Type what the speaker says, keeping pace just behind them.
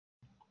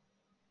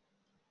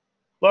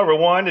Hello,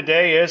 everyone.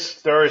 Today is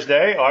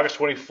Thursday, August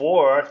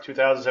 24th,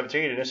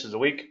 2017, and this is the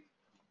week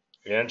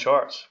in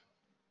charts.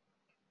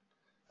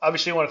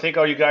 Obviously, I want to thank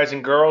all you guys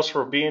and girls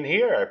for being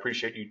here. I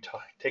appreciate you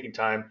taking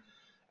time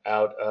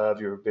out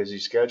of your busy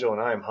schedule, and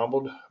I am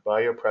humbled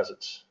by your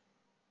presence.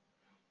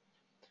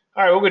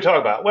 All right, what are we going to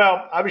talk about?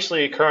 Well,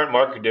 obviously, current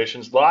market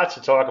conditions, lots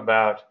to talk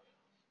about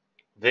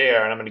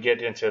there, and I'm going to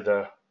get into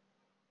the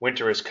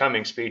winter is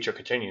coming speech or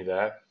continue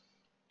that.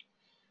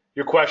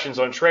 Your questions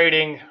on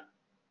trading,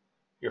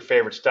 your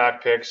favorite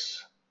stock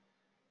picks.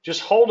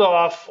 Just hold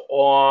off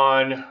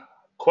on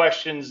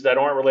questions that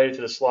aren't related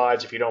to the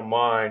slides, if you don't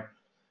mind,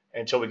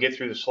 until we get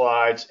through the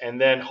slides, and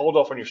then hold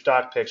off on your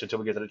stock picks until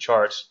we get to the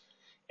charts.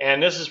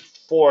 And this is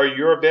for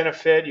your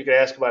benefit. You can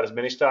ask about as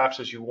many stocks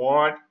as you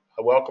want.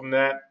 I welcome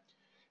that.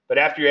 But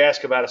after you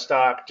ask about a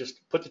stock, just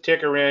put the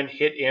ticker in,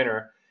 hit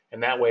enter,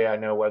 and that way I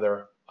know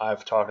whether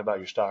I've talked about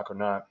your stock or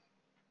not.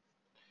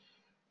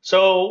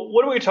 So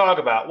what do we talk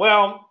about?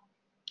 Well,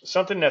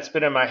 something that's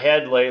been in my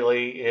head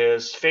lately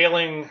is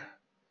failing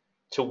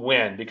to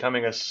win,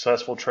 becoming a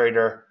successful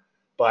trader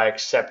by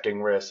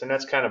accepting risk. And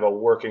that's kind of a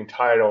working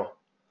title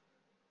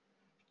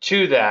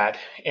to that.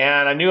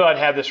 And I knew I'd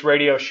have this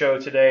radio show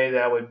today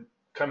that would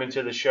come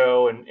into the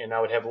show and I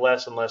would have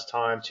less and less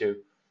time to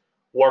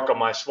work on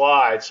my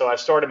slides. So I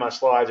started my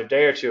slides a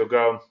day or two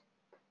ago.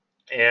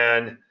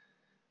 And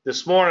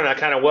this morning I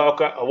kind of woke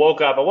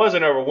up. I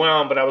wasn't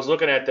overwhelmed, but I was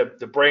looking at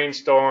the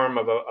brainstorm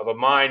of a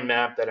mind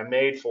map that I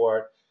made for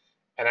it.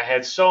 And I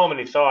had so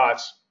many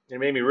thoughts. It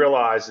made me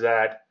realize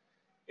that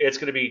it's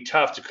going to be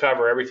tough to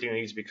cover everything that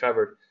needs to be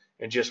covered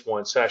in just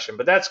one session.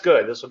 But that's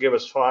good. This will give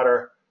us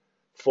fodder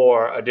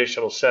for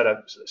additional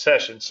setup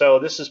sessions. So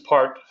this is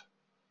part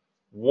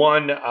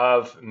one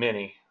of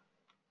many.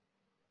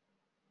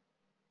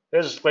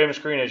 There's a disclaimer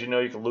screen. As you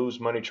know, you can lose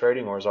money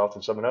trading, or as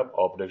often summing up,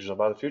 all predictions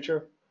about the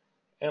future.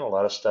 And a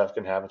lot of stuff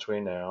can happen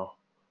between now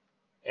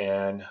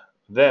and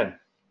then.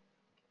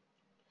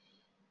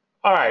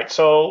 All right,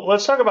 so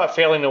let's talk about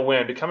failing to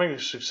win, becoming a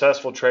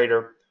successful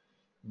trader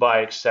by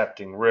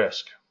accepting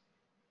risk.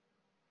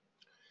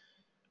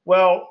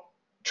 Well,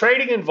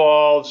 trading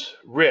involves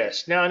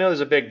risk. Now, I know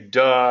there's a big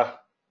duh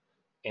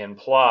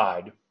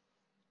implied,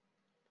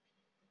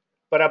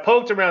 but I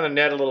poked around the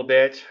net a little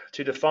bit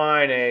to get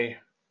a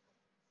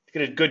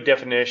good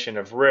definition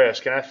of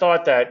risk, and I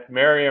thought that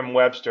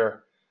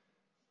Merriam-Webster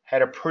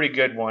had a pretty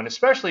good one,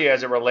 especially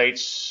as it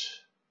relates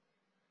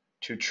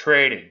to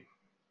trading.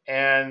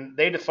 And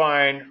they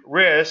define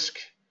risk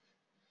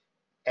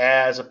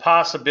as a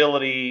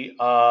possibility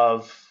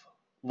of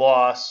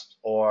loss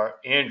or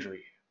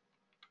injury.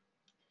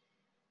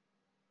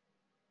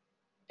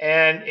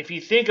 And if you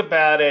think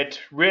about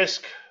it,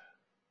 risk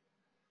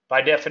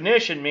by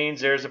definition means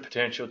there's a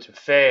potential to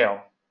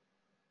fail.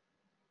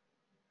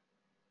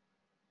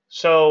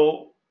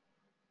 So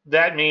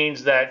that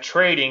means that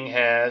trading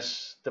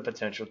has the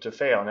potential to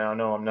fail. Now,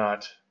 no, I'm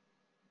not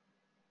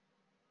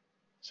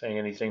saying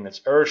anything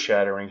that's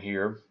earth-shattering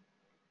here.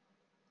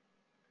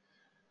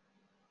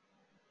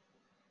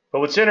 But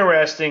what's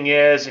interesting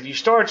is if you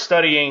start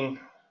studying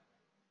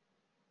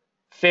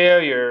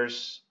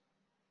failures,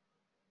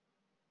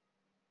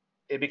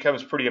 it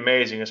becomes pretty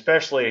amazing,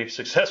 especially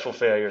successful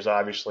failures,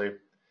 obviously.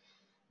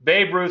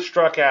 Babe Ruth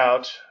struck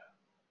out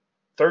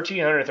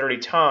 1,330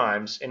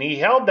 times, and he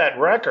held that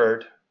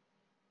record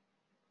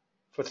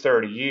for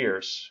 30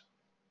 years.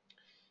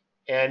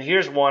 And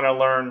here's one I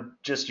learned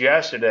just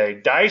yesterday.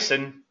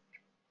 Dyson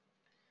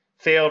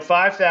failed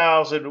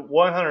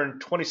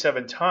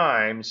 5,127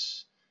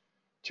 times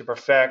to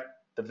perfect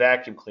the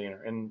vacuum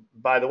cleaner. And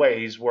by the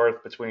way, he's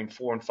worth between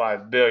 4 and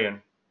 5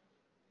 billion.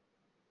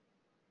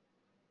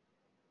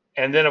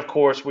 And then, of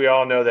course, we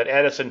all know that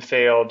Edison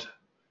failed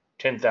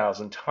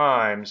 10,000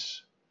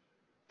 times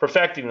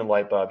perfecting the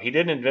light bulb. He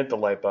didn't invent the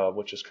light bulb,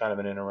 which is kind of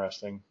an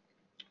interesting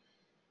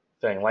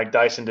thing. Like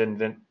Dyson didn't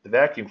invent the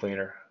vacuum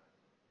cleaner.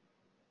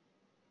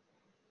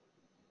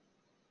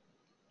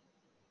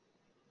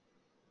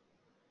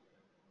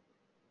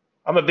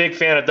 I'm a big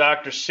fan of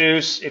Dr.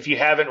 Seuss. If you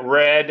haven't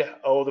read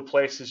Oh, the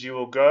Places You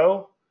Will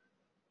Go,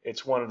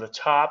 it's one of the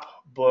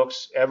top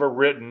books ever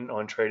written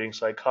on trading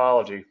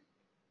psychology.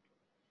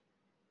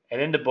 And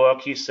in the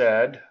book, he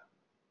said,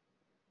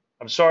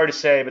 I'm sorry to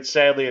say, but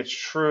sadly it's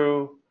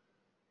true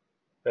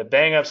that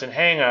bang-ups and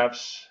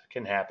hang-ups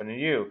can happen to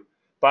you.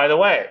 By the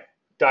way,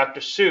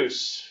 Dr.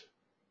 Seuss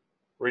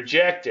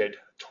rejected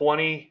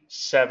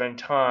 27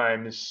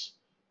 times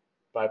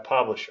by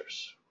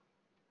publishers.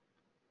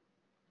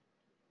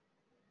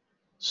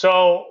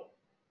 So,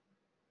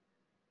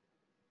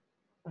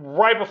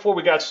 right before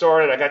we got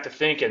started, I got to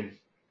thinking,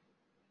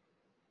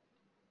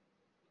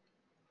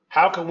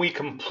 how can we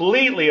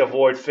completely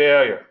avoid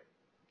failure?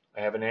 I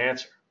have an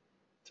answer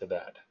to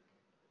that.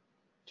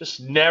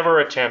 Just never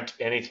attempt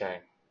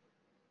anything.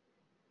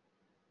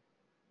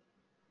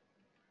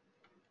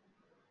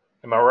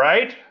 Am I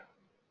right?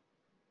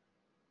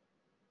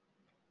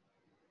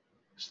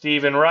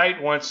 Stephen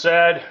Wright once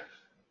said,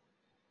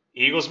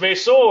 eagles may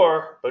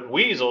soar, but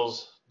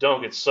weasels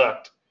don't get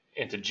sucked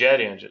into jet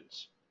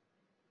engines.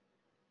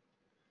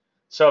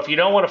 So if you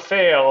don't want to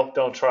fail,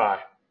 don't try.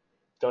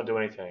 Don't do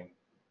anything.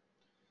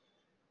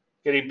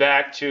 Getting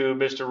back to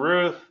Mr.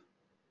 Ruth,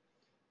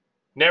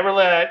 never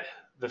let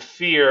the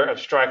fear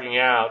of striking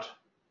out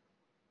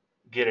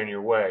get in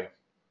your way.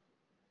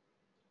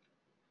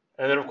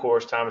 And then, of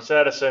course, Thomas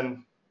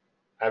Edison,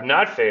 I've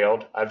not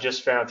failed. I've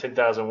just found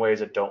 10,000 ways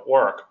that don't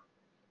work.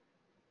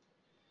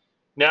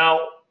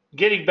 Now,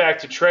 getting back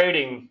to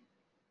trading,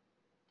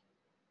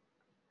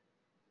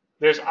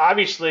 there's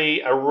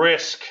obviously a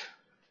risk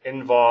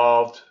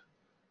involved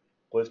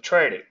with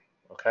trading.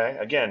 Okay,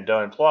 again,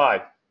 don't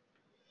imply.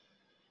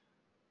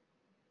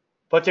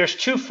 But there's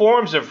two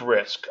forms of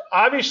risk.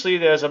 Obviously,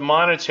 there's a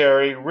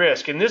monetary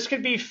risk, and this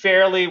could be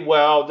fairly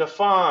well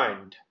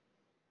defined.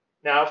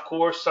 Now, of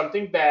course,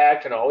 something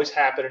bad can always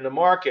happen in the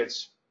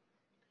markets.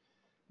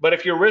 But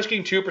if you're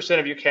risking 2%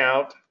 of your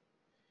account,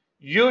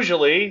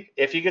 usually,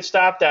 if you get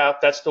stopped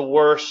out, that's the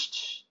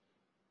worst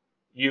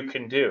you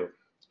can do.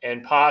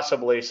 And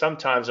possibly,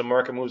 sometimes the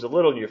market moves a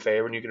little in your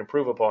favor, and you can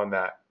improve upon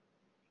that.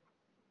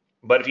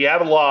 But if you have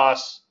a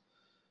loss,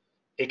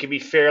 it can be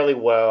fairly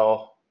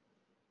well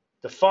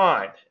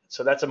defined.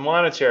 So that's a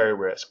monetary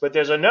risk. But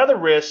there's another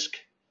risk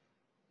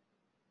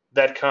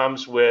that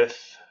comes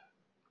with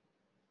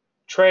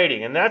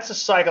trading, and that's a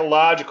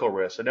psychological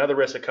risk, another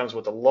risk that comes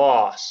with a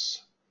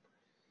loss.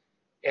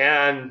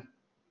 And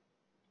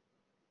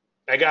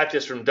I got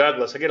this from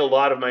Douglas. I get a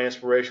lot of my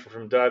inspiration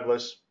from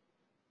Douglas,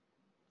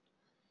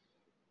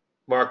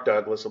 Mark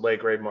Douglas, the late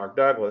great Mark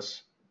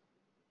Douglas.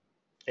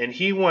 And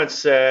he once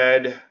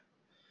said,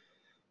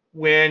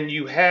 when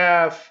you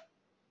have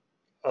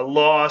a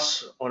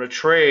loss on a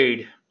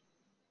trade,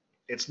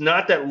 it's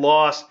not that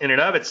loss in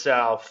and of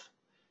itself,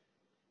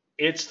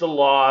 it's the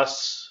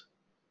loss,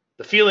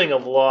 the feeling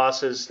of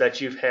losses that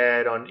you've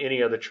had on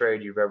any other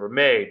trade you've ever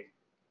made.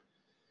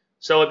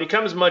 So it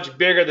becomes much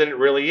bigger than it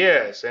really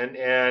is.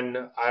 And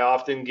I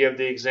often give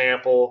the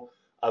example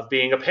of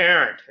being a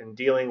parent and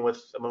dealing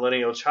with a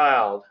millennial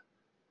child.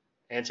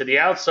 And to the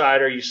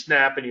outsider, you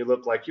snap and you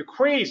look like you're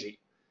crazy.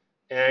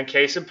 And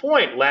case in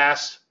point,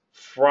 last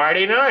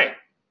Thursday night,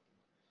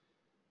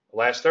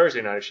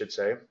 I should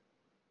say,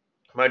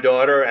 my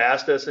daughter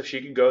asked us if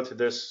she could go to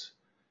this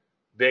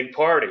big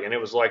party. And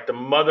it was like the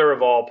mother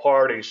of all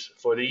parties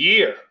for the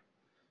year.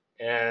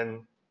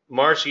 And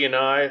Marcy and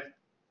I,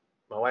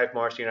 my wife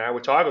Marcy and I, were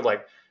talking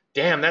like,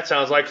 damn, that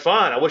sounds like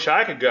fun. I wish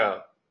I could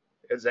go.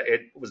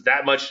 It was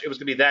that much, it was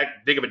going to be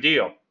that big of a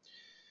deal.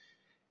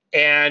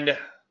 And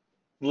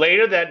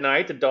later that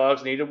night, the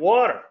dogs needed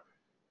water.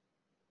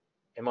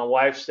 And my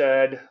wife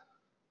said,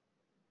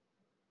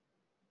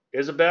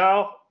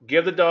 Isabel,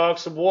 give the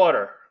dogs some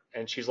water.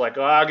 And she's like,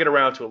 oh, I'll get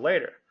around to it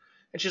later.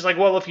 And she's like,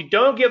 well, if you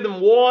don't give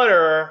them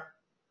water,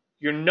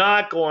 you're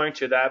not going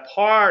to that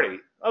party.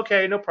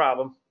 Okay, no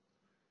problem.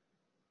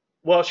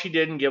 Well, she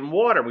didn't give them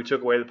water. We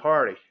took away the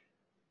party.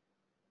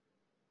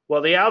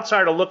 Well, the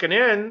outsider looking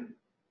in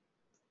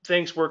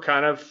thinks we're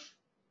kind of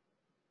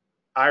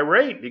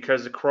irate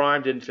because the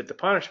crime didn't fit the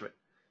punishment.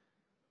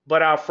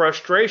 But our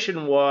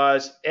frustration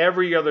was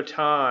every other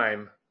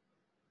time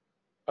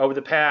over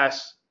the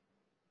past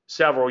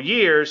several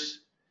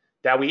years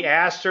that we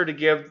asked her to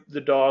give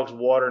the dogs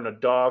water and the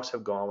dogs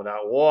have gone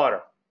without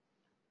water.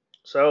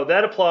 So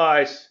that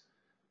applies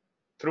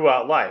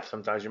throughout life.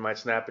 Sometimes you might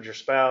snap at your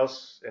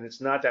spouse, and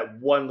it's not that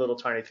one little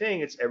tiny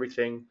thing, it's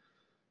everything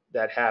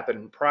that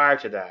happened prior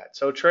to that.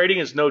 So trading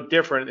is no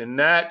different in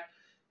that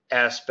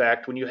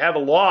aspect. When you have a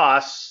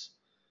loss,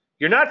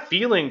 you're not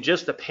feeling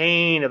just the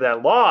pain of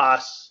that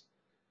loss,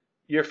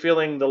 you're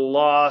feeling the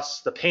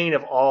loss, the pain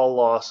of all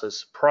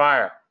losses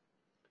prior.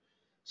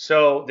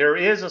 So there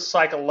is a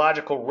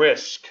psychological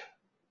risk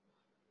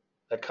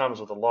that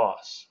comes with a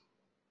loss.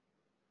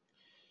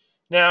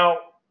 Now,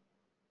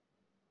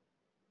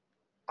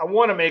 I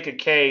want to make a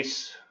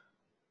case,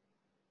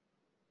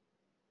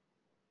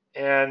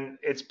 and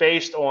it's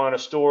based on a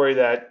story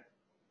that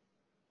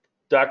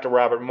Dr.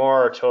 Robert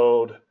Marr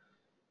told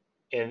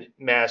in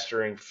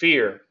Mastering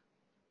Fear.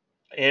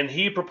 And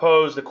he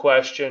proposed the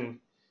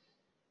question,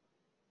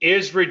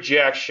 is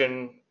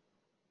rejection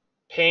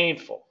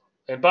painful?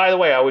 And by the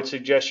way, I would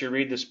suggest you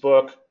read this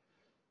book.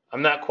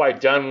 I'm not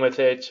quite done with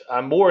it.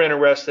 I'm more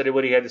interested in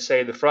what he had to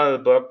say at the front of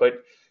the book,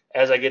 but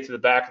as I get to the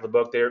back of the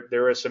book,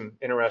 there is some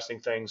interesting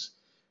things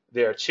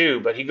there too.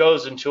 But he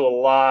goes into a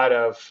lot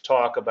of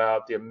talk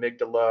about the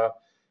amygdala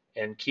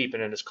and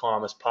keeping it as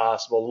calm as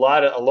possible.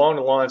 Along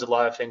the lines of a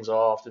lot of things I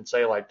often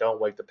say, like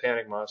don't wake the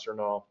panic monster and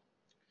all.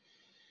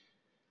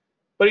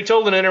 But he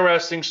told an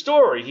interesting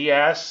story. He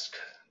asked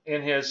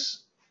in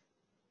his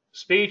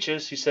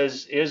speeches, he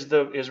says,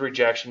 is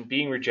rejection,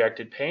 being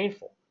rejected,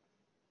 painful?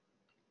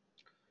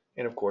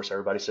 And of course,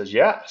 everybody says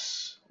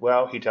yes.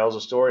 Well, he tells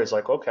a story. It's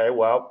like, okay,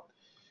 well,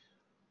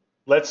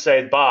 let's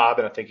say Bob,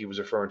 and I think he was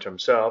referring to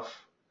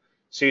himself,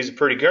 sees a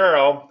pretty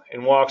girl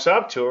and walks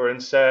up to her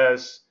and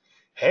says,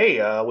 hey,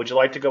 would you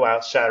like to go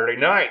out Saturday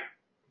night?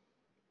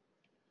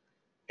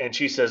 And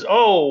she says,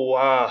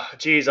 oh,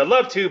 geez, I'd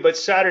love to, but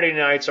Saturday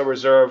nights are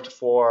reserved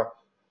for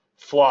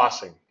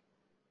flossing.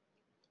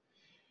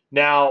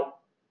 Now,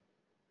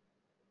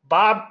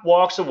 Bob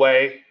walks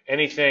away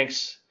and he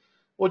thinks,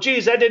 well,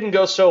 geez, that didn't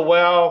go so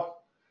well.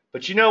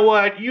 But you know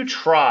what? You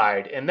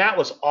tried, and that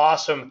was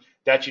awesome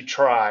that you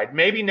tried.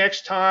 Maybe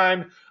next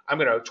time I'm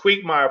going to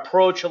tweak my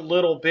approach a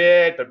little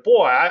bit. But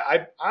boy,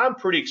 I'm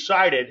pretty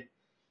excited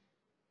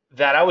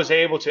that I was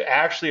able to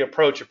actually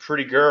approach a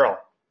pretty girl.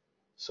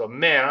 So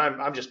man,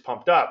 I'm just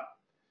pumped up.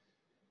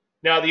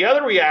 Now the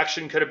other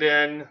reaction could have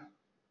been,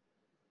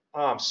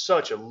 oh, I'm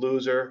such a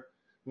loser.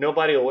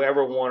 Nobody will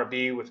ever want to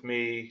be with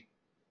me.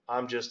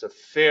 I'm just a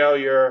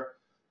failure.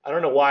 I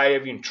don't know why I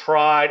even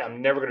tried.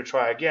 I'm never going to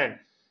try again.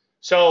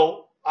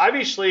 So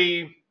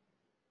obviously,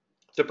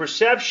 the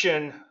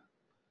perception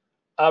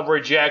of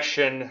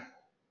rejection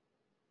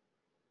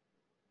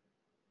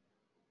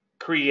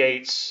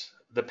creates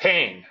the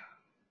pain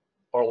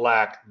or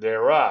lack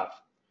thereof.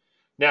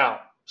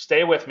 Now,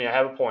 stay with me. I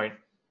have a point.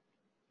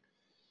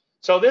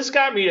 So this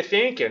got me to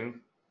thinking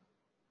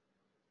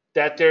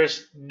that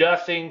there's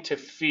nothing to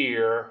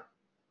fear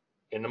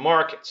in the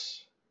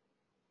markets.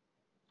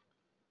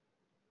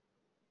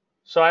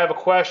 So I have a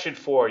question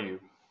for you.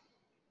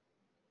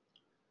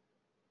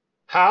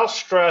 How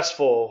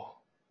stressful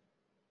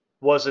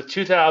was the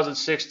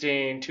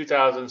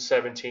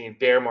 2016-2017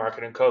 bear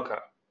market in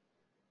cocoa?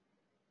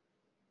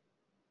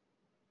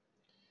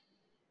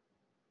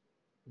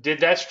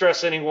 Did that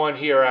stress anyone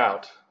here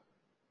out?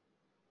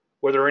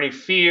 Were there any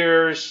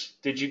fears?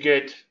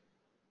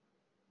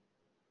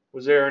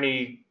 Was there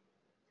any,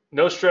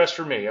 no stress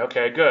for me?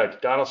 Okay, good.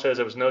 Donald says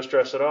there was no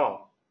stress at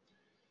all.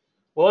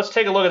 Well, let's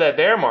take a look at that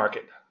bear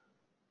market.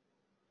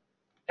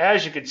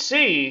 As you can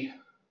see,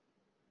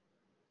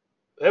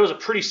 that was a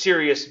pretty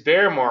serious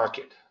bear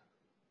market.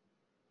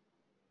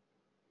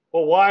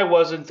 Well, why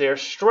wasn't there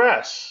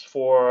stress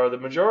for the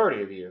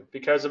majority of you?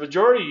 Because the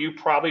majority of you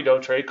probably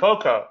don't trade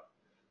cocoa.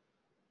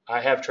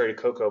 I have traded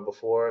cocoa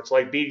before. It's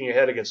like beating your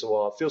head against the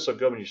wall. It feels so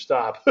good when you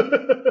stop.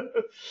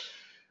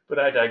 But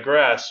I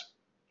digress.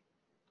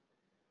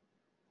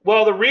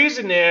 Well, the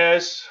reason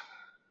is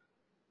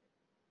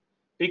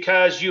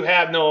because you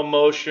have no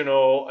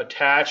emotional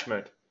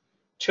attachment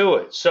to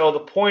it. So the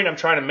point I'm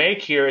trying to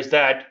make here is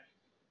that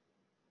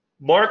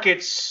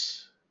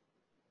markets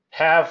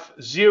have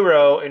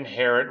zero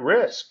inherent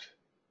risk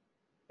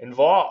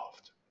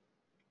involved.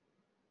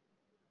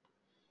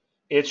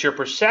 It's your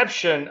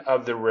perception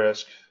of the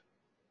risk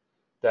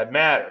that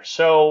matters.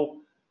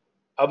 So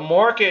a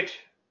market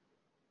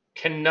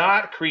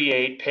cannot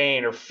create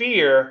pain or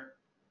fear.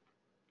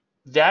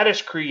 That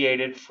is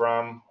created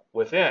from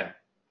within.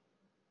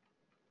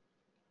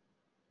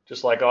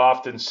 Just like I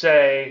often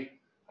say,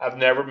 I've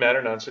never met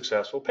an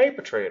unsuccessful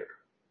paper trader.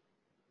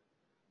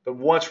 But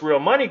once real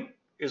money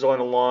is on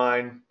the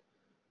line,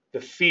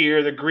 the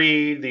fear, the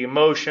greed, the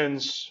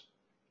emotions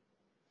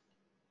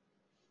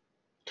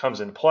comes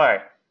into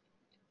play.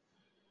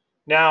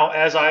 Now,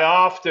 as I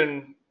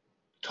often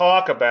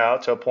talk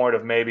about, to a point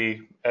of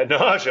maybe ad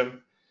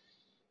nauseum,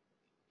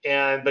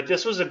 but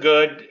this was a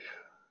good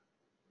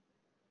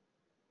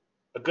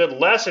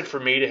lesson for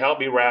me to help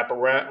me wrap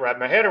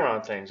my head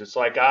around things. It's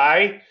like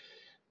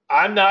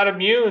I'm not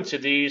immune to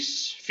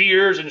these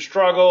fears and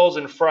struggles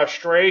and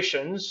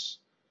frustrations,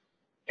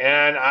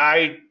 and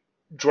I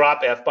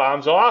drop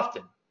F-bombs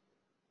often.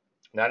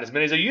 Not as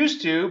many as I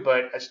used to,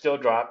 but I still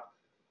drop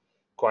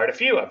quite a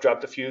few. I've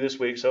dropped a few this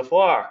week so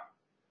far.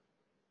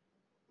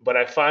 But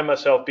I find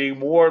myself being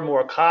more and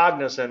more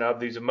cognizant of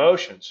these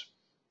emotions.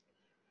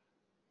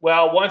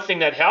 Well, one thing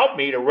that helped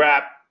me to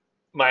wrap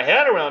my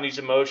head around these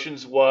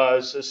emotions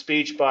was a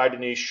speech by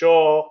Denise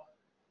Scholl,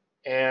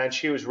 and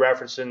she was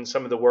referencing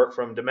some of the work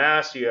from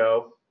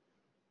Damasio,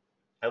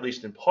 at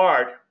least in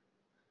part,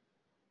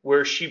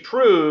 where she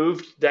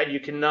proved that you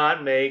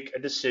cannot make a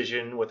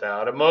decision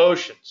without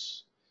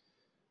emotions.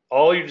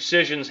 All your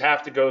decisions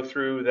have to go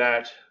through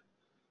that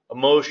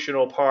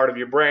emotional part of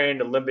your brain,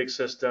 the limbic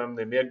system,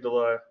 the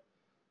amygdala.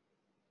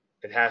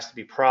 It has to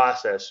be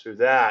processed through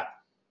that.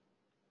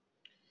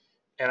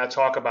 And I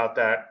talk about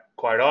that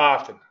quite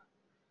often.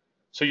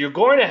 So you're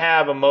going to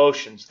have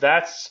emotions.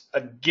 That's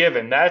a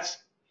given. That's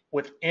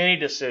with any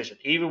decision,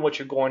 even what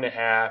you're going to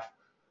have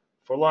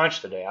for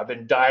lunch today. I've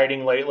been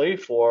dieting lately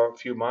for a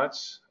few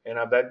months, and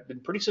I've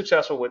been pretty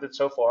successful with it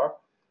so far.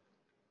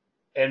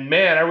 And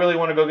man, I really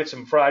want to go get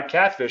some fried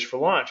catfish for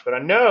lunch, but I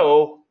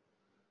know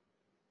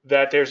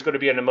that there's going to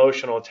be an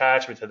emotional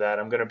attachment to that.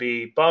 I'm going to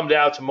be bummed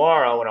out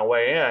tomorrow when I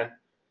weigh in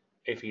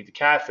if I eat the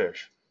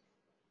catfish.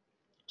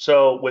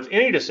 So with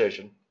any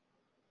decision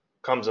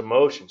comes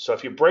emotion. So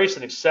if you embrace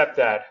and accept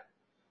that,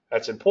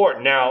 that's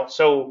important. Now,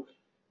 so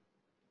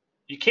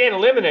you can't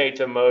eliminate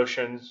the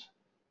emotions,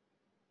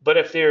 but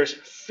if there's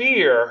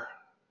fear,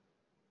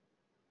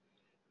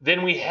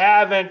 then we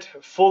haven't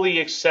fully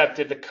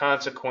accepted the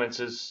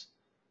consequences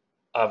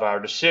of our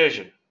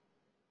decision.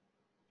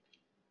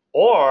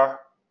 Or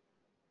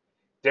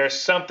there's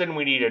something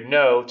we need to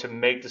know to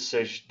make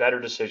better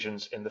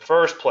decisions in the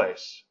first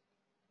place.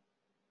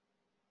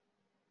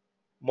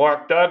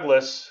 Mark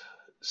Douglas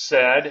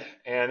said,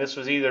 and this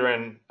was either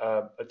in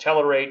a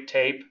Telerate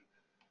tape,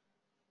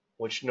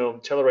 which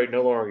Telerate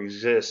no longer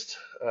exists.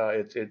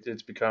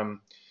 It's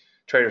become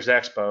Traders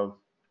Expo,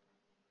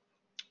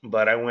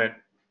 but I went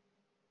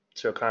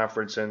to a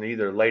conference in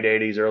either late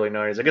 80s, early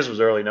 90s. I guess it was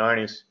early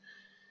 90s.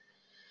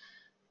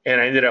 And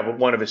I ended up with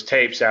one of his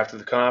tapes after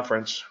the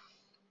conference,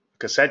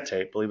 cassette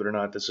tape, believe it or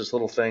not. This is this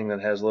little thing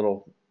that has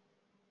little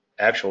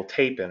actual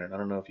tape in it. I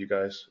don't know if you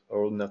guys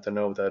are old enough to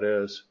know what that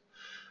is.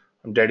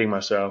 I'm dating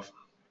myself.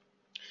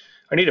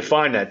 I need to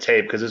find that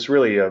tape because it's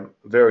really a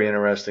very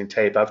interesting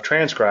tape. I've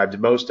transcribed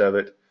most of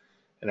it,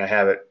 and I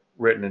have it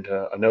written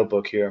into a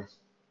notebook here.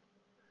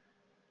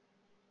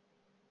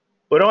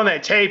 But on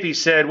that tape, he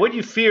said, what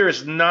you fear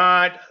is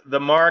not the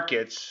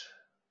markets,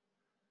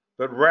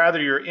 but rather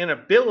your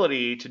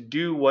inability to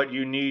do what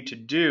you need to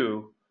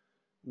do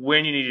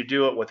when you need to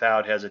do it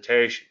without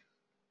hesitation.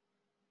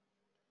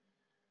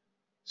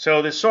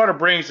 So this sort of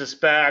brings us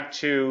back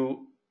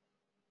to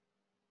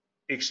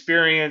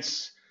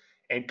experience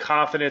and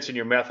confidence in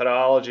your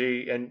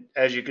methodology. And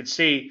as you can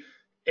see,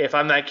 if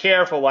I'm not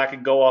careful, I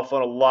can go off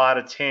on a lot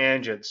of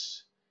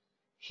tangents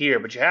here.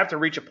 But you have to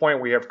reach a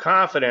point where you have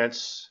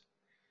confidence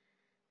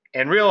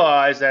and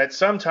realize that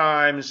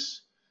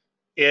sometimes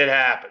it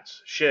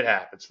happens. Shit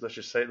happens. Let's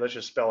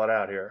just spell it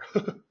out here.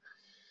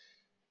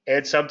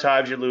 And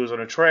sometimes you lose on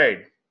a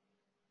trade.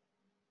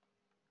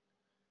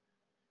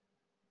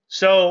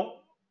 So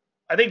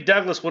I think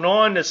Douglas went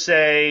on to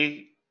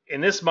say,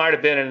 and this might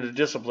have been in The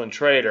Disciplined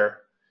Trader,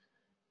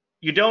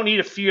 you don't need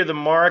to fear the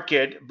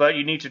market, but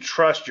you need to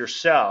trust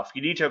yourself.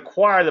 You need to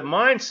acquire the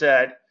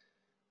mindset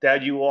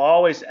that you will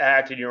always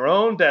act in your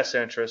own best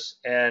interests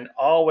and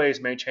always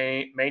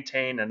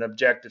maintain an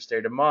objective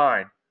state of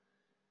mind.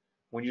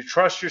 When you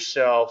trust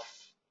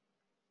yourself,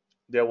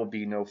 there will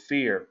be no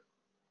fear.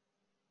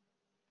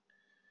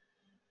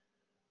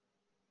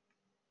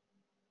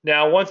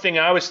 Now, one thing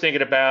I was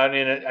thinking about,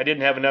 and I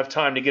didn't have enough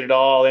time to get it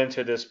all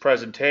into this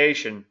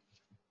presentation,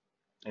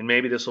 and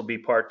maybe this will be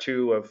part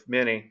 2 of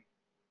many,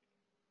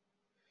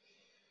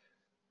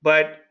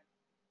 but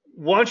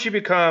once you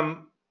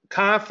become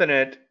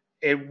confident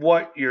in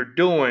what you're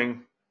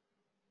doing,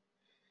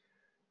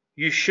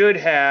 you should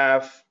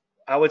have,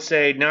 I would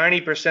say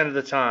 90% of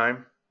the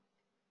time,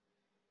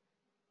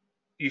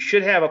 you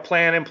should have a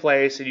plan in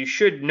place, and you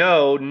should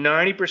know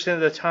 90% of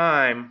the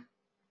time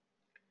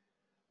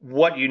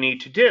what you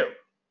need to do.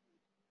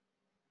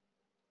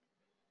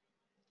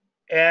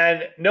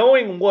 And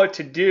knowing what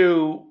to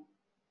do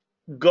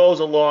goes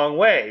a long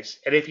ways.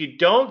 And if you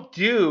don't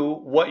do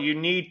what you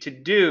need to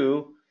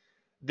do,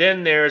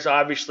 then there's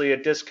obviously a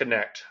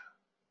disconnect.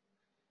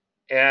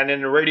 And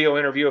in the radio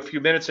interview a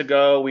few minutes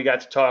ago, we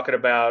got to talking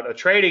about a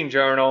trading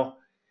journal.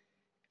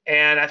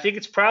 And I think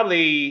it's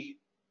probably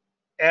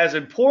as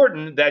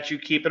important that you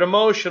keep an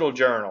emotional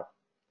journal.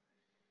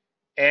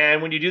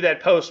 And when you do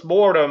that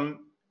post-mortem,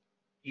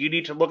 you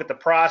need to look at the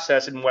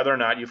process and whether or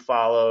not you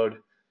followed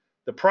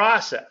the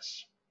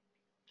process.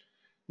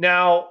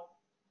 Now,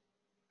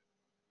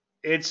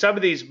 in some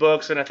of these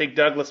books, and I think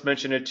Douglas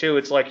mentioned it too,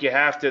 it's like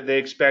they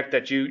expect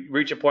that you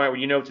reach a point where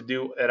you know what to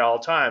do at all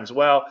times.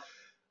 Well,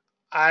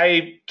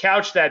 I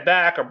couched that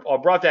back or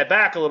brought that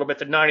back a little bit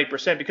to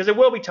 90% because there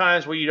will be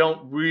times where you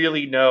don't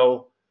really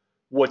know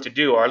what to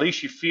do, or at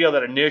least you feel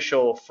that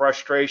initial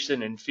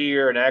frustration and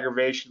fear and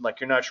aggravation, like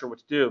you're not sure what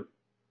to do.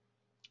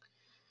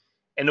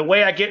 And the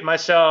way I get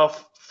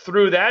myself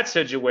through that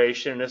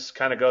situation, and this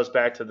kind of goes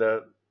back to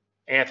the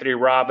Anthony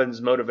Robbins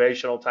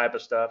motivational type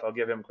of stuff. I'll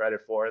give him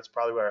credit for it. It's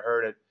probably where I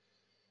heard it.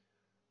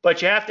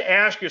 But you have to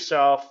ask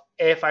yourself,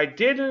 if I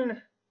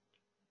don't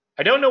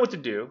know what to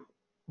do,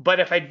 but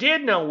if I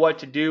did know what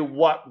to do,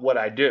 what would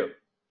I do?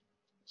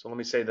 So let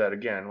me say that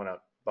again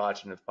without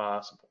botching if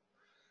possible.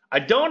 I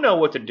don't know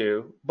what to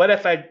do, but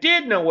if I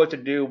did know what to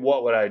do,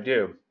 what would I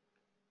do?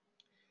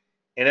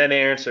 And that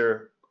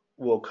answer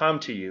will come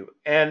to you.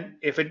 And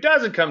if it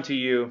doesn't come to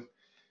you,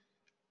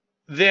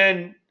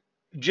 then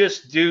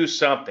just do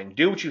something.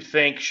 Do what you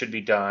think should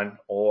be done,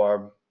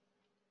 or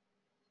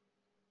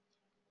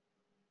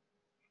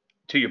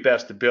to your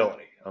best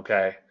ability,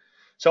 okay?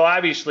 So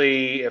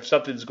obviously, if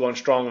something's going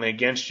strongly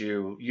against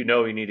you, you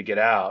know you need to get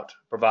out,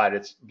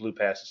 provided it's blown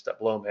past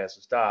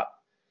the stop.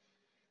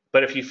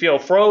 But if you feel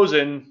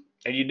frozen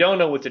and you don't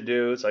know what to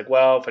do, it's like,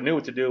 well, if I knew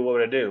what to do, what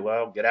would I do?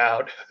 Well, get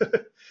out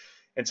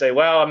and say,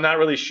 well, I'm not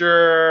really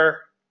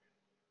sure.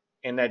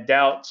 And that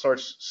doubt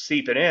starts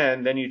seeping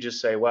in. Then you just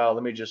say, well,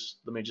 let me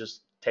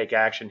just take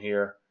action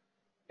here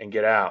and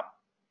get out.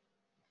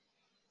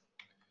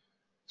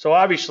 So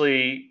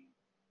obviously,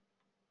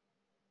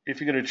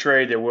 if you're going to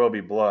trade, there will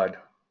be blood,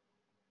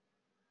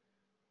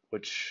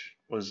 which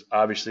was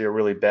obviously a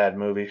really bad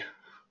movie.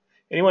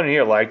 Anyone in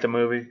here like the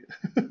movie?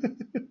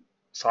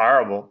 It's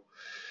horrible.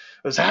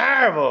 It was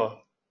horrible.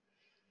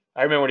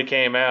 I remember when it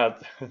came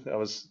out,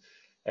 I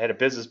had a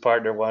business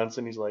partner once,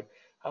 and he's like,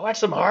 I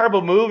watched some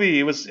horrible movie.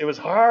 It was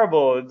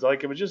horrible. It's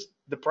like, it was just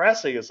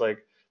depressing. It's like,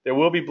 there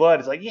will be blood.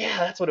 It's like, yeah,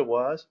 that's what it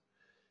was.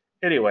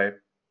 Anyway,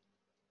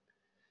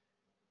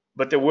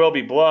 but there will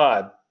be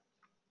blood.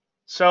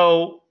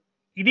 So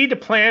you need to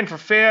plan for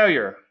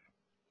failure.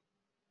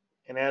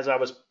 And as I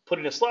was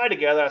putting the slide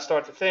together, I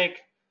started to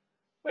think,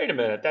 wait a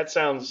minute, that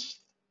sounds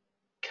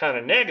kind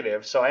of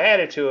negative, so I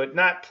added to it,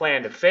 not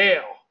plan to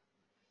fail.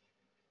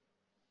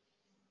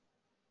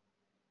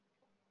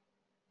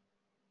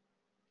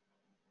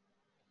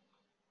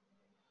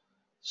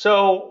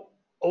 So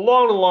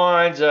along the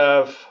lines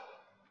of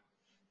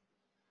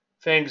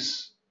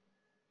things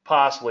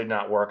possibly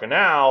not working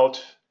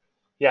out,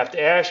 you have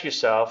to ask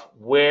yourself,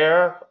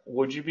 where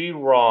would you be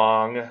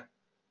wrong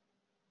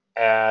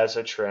as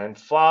a trend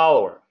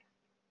follower?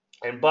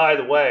 And by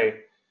the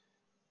way,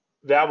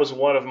 that was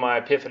one of my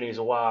epiphanies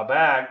a while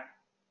back,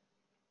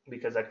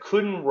 because I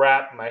couldn't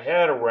wrap my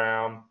head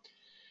around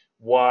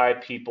why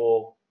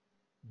people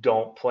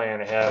don't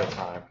plan ahead of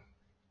time.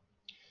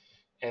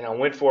 And I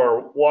went for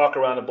a walk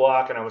around the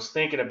block and I was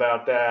thinking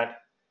about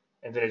that,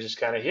 and then it just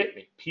kind of hit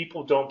me.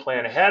 People don't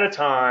plan ahead of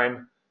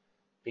time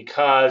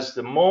because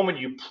the moment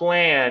you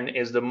plan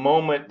is the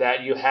moment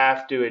that you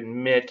have to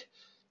admit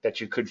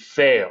that you could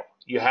fail.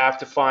 You have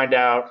to find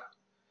out,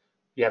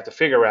 you have to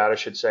figure out, I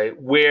should say,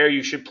 where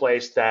you should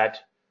place that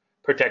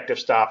protective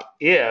stop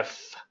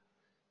if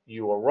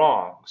you are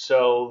wrong.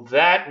 So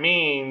that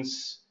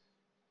means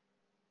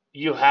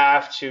you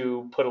have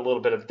to put a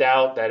little bit of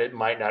doubt that it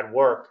might not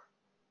work.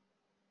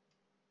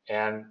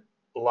 And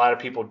a lot of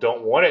people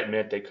don't want to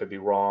admit they could be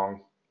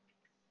wrong.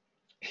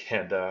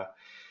 And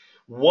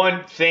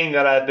one thing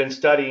that I've been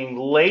studying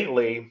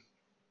lately,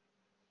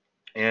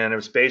 and it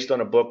was based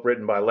on a book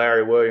written by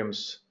Larry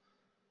Williams'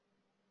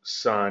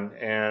 son,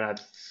 and I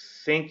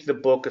think the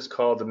book is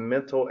called The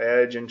Mental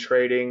Edge in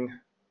Trading.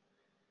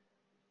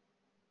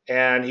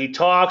 And he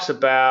talks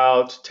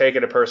about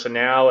taking a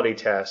personality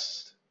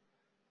test.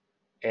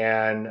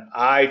 And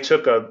I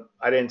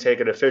didn't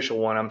take an official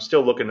one. I'm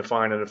still looking to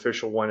find an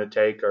official one to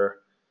take,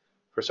 or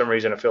for some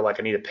reason I feel like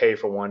I need to pay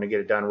for one to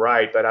get it done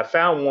right. But I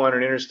found one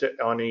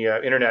on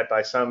the internet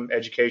by some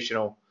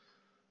educational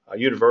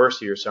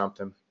university or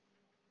something,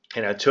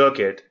 and I took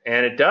it,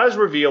 and it does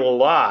reveal a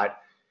lot.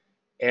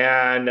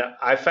 And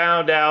I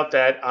found out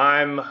that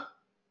I'm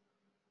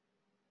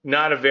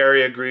not a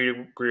very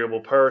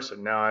agreeable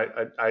person. Now,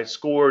 I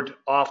scored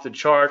off the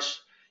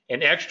charts in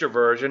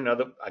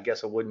extroversion. I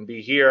guess I wouldn't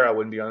be here. I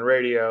wouldn't be on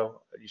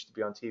radio. I used to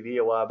be on TV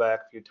a while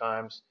back, a few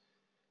times.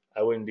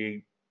 I wouldn't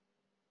be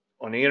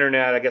on the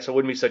internet. I guess I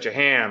wouldn't be such a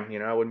ham.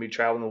 I wouldn't be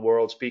traveling the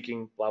world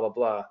speaking, blah, blah,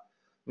 blah. I'm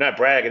not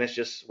bragging. It's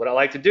just what I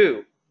like to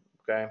do.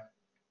 Okay.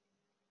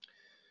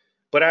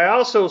 But I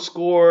also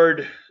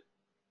scored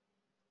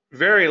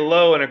very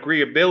low in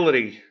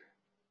agreeability.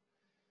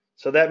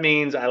 So that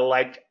means I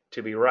like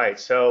to be right.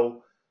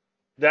 So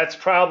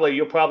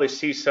you'll probably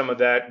see some of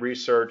that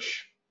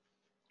research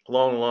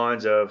along the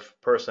lines of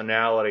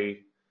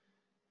personality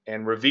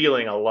and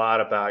revealing a lot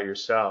about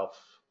yourself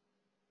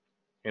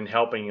and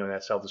helping you in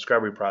that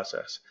self-discovery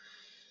process.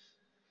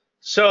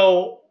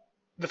 So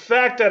the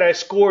fact that I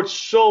scored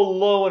so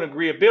low in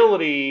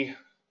agreeability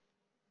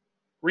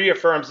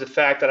reaffirms the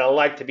fact that I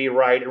like to be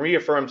right, and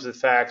reaffirms the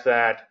fact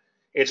that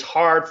it's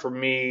hard for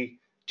me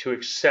to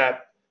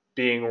accept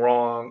being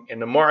wrong in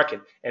the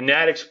market. And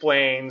that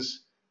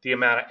explains the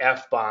amount of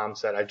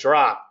F-bombs that I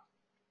drop.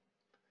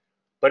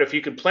 But if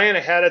you can plan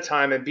ahead of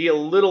time and be a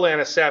little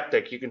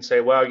antiseptic, you can say,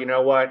 well, you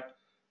know what?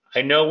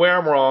 I know where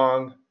I'm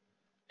wrong,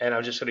 and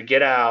I'm just going to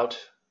get out,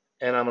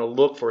 and I'm going to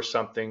look for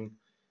something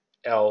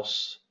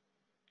else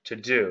to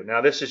do.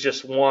 Now, this is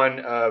just one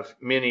of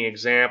many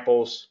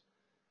examples,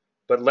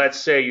 but let's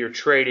say you're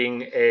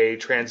trading a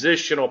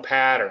transitional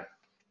pattern,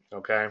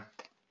 okay?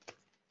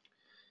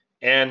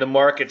 And the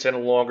market's in a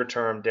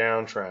longer-term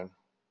downtrend.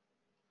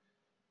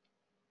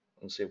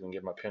 Let's see if we can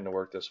get my pen to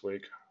work this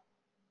week.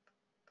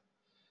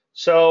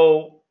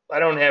 So I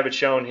don't have it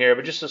shown here,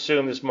 but just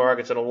assume this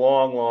market's in a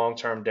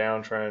long-term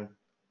downtrend.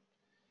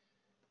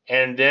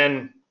 And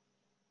then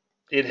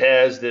it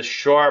has this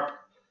sharp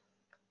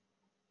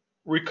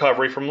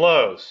recovery from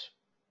lows.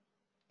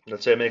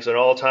 Let's say it makes an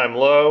all-time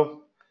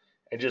low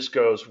and just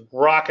goes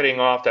rocketing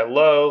off that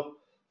low,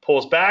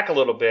 pulls back a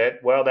little bit.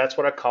 Well, that's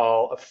what I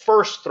call a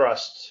first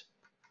thrust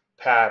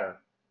pattern.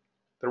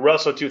 The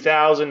Russell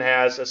 2000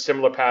 has a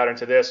similar pattern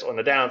to this on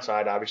the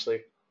downside,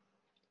 obviously,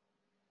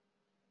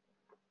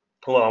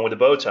 along with the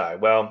bow tie.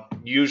 Well,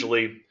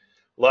 usually,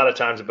 a lot of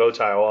times the bow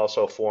tie will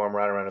also form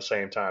right around the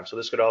same time. So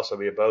this could also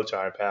be a bow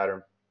tie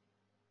pattern.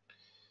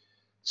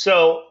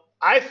 So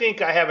I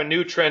think I have a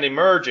new trend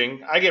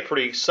emerging. I get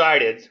pretty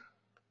excited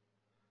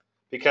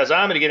because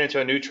I'm going to get into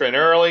a new trend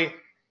early.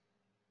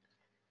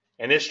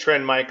 And this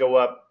trend might go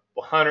up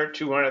 100,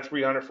 200,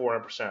 300,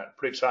 400%.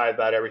 Pretty excited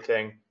about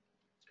everything.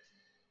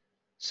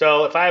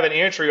 So if I have an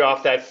entry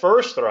off that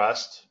first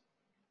thrust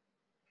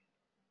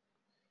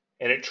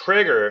and it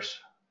triggers,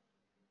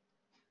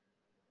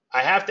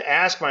 I have to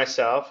ask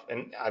myself,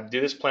 and I do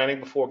this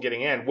planning before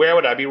getting in, where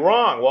would I be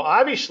wrong? Well,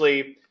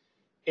 obviously,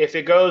 if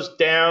it goes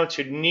down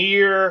to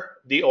near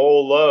the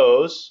old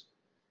lows,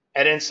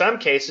 and in some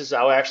cases,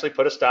 I'll actually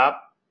put a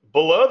stop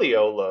below the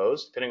old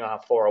lows, depending on how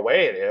far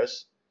away it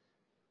is.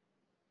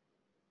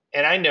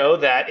 And I know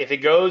that if it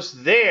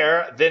goes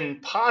there, then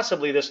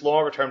possibly this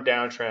longer-term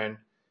downtrend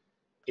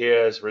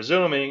is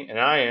resuming, and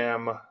I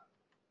am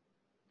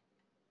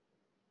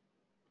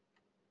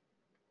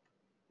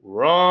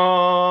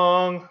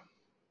Wrong.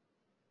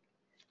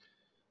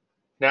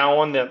 Now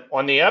on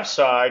the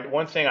upside,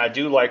 one thing I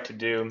do like to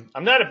do,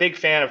 I'm not a big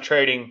fan of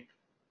trading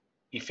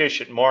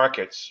efficient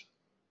markets,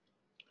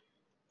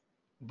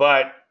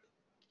 but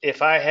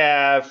if I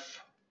have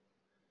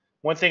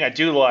one thing I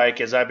do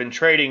like is I've been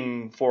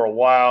trading for a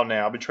while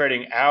now. I've been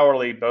trading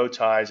hourly bow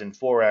ties and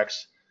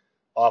forex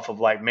off of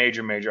like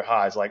major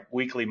highs, like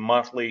weekly,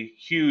 monthly,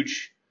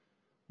 huge,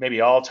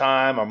 maybe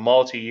all-time or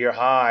multi-year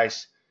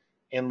highs,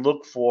 and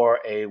look for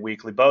a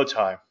weekly bow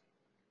tie.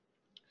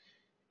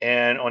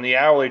 And on the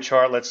hourly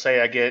chart, let's say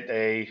I get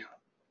a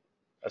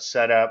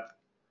setup,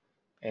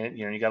 and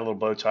you got a little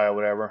bow tie or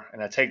whatever,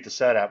 and I take the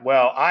setup.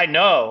 Well, I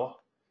know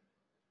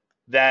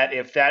that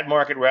if that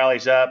market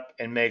rallies up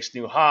and makes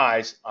new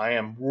highs, I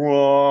am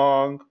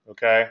wrong.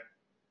 Okay.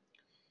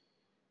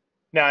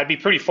 Now, I'd be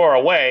pretty far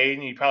away,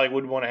 and you probably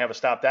wouldn't want to have a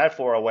stop that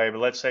far away, but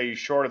let's say you're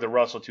short of the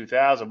Russell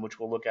 2000, which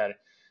we'll look at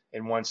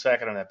in 1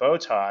 second on that bow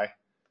tie.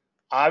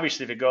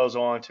 Obviously, if it goes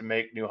on to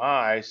make new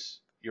highs,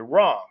 you're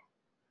wrong.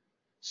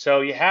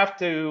 So you have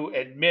to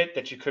admit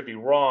that you could be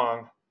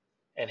wrong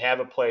and have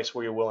a place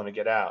where you're willing to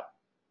get out.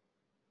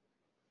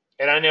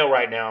 And I know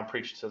right now I'm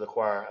preaching to the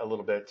choir a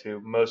little bit to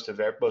most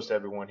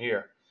everyone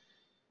here.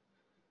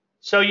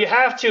 So you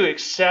have to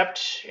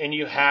accept and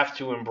you have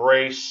to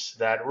embrace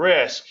that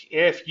risk.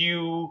 If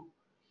you,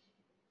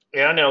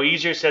 and I know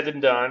easier said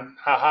than done,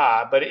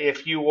 haha, but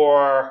if you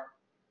are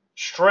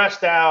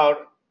stressed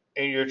out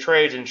in your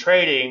trades and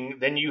trading,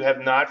 then you have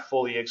not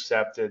fully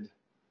accepted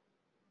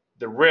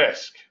the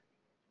risk.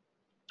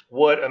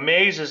 What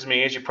amazes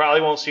me is you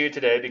probably won't see it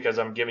today because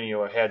I'm giving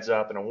you a heads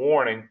up and a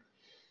warning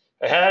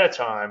ahead of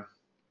time,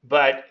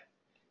 but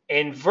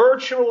in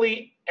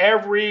virtually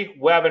every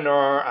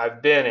webinar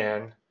I've been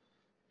in,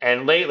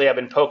 and lately I've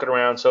been poking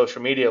around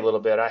social media a little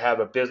bit. I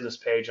have a business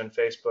page on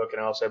Facebook and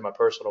I also have my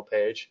personal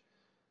page,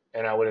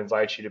 and I would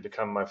invite you to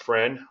become my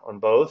friend on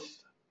both.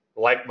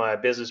 Like my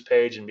business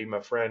page and be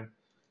my friend.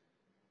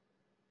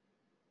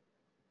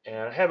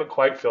 And I haven't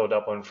quite filled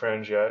up on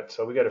friends yet,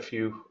 so we got a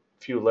few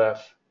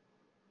left.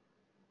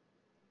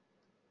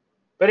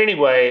 But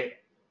anyway,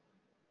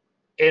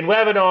 in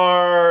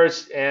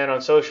webinars and on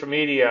social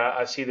media,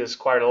 I see this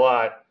quite a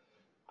lot.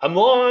 I'm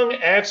long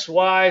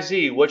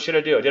XYZ. What should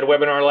I do? I did a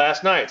webinar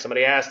last night.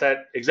 Somebody asked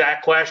that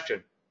exact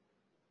question.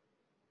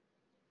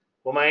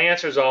 Well, my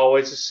answer is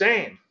always the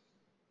same.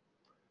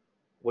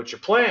 What's your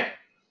plan?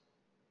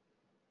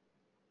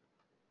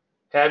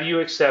 Have you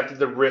accepted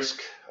the risk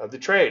of the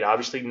trade?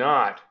 Obviously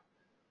not.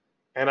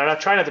 And I'm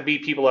not trying not to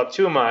beat people up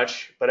too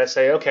much, but I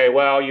say, okay,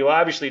 well, you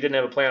obviously didn't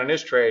have a plan on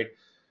this trade,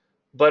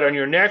 but on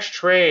your next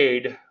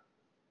trade,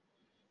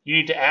 you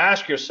need to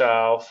ask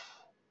yourself,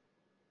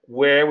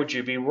 where would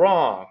you be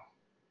wrong?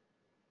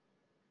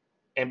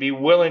 And be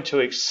willing to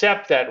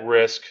accept that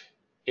risk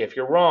if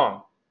you're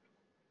wrong.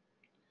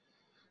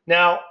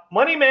 Now,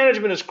 money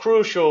management is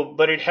crucial,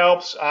 but it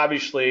helps,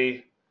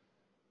 obviously,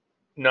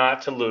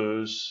 not to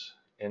lose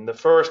in the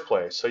first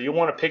place. So you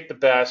want to pick the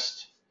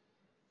best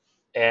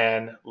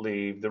and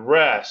leave the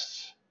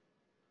rest.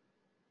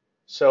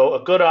 So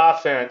a good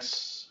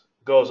offense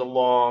goes a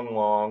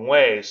long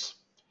ways.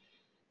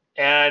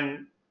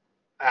 And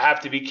I have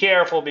to be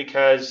careful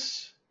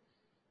because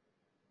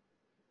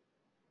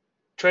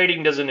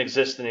trading doesn't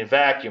exist in a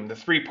vacuum. The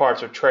three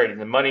parts of trading,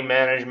 the money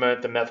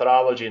management, the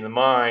methodology, and the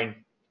mind,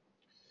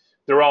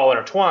 they're all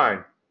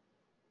intertwined.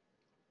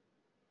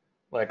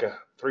 Like a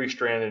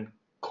three-stranded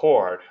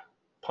cord,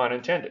 pun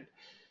intended.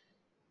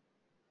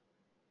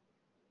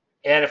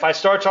 And if I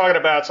start talking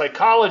about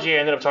psychology, I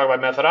end up talking about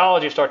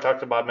methodology. Start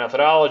talking about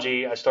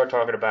methodology, I start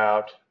talking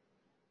about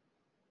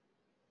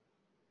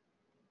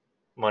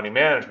money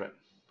management.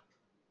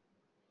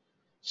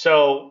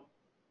 So,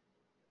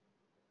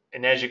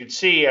 and as you can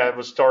see, I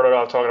was started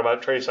off talking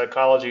about trade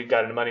psychology,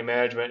 got into money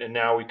management, and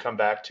now we come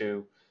back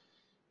to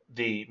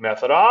the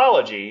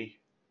methodology.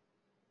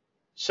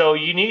 So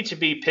you need to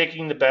be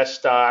picking the best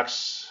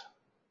stocks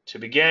to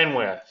begin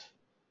with.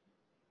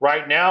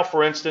 Right now,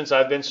 for instance,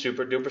 I've been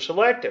super duper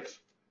selective.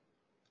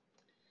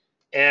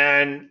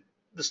 And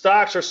the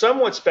stocks are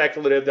somewhat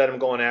speculative that I'm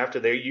going after.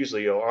 They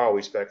usually are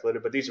always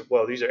speculative, but these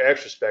are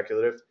extra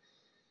speculative.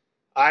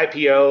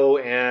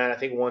 IPO, and I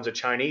think one's a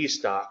Chinese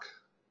stock.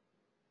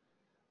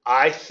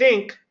 I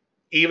think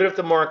even if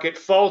the market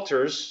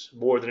falters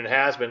more than it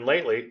has been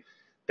lately,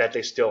 that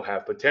they still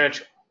have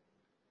potential.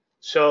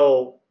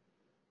 So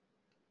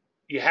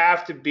you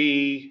have to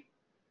be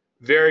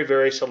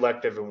very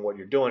selective in what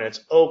you're doing.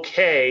 It's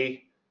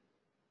okay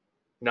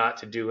not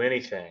to do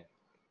anything.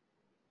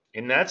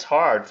 And that's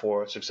hard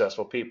for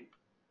successful people.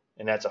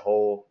 And that's a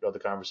whole other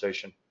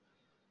conversation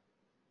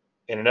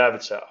in and of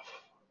itself.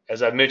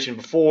 As I've mentioned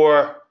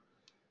before,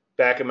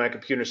 back in my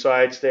computer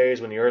science days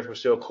when the earth was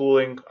still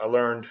cooling, I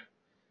learned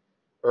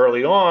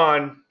early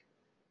on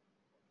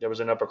there was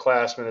an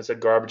upperclassman that said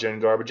garbage in,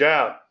 garbage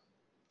out.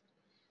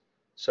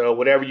 So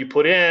whatever you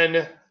put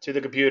in to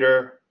the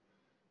computer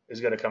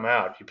is going to come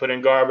out. If you put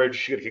in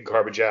garbage, you're going to get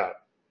garbage out.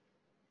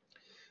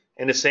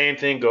 And the same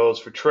thing goes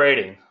for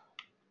trading.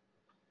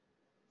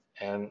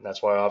 And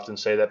that's why I often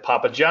say that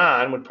Papa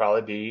John would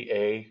probably be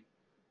a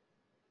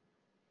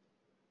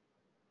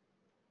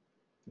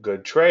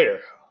good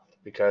trader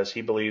because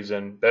he believes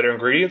in better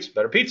ingredients,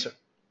 better pizza.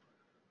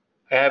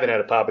 I haven't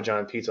had a Papa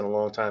John pizza in a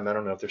long time. I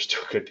don't know if they're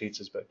still good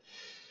pizzas,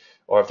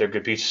 or if they're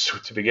good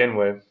pizzas to begin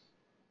with.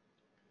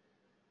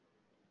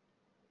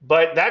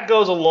 But that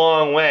goes a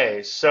long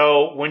way.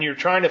 So when you're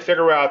trying to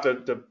figure out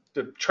the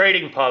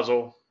trading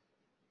puzzle,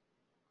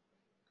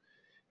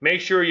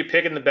 make sure you're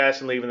picking the best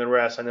and leaving the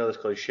rest. I know that's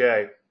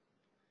cliche.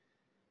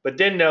 But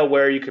then know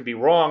where you could be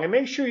wrong and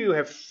make sure you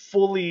have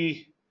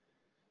fully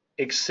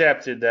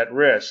accepted that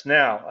risk.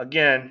 Now,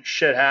 again,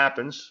 shit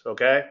happens,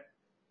 okay?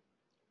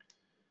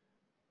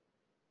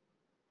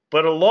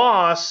 But a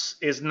loss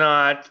is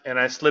not, and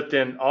I slipped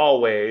in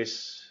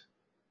always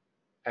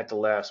at the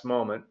last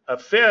moment, a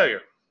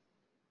failure.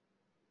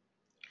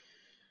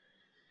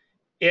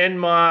 In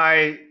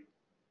my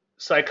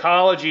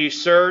psychology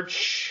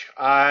search,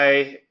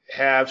 I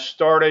have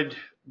started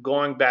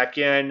going back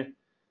in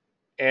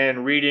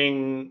and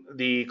reading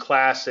the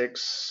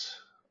classics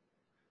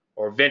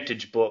or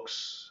vintage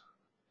books.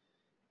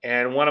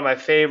 And one of my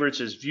favorites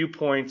is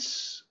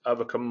Viewpoints of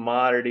a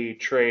Commodity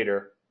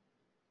Trader.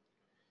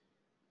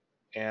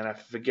 And I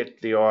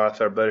forget the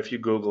author, but if you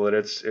Google it,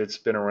 it's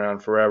been around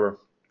forever.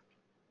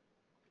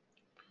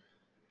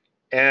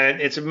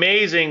 And it's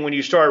amazing when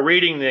you start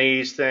reading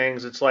these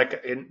things. It's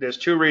like there's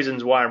two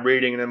reasons why I'm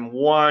reading them.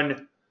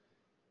 One,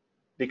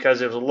 because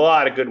there's a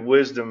lot of good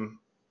wisdom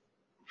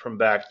from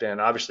back then.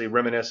 Obviously,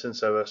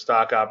 Reminiscence of a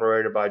Stock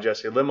Operator by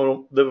Jesse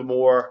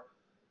Livermore,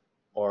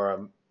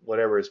 or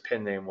whatever his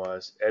pen name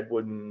was,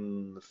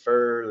 Edwin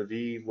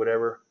Levy,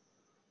 whatever.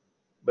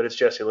 But it's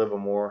Jesse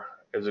Livermore.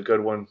 It was a good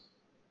one.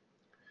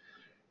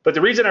 But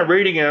the reason I'm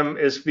reading him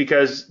is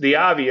because the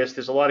obvious,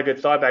 there's a lot of good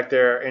thought back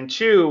there. And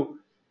two,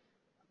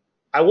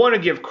 I want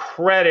to give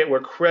credit where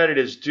credit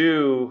is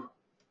due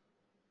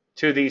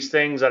to these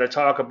things that I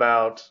talk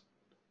about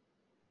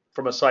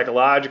from a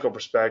psychological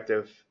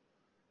perspective,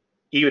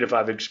 even if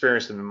I've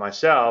experienced them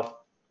myself.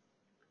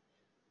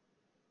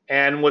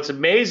 And what's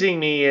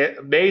amazing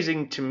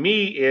to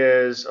me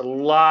is a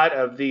lot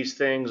of these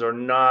things are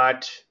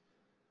not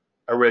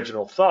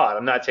original thought.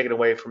 I'm not taking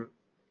away from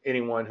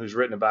anyone who's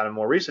written about it in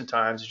more recent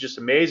times. It's just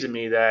amazing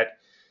me that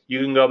you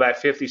can go back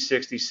 50,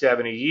 60,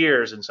 70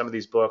 years in some of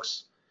these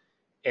books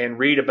and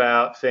read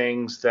about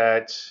things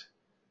that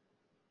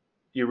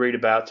you read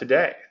about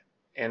today.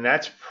 And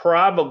that's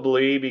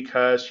probably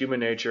because human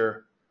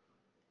nature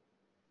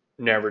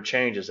never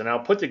changes. And I'll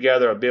put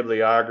together a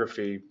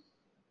bibliography.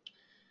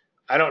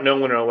 I don't know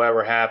when it'll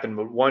ever happen,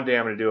 but one day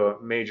I'm going to do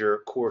a major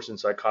course in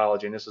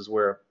psychology, and this is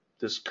where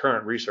this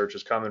current research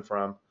is coming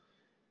from.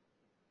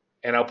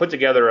 And I'll put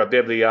together a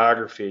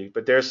bibliography,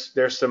 but there's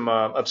some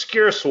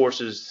obscure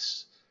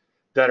sources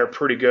that are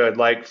pretty good.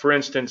 Like, for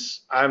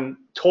instance, I'm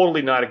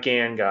totally not a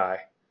Gann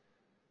guy,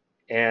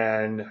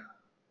 and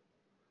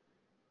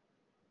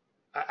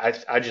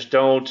I just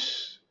don't.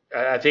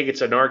 I think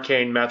it's an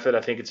arcane method.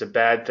 I think it's a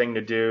bad thing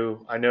to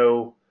do. I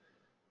know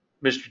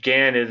Mr.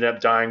 Gann ended up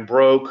dying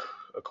broke,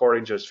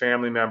 according to his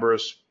family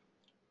members.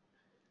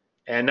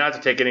 And not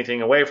to take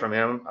anything away from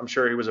him, I'm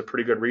sure he was a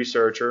pretty good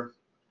researcher.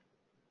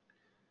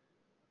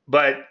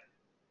 But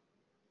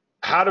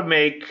how to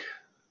make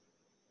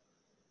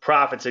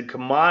profits in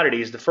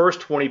commodities, the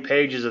first 20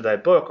 pages of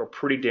that book are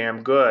pretty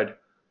damn good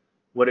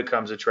when it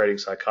comes to trading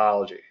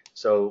psychology.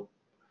 So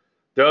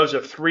those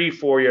are 3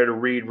 for you to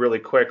read really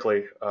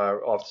quickly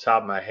off the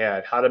top of my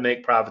head. How to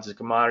Make Profits in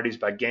Commodities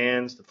by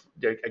Gans.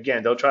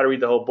 Again, don't try to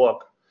read the whole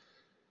book.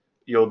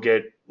 You'll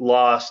get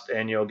lost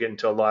and you'll get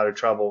into a lot of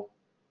trouble.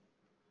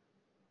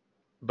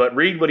 But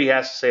read what he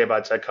has to say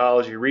about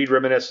psychology. Read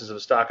Reminiscence of a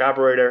Stock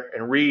Operator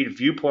and read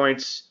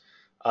Viewpoints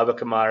of a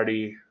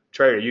Commodity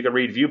Trader. You can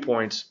read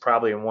Viewpoints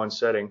probably in one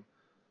sitting.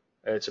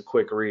 It's a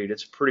quick read.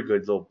 It's a pretty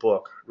good little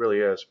book. It really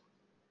is.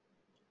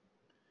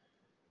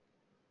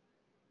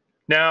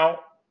 Now,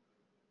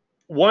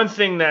 one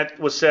thing that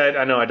was said,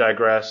 I know I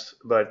digressed,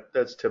 but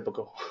that's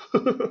typical.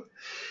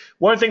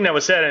 One thing that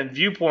was said in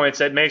Viewpoints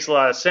that makes a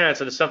lot of sense,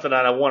 and it's something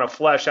that I want to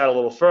flesh out a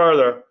little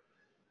further,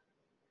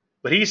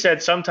 but he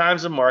said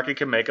sometimes the market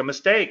can make a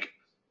mistake.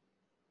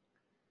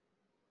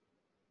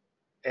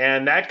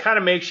 And that kind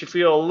of makes you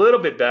feel a little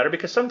bit better,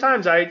 because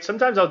sometimes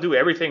I'll do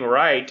everything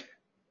right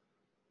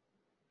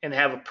and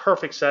have a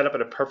perfect setup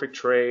and a perfect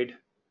trade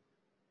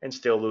and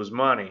still lose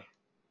money.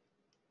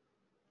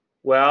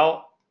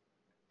 Well,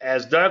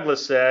 as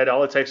Douglas said,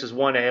 all it takes is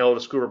one hail to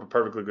screw up a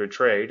perfectly good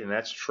trade, and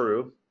that's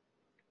true.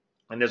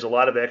 And there's a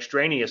lot of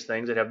extraneous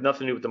things that have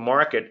nothing to do with the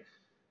market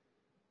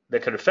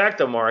that could affect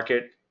the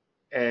market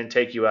and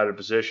take you out of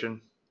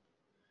position.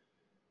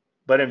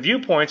 But in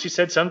Viewpoints, he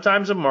said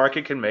sometimes the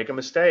market can make a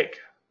mistake.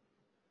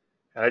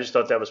 And I just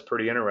thought that was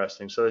pretty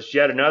interesting. So it's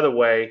yet another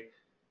way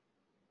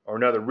or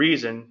another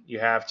reason you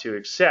have to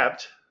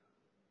accept,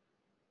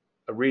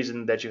 a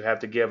reason that you have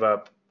to give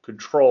up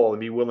control and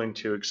be willing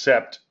to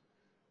accept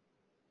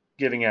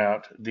giving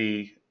up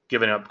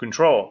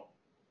control.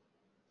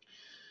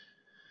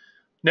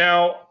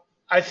 Now,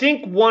 I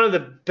think one of the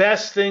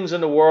best things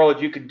in the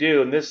world you could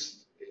do, and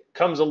this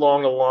comes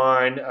along the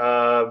line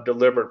of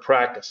deliberate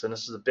practice, and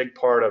this is a big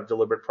part of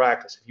deliberate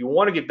practice. If you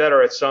want to get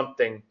better at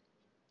something,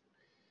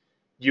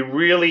 you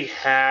really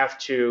have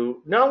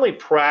to not only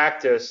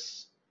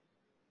practice,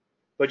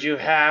 but you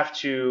have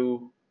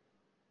to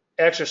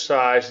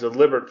exercise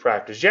deliberate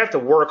practice. You have to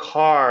work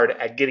hard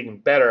at getting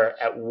better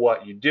at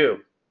what you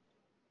do.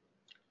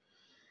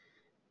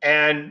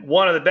 And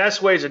one of the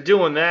best ways of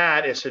doing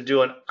that is to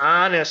do an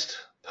honest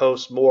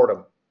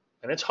post-mortem.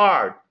 And it's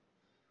hard.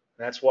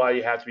 That's why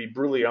you have to be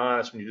brutally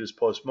honest when you do this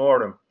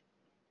post-mortem.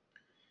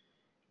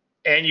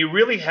 And you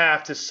really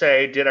have to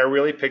say, did I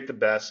really pick the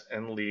best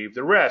and leave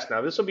the rest?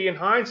 Now, this will be in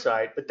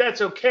hindsight, but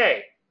that's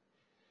okay.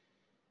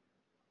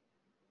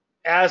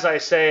 As I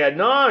say ad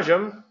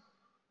nauseum,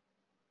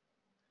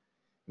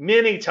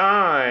 many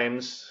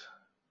times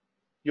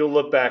you'll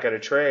look back at a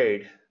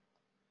trade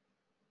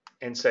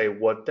and say,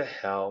 what the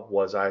hell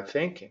was I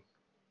thinking?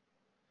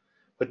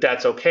 But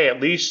that's okay.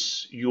 At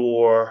least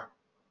you're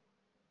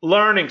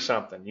learning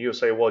something. You'll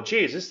say, well,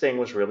 geez, this thing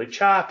was really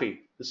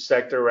choppy. The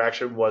sector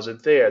action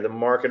wasn't there. The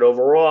market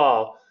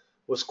overall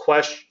was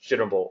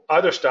questionable.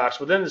 Other stocks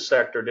within the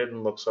sector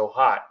didn't look so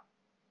hot.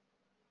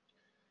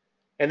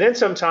 And then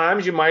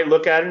sometimes you might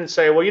look at it and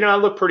say, well, I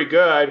look pretty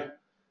good.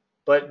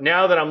 But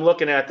now that I'm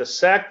looking at the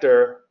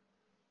sector,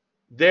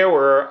 there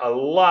were a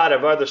lot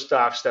of other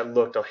stocks that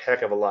looked a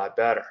heck of a lot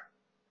better.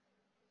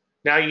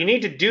 Now, you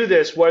need to do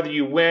this whether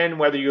you win,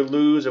 whether you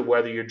lose, or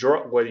whether you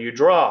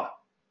draw.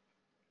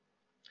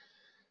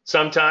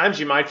 Sometimes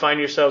you might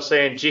find yourself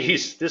saying,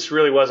 geez, this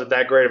really wasn't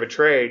that great of a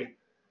trade.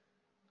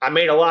 I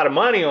made a lot of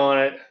money on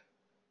it,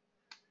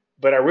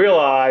 but I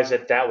realized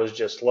that that was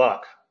just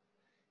luck.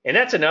 And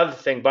that's another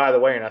thing, by the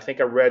way, and I think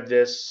I read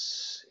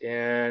this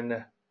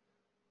in,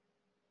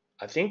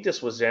 I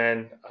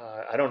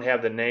don't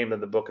have the name of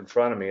the book in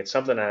front of me. It's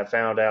something that I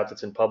found out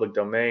that's in public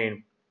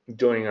domain.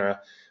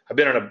 I've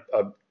been on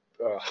a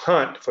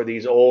hunt for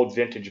these old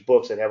vintage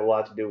books that have a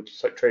lot to do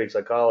with trading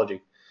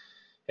psychology.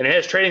 And it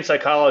has trading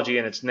psychology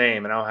in its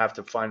name, and I'll have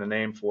to find the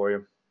name for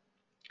you.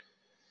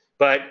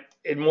 But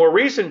in more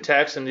recent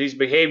texts, and these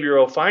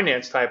behavioral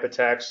finance type of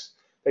texts,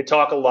 they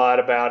talk a lot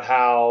about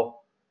how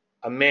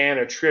a man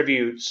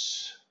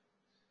attributes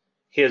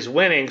his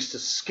winnings to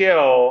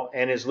skill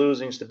and his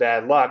losings to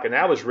bad luck. And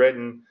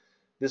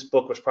this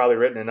book was probably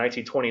written in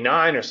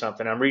 1929 or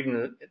something. I'm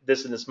reading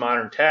this in this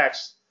modern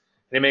text,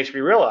 and it makes me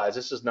realize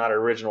this is not an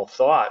original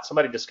thought.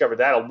 Somebody discovered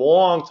that a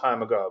long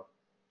time ago.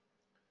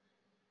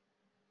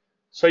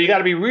 So you got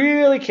to be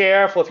really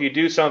careful if you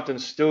do something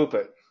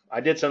stupid. I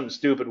did something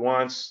stupid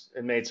once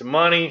and made some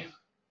money,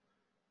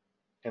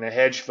 and a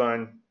hedge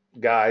fund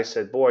guy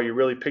said, boy, you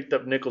really picked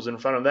up nickels in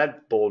front of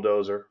that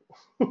bulldozer.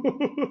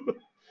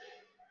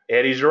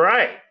 And he's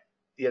right.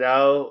 You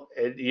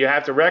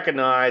have to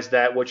recognize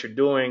that what you're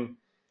doing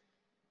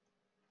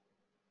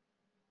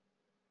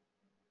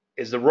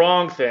is the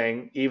wrong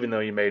thing, even though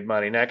you made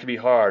money. And that can be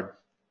hard.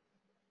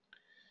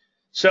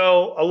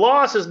 So a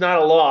loss is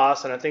not a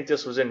loss, and I think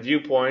this was in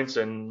Viewpoints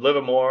and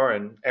Livermore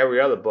and every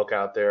other book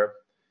out there,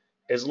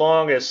 as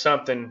long as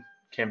something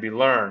can be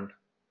learned.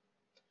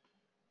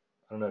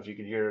 I don't know if you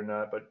can hear it or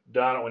not, but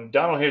when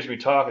Donald hears me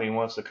talking, he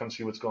wants to come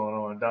see what's going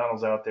on.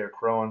 Donald's out there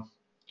crowing.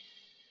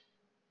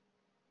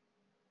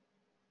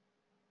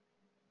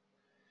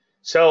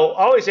 So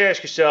always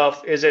ask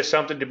yourself, is there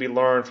something to be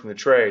learned from the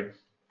trade?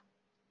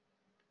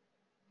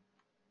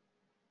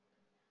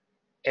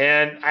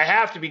 And I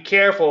have to be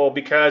careful,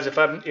 because if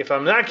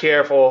I'm not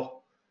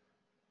careful,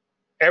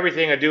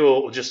 everything I do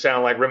will just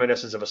sound like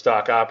reminiscence of a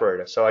stock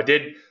operator. So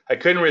I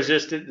couldn't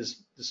resist it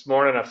this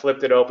morning. I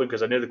flipped it open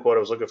because I knew the quote I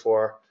was looking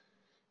for.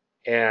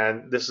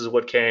 And this is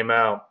what came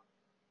out,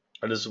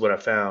 or this is what I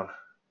found.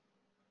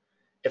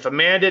 If a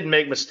man didn't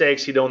make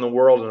mistakes, he'd own the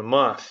world in a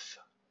month.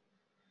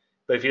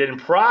 But if he didn't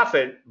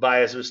profit by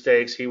his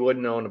mistakes, he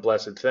wouldn't own a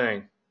blessed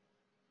thing.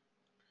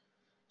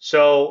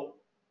 So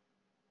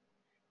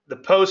the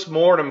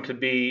post-mortem could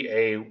be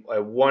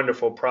a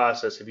wonderful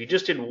process. If you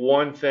just did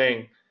one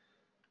thing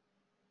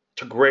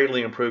to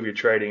greatly improve your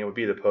trading, it would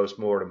be the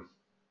post-mortem.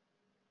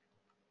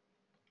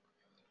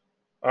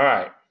 All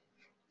right.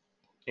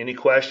 Any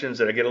questions?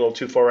 Did I get a little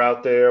too far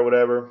out there or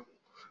whatever?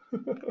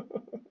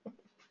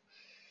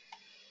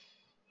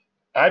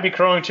 I'd be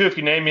crowing too if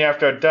you named me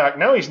after a duck.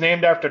 No, he's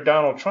named after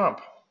Donald Trump,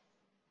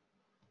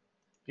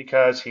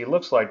 because he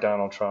looks like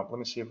Donald Trump. Let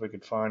me see if we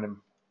could find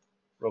him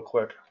real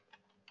quick.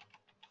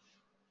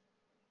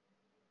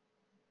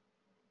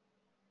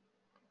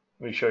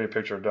 Let me show you a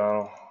picture of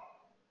Donald.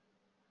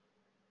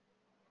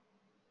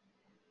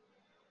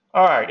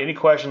 All right, any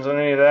questions on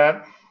any of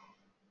that?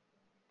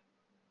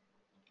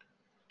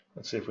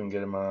 Let's see if we can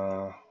get him.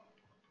 All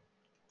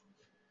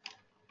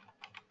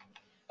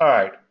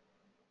right.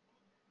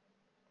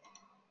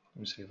 Let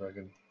me see if I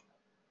can.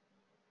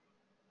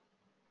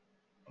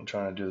 I'm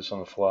trying to do this on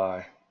the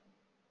fly.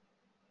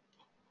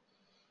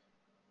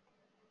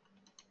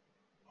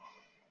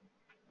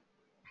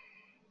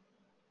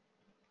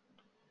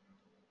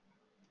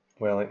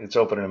 Well, it's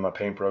opening in my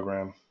paint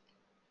program.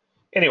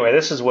 Anyway,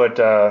 this is what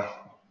Donald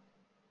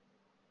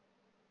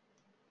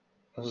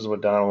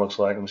looks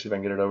like. Let me see if I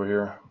can get it over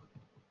here.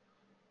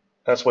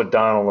 That's what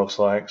Donald looks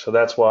like. So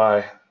that's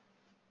why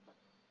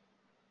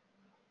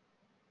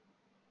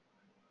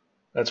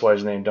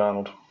he's named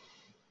Donald.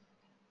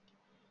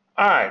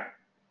 All right.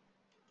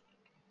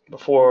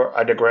 Before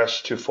I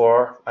digress too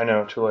far, I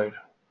know, too late.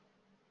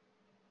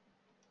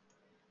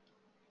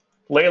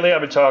 Lately,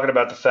 I've been talking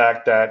about the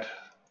fact that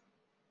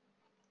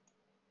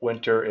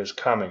winter is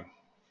coming.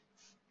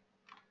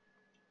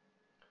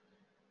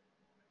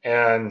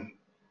 And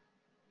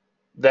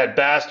that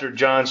bastard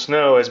Jon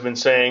Snow has been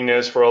saying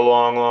this for a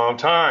long, long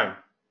time.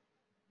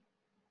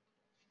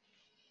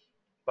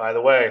 By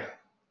the way,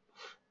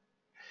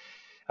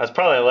 I was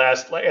probably the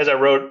last, as I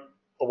wrote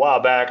a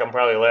while back, I'm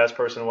probably the last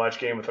person to watch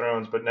Game of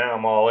Thrones, but now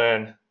I'm all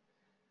in.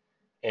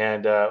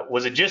 And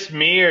was it just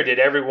me, or did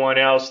everyone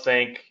else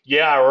think,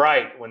 yeah,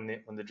 right, when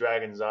the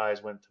dragon's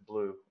eyes went to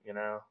blue, you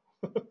know?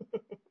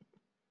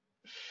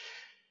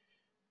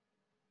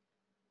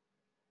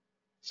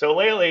 So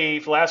lately,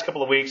 for the last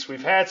couple of weeks,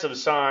 we've had some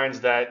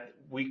signs that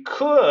we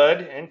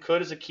could, and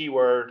could is a key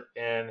word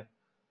in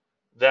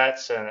that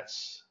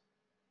sentence,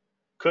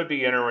 could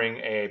be entering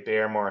a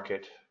bear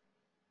market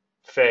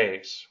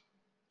phase.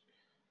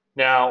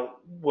 Now,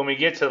 when we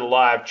get to the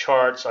live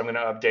charts, I'm going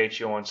to update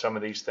you on some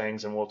of these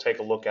things, and we'll take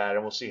a look at it,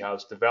 and we'll see how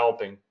it's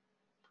developing.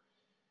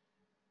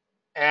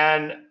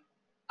 And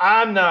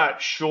I'm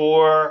not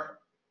sure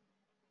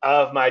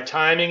of my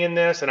timing in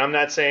this, and I'm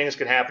not saying it's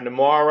going to happen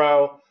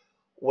tomorrow.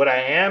 What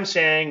I am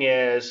saying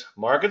is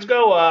markets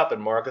go up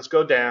and markets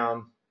go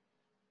down,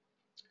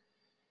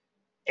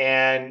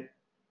 and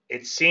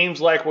it seems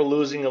like we're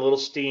losing a little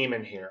steam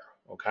in here,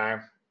 okay?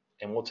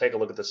 And we'll take a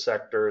look at the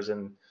sectors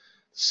and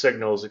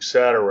signals,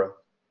 etc.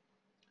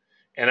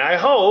 And I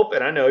hope,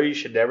 and I know you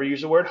should never use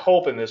the word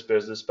hope in this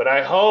business, but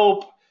I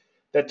hope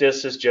that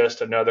this is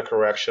just another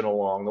correction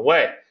along the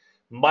way.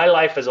 My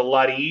life is a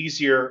lot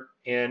easier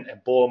in a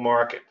bull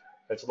market.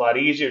 It's a lot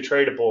easier to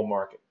trade a bull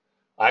market.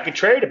 I could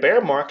trade a bear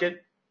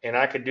market, and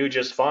I could do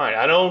just fine.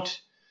 I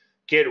don't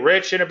get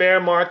rich in a bear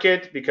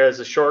market because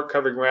the short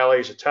covering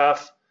rallies are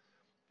tough,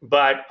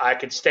 but I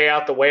could stay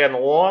out the way on the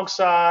long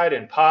side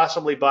and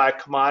possibly buy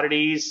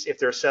commodities if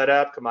they're set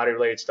up,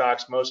 commodity-related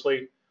stocks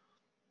mostly.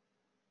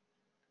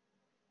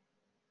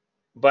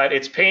 But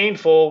it's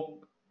painful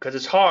because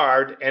it's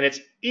hard, and it's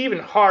even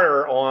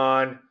harder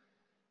on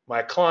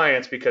my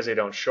clients because they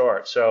don't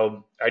short.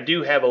 So I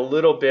do have a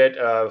little bit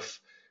of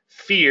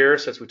fear,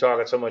 since we're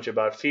talking so much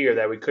about fear,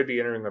 that we could be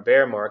entering a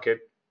bear market.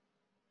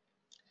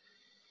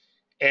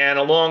 And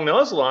along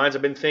those lines,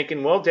 I've been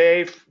thinking, well,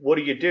 Dave, what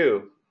do you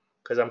do?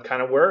 Because I'm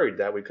kind of worried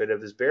that we could have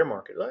this bear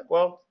market. Like,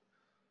 well,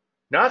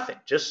 nothing.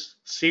 Just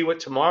see what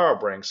tomorrow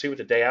brings. See what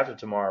the day after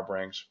tomorrow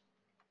brings.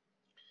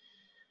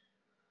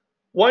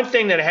 One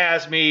thing that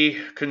has me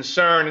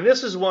concerned, and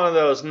this is one of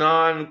those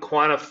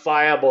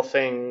non-quantifiable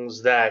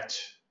things that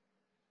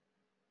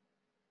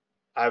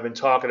I've been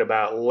talking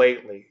about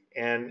lately.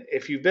 And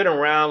if you've been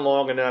around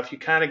long enough, you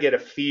kind of get a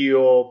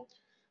feel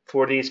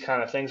for these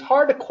kind of things.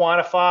 Hard to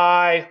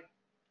quantify,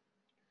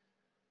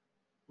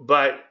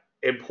 but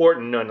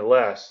important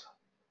nonetheless.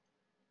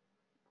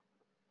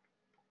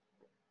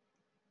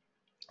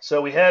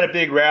 So we had a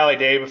big rally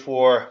day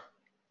before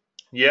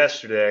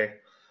yesterday,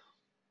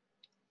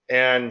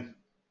 and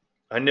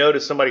I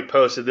noticed somebody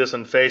posted this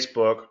on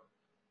Facebook,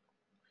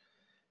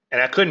 and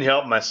I couldn't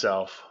help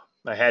myself.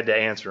 I had to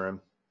answer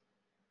him.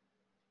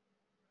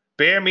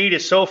 Bear meat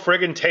is so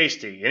friggin'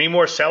 tasty. Any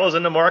more sellers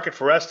in the market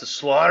for us to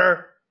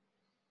slaughter?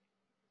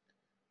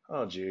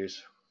 Oh,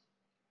 geez.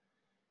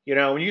 You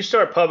know, when you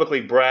start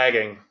publicly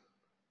bragging,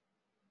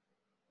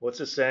 what's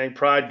the saying?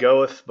 Pride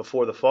goeth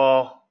before the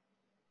fall.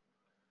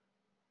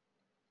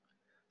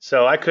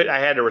 So I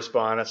had to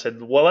respond. I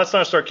said, well, let's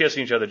not start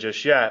kissing each other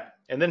just yet.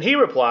 And then he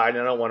replied,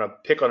 and I don't want to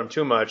pick on him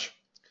too much,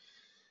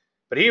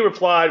 but he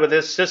replied with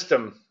his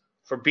system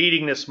for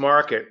beating this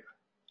market.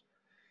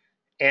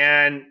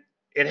 And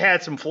it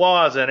had some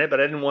flaws in it, but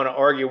I didn't want to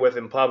argue with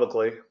him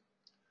publicly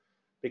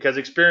because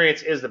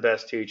experience is the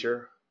best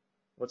teacher.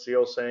 What's the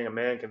old saying? A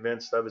man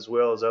convinced of his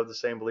will is of the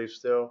same belief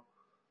still.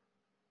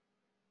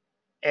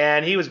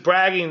 And he was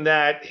bragging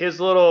that his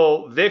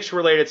little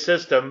VIX-related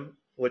system,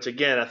 which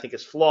again I think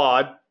is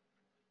flawed,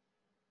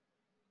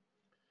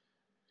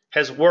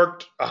 has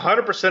worked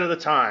 100% of the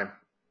time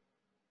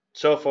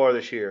so far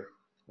this year.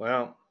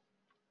 Well,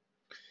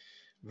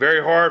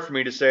 very hard for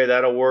me to say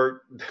that'll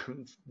work.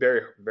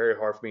 Very, very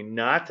hard for me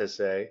not to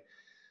say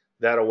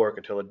that'll work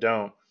until it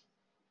don't.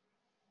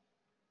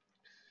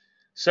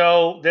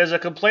 So there's a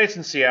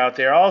complacency out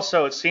there.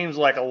 Also, it seems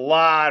like a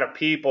lot of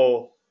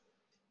people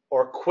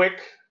are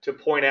quick to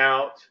point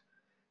out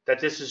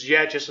that this is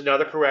yet just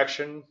another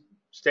correction.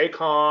 Stay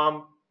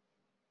calm.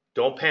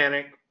 Don't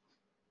panic.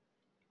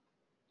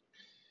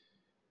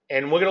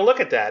 And we're going to look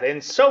at that.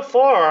 And so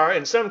far,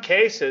 in some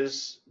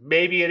cases,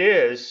 maybe it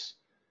is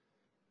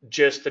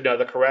just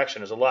another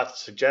correction. There's a lot to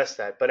suggest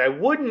that. But I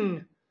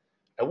wouldn't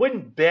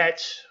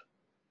bet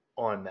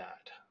on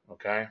that,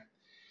 okay?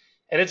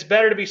 And it's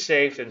better to be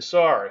safe than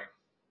sorry.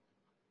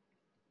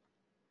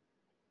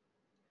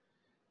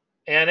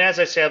 And as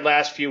I said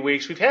last few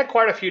weeks, we've had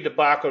quite a few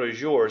debacle du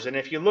jours. And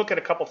if you look at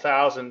a couple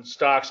thousand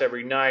stocks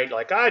every night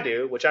like I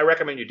do, which I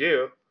recommend you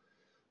do,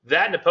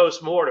 that and a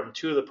post-mortem,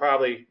 two of the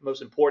probably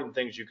most important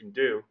things you can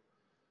do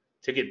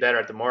to get better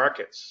at the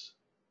markets.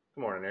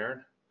 Good morning,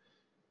 Aaron.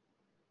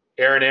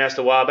 Aaron asked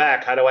a while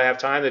back, how do I have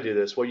time to do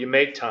this? Well, you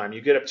make time.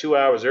 You get up 2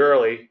 hours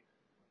early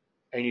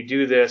and you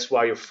do this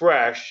while you're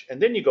fresh, and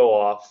then you go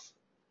off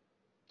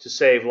to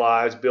save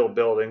lives, build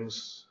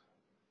buildings,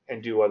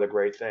 and do other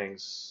great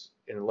things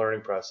in the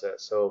learning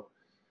process. So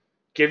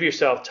give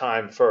yourself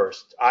time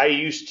first. I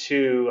used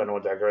to, I don't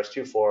want to digress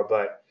too far,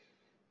 but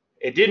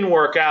it didn't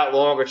work out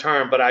longer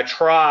term, but I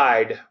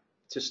tried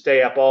to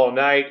stay up all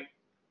night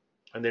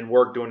and then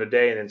work during the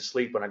day and then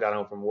sleep when I got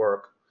home from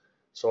work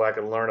so I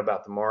could learn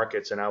about the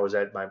markets. And I was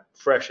at my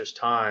freshest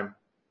time,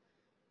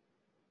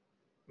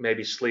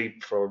 maybe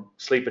sleep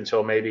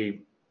until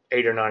maybe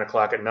 8 or 9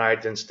 o'clock at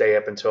night, then stay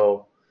up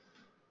until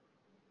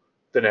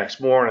the next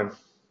morning.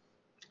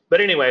 But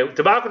anyway,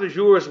 debacle du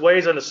jour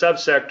weighs on the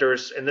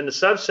subsectors, and then the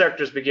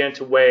subsectors begin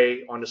to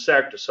weigh on the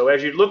sector. So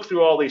as you look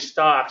through all these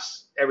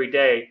stocks every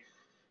day,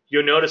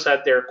 you'll notice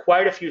that there are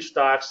quite a few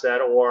stocks that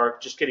are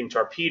just getting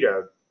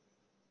torpedoed.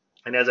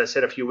 And as I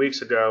said a few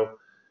weeks ago,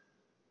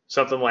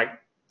 something like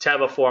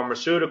Teva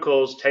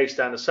Pharmaceuticals takes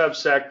down the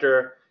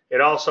subsector.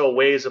 It also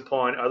weighs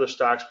upon other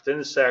stocks within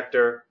the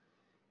sector.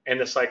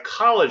 And the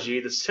psychology,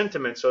 the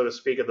sentiment, so to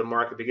speak, of the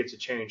market begins to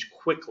change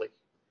quickly.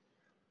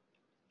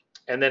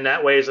 And then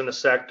that weighs on the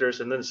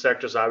sectors, and then the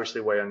sectors obviously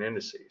weigh on the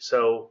indices.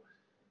 So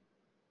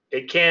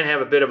it can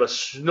have a bit of a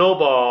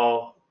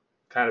snowball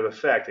kind of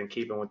effect in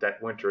keeping with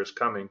that winter is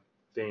coming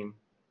theme.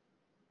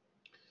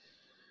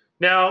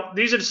 Now,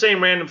 these are the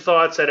same random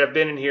thoughts that have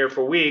been in here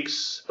for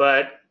weeks,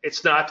 but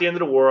it's not the end of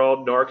the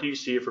world, nor can you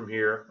see it from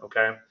here,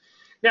 okay?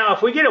 Now,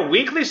 if we get a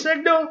weekly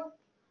signal,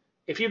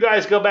 if you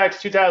guys go back to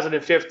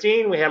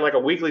 2015, we had like a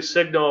weekly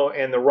signal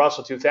in the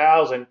Russell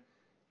 2000,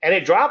 and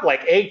it dropped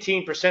like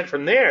 18%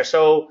 from there.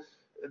 So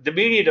the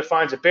media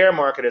defines a bear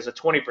market as a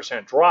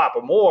 20% drop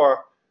or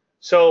more.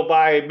 So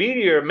by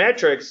media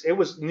metrics, it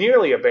was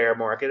nearly a bear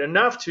market,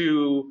 enough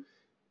to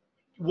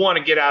want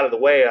to get out of the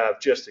way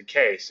of just in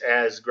case.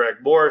 As Greg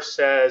Morris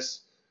says,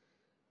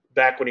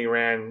 back when he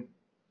ran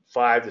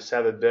 $5 to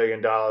 $7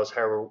 billion,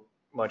 however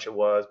much it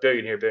was,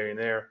 billion here, billion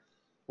there,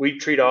 we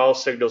treat all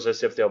signals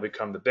as if they'll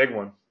become the big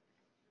one.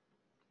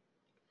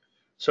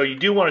 So you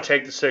do want to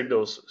take the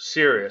signals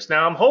serious.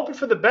 Now, I'm hoping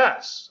for the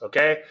best,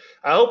 okay?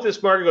 I hope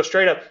this market goes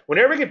straight up.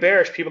 Whenever we get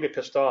bearish, people get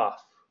pissed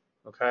off,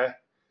 okay?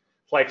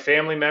 Like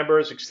family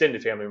members,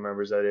 extended family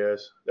members, that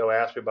is. They'll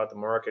ask me about the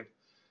market.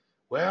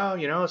 Well,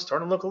 you know, it's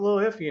starting to look a little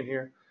iffy in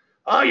here.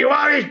 Oh, you're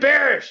always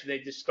bearish. And they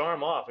just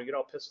storm off and get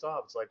all pissed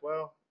off. It's like,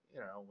 well,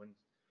 you know, when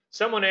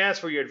someone asks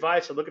for your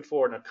advice, they're looking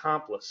for an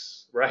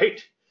accomplice, right?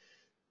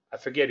 I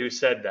forget who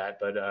said that,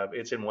 but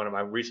it's in one of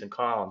my recent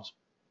columns.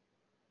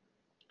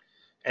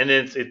 And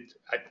then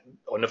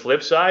on the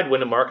flip side,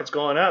 when the market's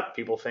going up,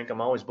 people think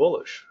I'm always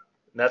bullish.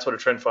 And that's what a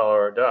trend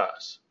follower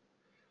does.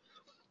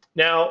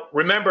 Now,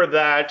 remember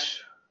that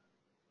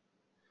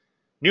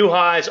new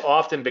highs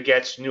often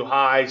begets new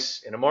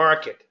highs in a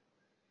market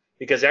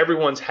because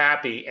everyone's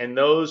happy, and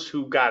those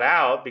who got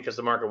out because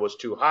the market was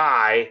too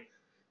high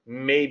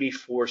may be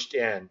forced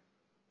in,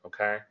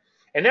 okay?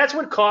 And that's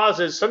what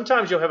causes,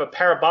 sometimes you'll have a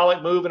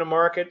parabolic move in a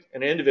market,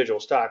 an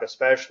individual stock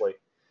especially.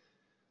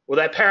 Well,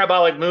 that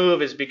parabolic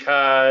move is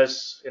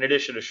because, in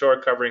addition to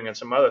short covering and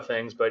some other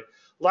things, but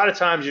a lot of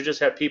times you just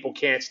have people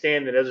can't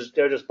stand it.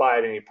 They'll just buy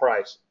at any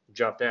price,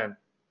 jump in.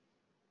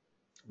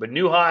 But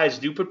new highs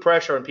do put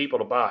pressure on people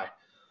to buy.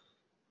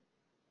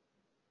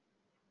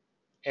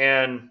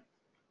 And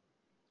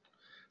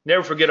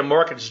never forget, a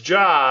market's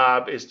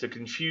job is to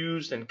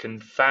confuse and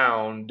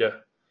confound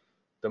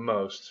the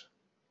most.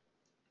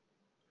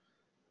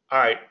 All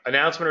right,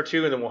 announcement or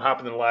two, and then we'll hop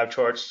into the live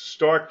charts.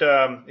 Start,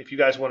 if you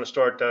guys want to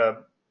start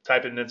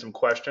typing in some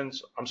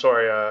questions. I'm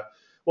sorry,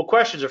 well,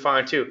 questions are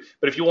fine too.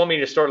 But if you want me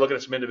to start looking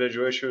at some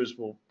individual issues,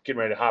 we'll get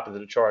ready to hop into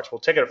the charts.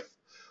 We'll take a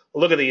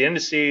look at the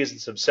indices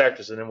and some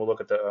sectors, and then we'll look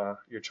at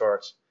your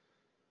charts.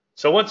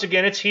 So once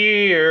again, it's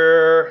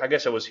here. I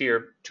guess it was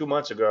here 2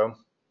 months ago.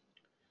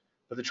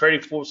 But the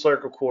Trading Full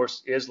Circle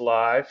course is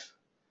live.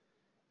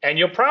 And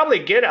you'll probably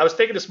get it. I was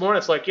thinking this morning,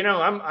 it's like, you know,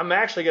 I'm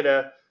actually going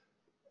to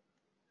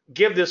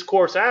give this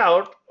course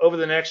out over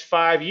the next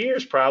 5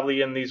 years,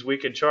 probably in these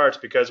weekend charts,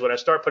 because when I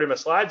start putting my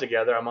slides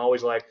together, I'm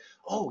always like,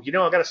 oh, you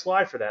know, I got a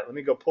slide for that. Let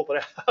me go pull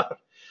it out.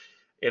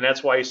 And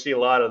that's why you see a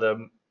lot of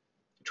the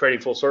Trading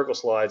Full Circle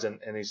slides in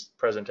these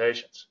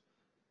presentations.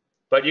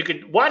 But you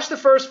could watch the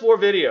first 4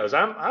 videos.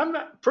 I'm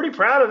pretty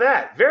proud of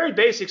that. Very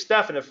basic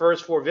stuff in the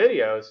first 4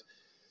 videos,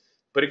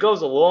 but it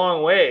goes a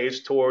long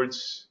ways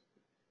towards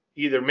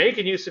either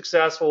making you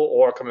successful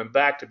or coming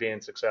back to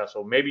being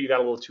successful. Maybe you got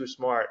a little too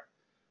smart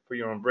for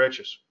your own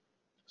britches.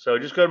 So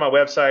just go to my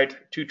website,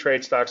 To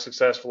Trade Stocks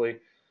Successfully,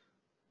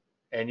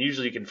 and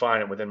usually you can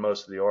find it within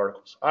most of the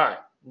articles. All right,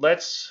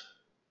 let's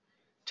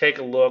take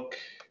a look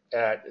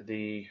at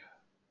the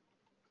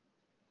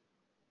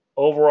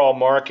overall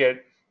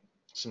market,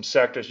 some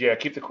sectors. Yeah,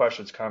 keep the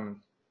questions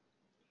coming.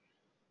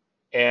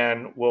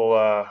 and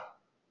we'll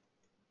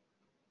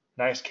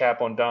nice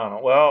cap on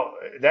Donald. Well,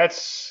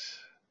 that's,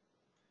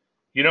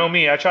 you know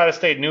me. I try to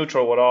stay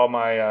neutral with all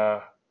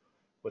my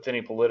with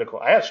any political.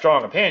 I have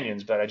strong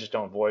opinions, but I just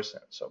don't voice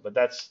them. So, but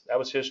that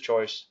was his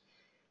choice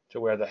to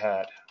wear the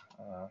hat.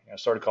 I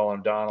started calling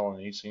him Donald,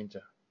 and he seemed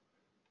to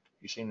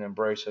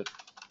embrace it.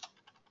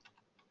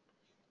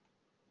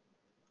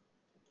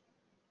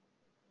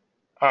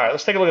 All right,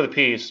 let's take a look at the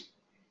P's.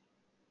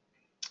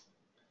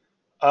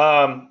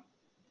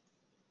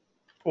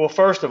 Well,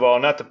 first of all,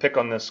 not to pick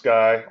on this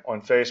guy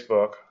on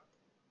Facebook,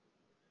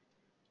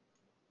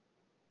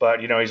 but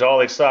he's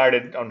all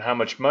excited on how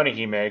much money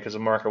he made because the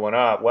market went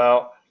up.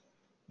 Well,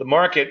 the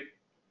market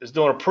is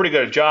doing a pretty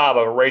good job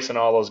of erasing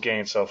all those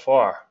gains so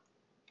far.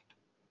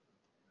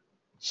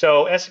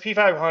 So S&P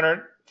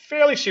 500,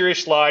 fairly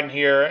serious slide in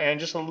here, and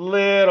just a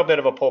little bit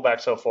of a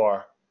pullback so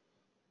far.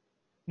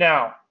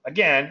 Now,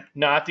 again,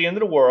 not the end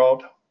of the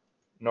world,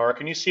 nor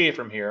can you see it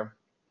from here.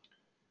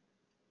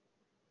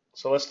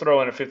 So let's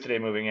throw in a 50-day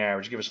moving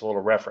average, give us a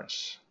little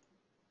reference.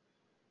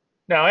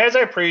 Now, as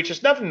I preach,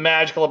 there's nothing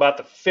magical about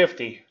the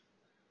 50,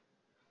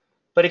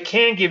 but it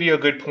can give you a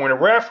good point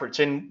of reference.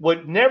 And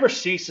what never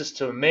ceases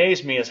to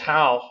amaze me is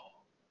how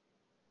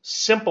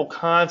simple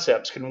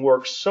concepts can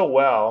work so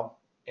well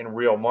in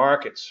real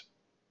markets.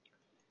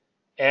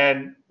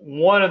 And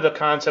one of the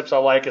concepts I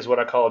like is what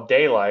I call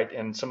daylight.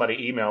 And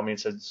somebody emailed me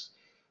and said it's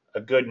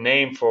a good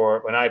name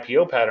for an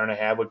IPO pattern I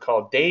have would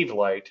call Dave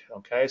Light.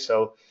 Okay,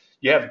 so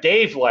you have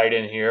Dave Light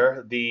in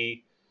here.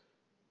 The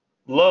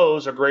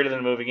lows are greater than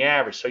the moving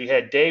average. So you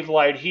had Dave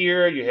Light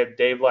here, you have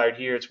Dave Light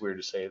here. It's weird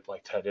to say it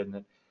like that, isn't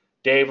it?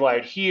 Dave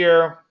Light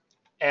here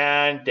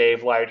and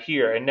Dave Light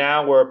here. And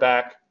now we're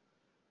back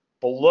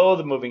below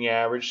the moving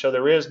average, so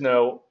there is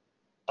no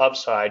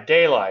upside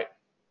daylight.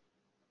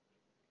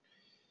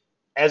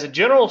 As a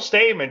general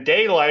statement,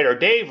 daylight or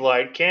Dave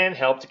Light can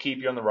help to keep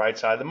you on the right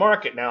side of the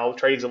market. Now,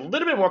 trading's a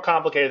little bit more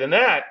complicated than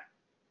that,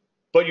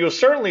 but you'll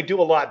certainly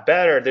do a lot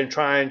better than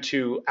trying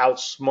to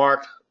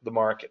outsmart the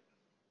market.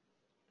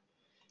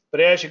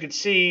 But as you can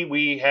see,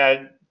 we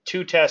had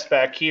two tests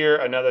back here,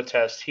 another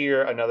test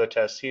here, another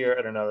test here,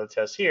 and another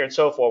test here, and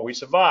so forth. We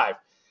survived.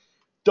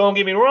 Don't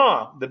get me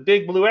wrong, the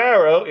big blue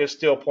arrow is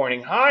still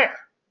pointing higher.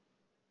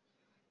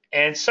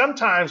 And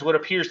sometimes what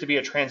appears to be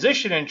a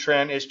transition in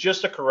trend is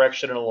just a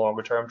correction in a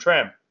longer-term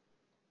trend.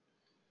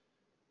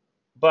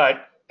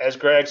 But, as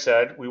Greg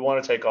said, we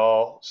want to take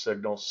all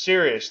signals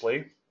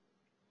seriously.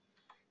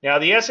 Now,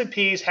 the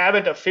S&Ps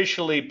haven't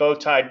officially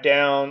bow-tied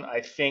down,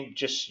 I think,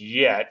 just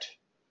yet.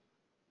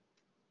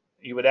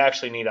 You would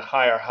actually need a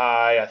higher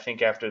high, I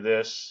think, after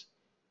this.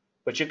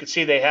 But you can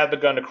see they have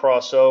begun to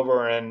cross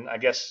over, and I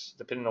guess,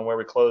 depending on where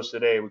we close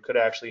today, we could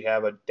actually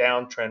have a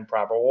downtrend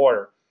proper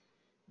order,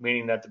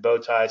 meaning that the bow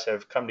ties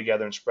have come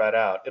together and spread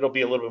out. It'll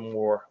be a little bit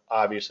more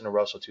obvious in the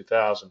Russell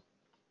 2000.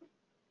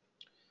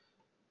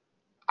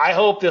 I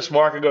hope this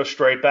market goes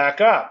straight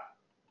back up,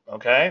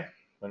 okay?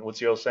 And what's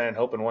the old saying?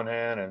 Hope in one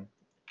hand and,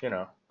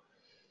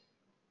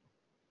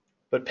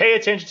 But pay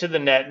attention to the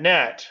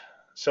net.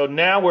 So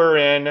now we're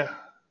in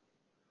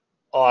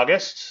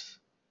August.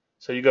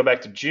 So you go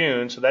back to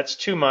June. So that's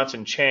 2 months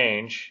and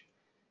change.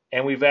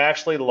 And we've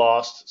actually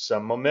lost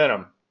some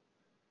momentum.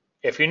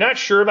 If you're not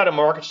sure about a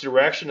market's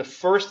direction, the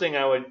first thing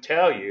I would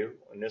tell you,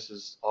 and this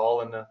is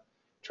all in the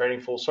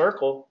Trading Full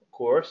Circle, of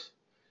course,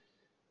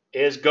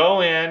 is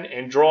go in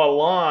and draw a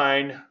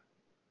line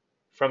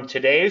from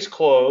today's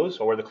close,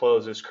 or where the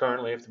close is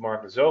currently if the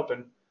market is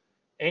open,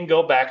 and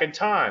go back in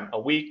time, a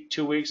week,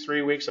 2 weeks,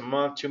 3 weeks, a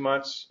month, 2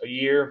 months, a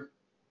year,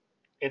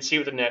 and see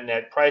what the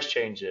net price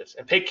change is.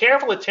 And pay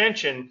careful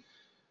attention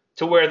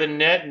to where the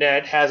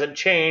net hasn't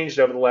changed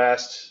over the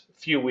last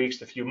few weeks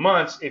to few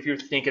months if you're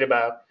thinking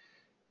about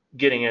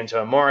getting into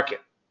a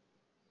market.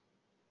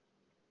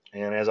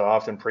 And as I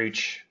often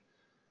preach,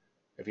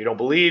 if you don't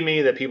believe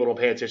me that people don't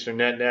pay attention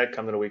to net,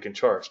 come to the weekend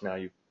charts. Now,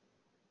 you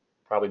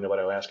probably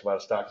nobody will ask about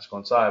a stock that's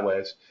going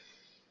sideways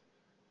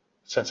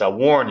since I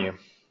warn you.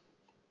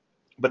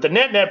 But the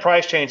net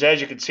price change, as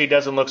you can see,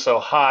 doesn't look so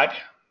hot.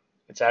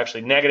 It's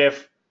actually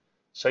negative.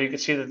 So you can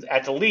see that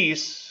at the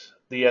least,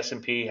 the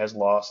S&P has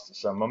lost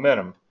some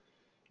momentum.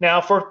 Now,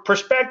 for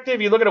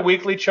perspective, you look at a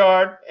weekly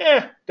chart,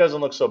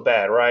 doesn't look so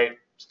bad, right?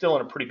 Still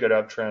in a pretty good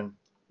uptrend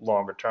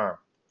longer term.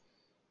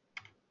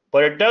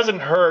 But it doesn't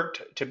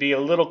hurt to be a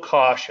little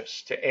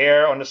cautious, to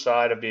err on the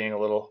side of being a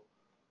little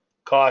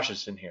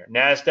cautious in here.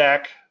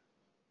 NASDAQ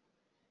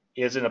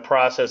is in the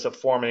process of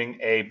forming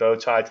a bow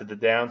tie to the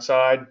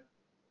downside.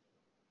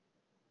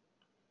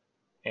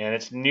 And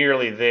it's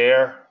nearly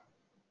there.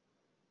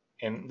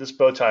 And this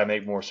bow tie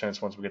make more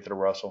sense once we get to the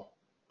Russell.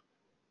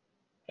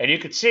 And you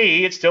can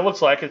see it still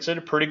looks like it's in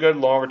a pretty good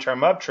longer term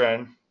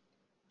uptrend.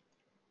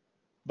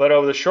 But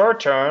over the short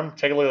term,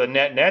 take a look at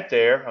the net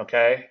there,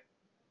 okay?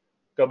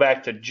 Go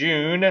back to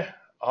June,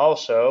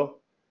 also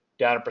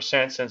down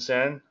 1% since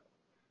then.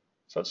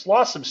 So it's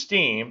lost some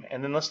steam.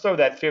 And then let's throw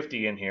that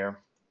 50 in here.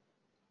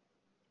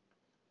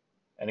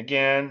 And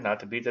again, not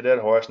to beat the dead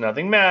horse,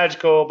 nothing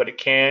magical, but it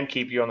can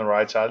keep you on the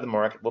right side of the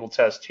market. Little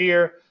test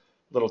here,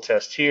 little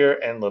test here,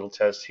 and little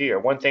test here.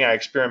 One thing I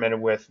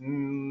experimented with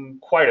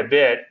quite a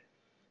bit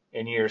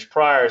in years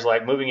prior is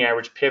like moving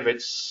average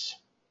pivots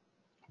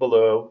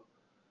below,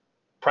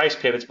 price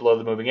pivots below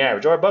the moving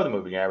average, or above the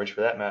moving average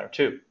for that matter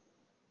too.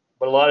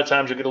 But a lot of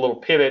times you get a little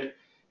pivot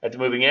at the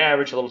moving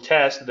average, a little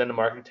test, and then the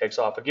market takes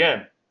off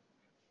again.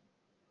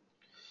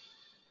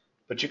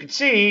 But you can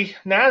see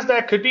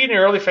NASDAQ could be in the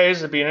early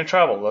phases of being in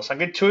trouble. Let's not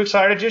get too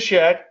excited just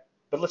yet,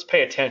 but let's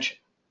pay attention.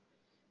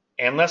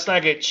 And let's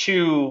not get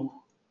too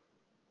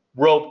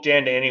roped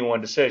into any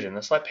one decision.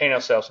 Let's not paint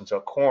ourselves into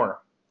a corner.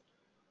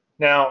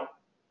 Now,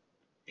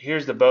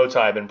 here's the bow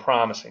tie I've been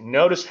promising.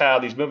 Notice how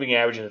these moving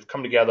averages have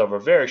come together over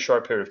a very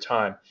short period of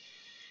time.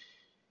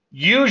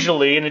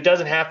 Usually, and it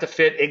doesn't have to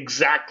fit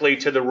exactly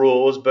to the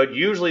rules, but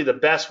usually the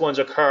best ones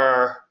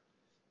occur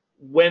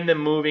when the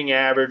moving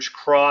average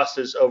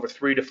crosses over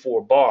 3 to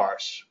 4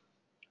 bars.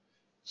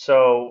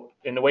 So,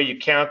 in the way you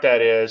count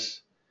that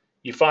is,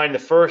 you find the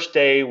first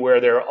day where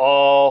they're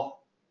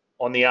all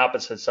on the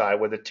opposite side,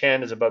 where the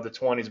 10 is above the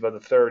 20 is above the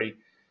 30,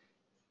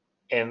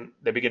 and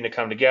they begin to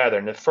come together.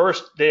 And the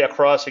first day of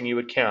crossing you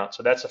would count.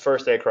 So that's the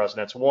first day of crossing.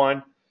 That's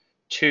 1,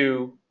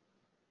 2.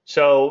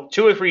 So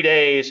 2 or 3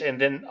 days, and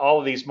then all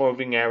of these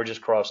moving averages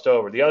crossed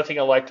over. The other thing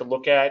I like to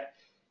look at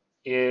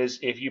is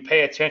if you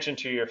pay attention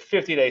to your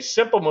 50-day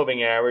simple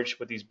moving average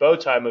with these bow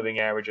tie moving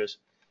averages,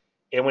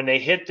 and when they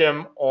hit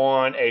them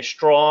on a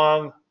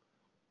strong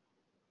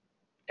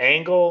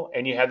angle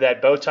and you have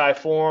that bow tie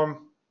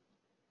form,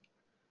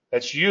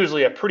 that's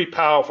usually a pretty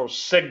powerful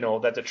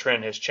signal that the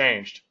trend has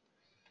changed.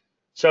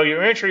 So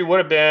your entry would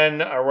have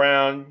been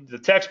around the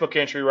textbook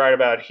entry right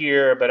about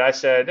here, but I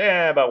said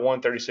about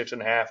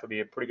 136.5 would be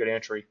a pretty good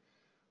entry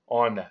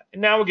on that.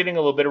 And now we're getting a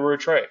little bit of a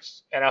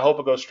retrace, and I hope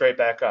it goes straight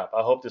back up.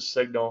 I hope this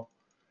signal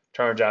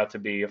turns out to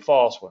be a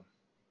false one,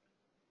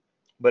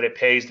 but it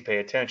pays to pay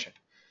attention.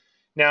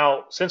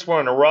 Now, since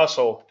we're in a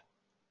Russell,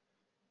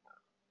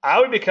 I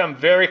would become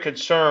very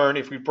concerned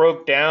if we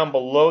broke down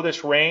below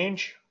this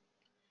range,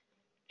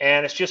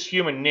 and it's just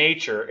human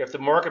nature. If the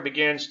market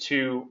begins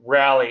to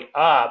rally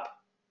up,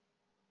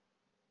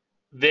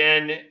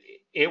 then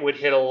it would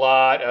hit a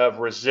lot of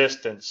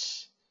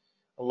resistance,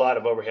 a lot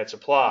of overhead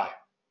supply.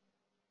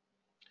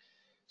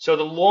 So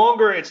the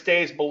longer it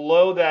stays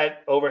below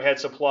that overhead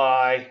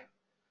supply,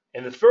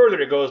 and the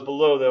further it goes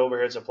below the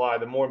overhead supply,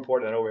 the more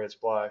important that overhead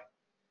supply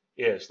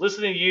is.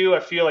 Listening to you, I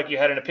feel like you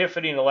had an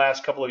epiphany in the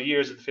last couple of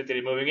years of the 50-day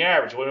moving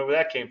average. Wherever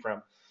that came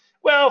from.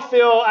 Well,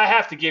 Phil, I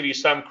have to give you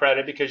some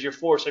credit because you're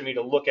forcing me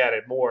to look at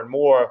it more and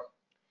more.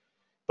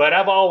 But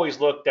I've always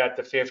looked at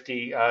the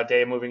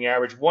 50-day moving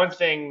average. One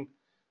thing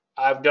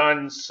I've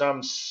done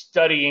some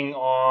studying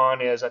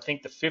on is I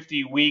think the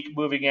 50-week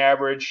moving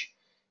average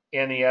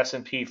in the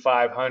S&P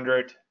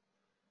 500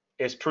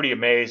 is pretty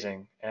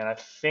amazing. And I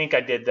think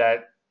I did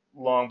that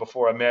long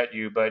before I met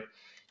you. But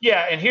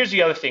yeah, and here's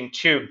the other thing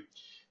too,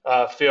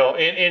 Phil.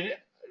 And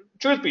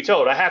truth be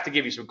told, I have to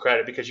give you some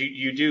credit because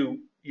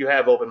you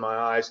have opened my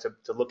eyes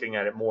to looking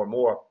at it more and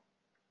more.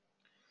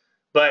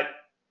 But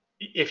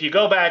if you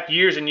go back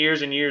years and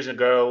years and years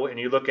ago and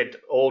you look at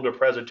older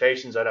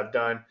presentations that I've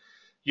done,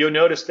 you'll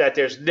notice that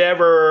there's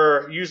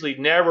usually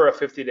never a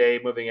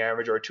 50-day moving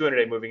average or a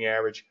 200-day moving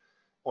average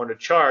on the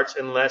charts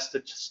unless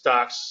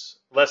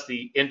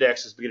the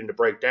index is beginning to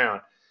break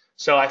down.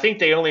 So I think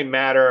they only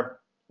matter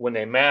when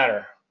they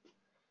matter.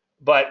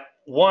 But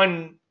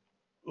one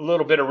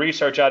little bit of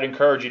research I'd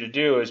encourage you to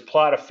do is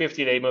plot a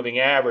 50-day moving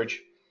average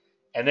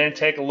and then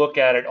take a look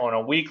at it on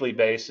a weekly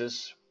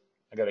basis.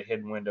 I got a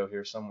hidden window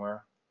here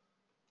somewhere.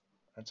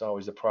 That's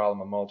always the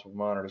problem of multiple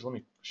monitors. Let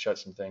me shut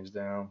some things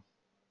down.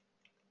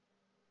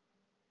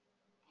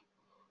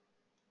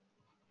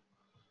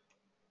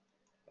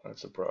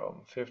 That's the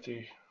problem.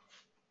 50.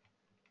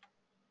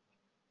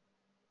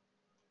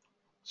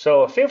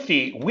 So a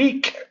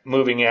 50-week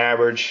moving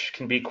average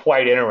can be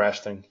quite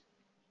interesting.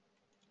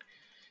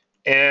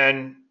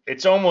 And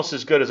it's almost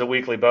as good as a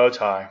weekly bow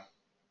tie.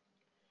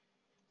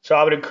 So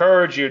I would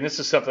encourage you, and this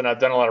is something I've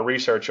done a lot of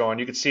research on,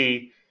 you can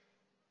see,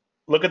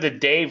 look at the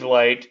Dave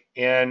light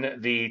in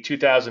the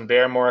 2000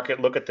 bear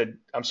market. Look at the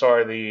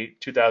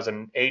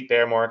 2008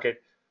 bear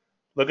market.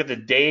 Look at the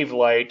Dave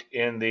light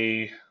in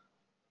the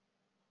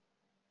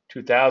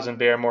 2000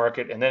 bear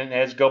market, and then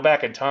as go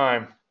back in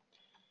time.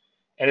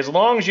 And as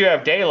long as you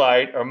have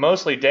daylight, or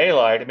mostly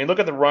daylight, I mean, look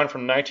at the run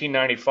from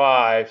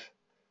 1995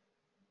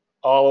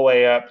 all the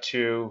way up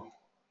to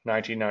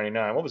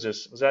 1999. What was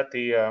this? Was that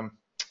the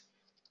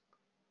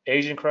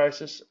Asian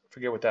crisis? I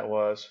forget what that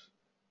was.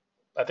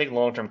 I think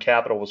long-term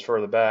capital was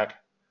further back.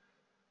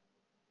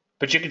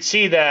 But you can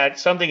see that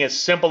something as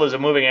simple as a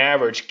moving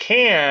average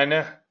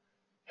can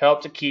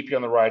help to keep you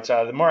on the right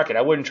side of the market.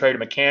 I wouldn't trade it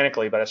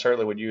mechanically, but I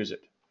certainly would use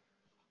it.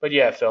 But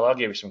yeah, Phil, I'll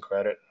give you some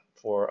credit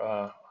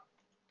for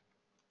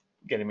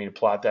getting me to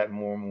plot that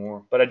more and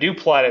more. But I do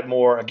plot it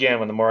more, again,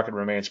 when the market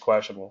remains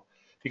questionable,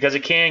 because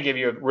it can give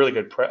you a really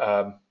good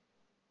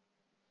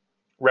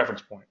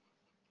reference point.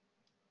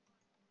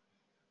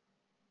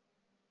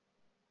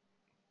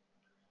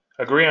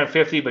 Agree on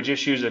 50, but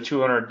just use a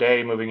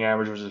 200-day moving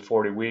average versus a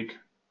 40-week.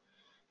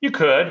 You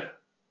could.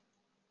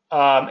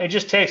 It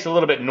just takes a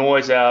little bit of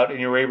noise out, and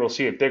you're able to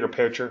see a bigger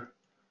picture.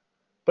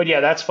 But yeah,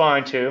 that's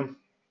fine too.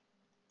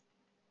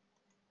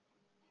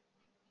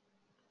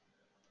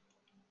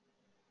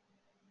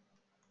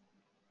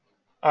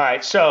 All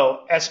right,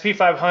 so S&P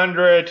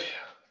 500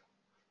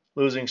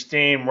 losing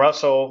steam,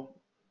 Russell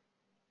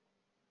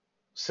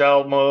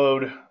sell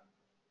mode.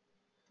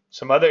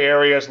 Some other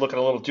areas looking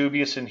a little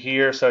dubious in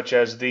here, such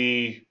as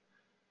the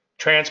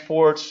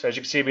transports. As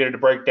you can see, beginning to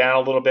break down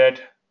a little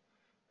bit.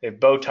 They've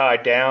bow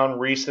tied down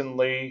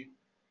recently,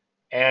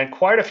 and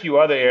quite a few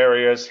other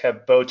areas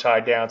have bow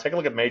tied down. Take a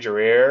look at major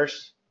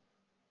airs.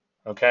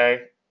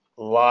 Okay,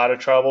 a lot of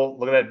trouble.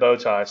 Look at that bow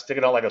tie,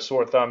 sticking out like a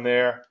sore thumb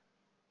there.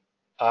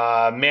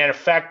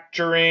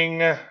 Manufacturing,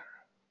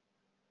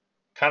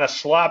 kind of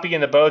sloppy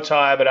in the bow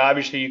tie, but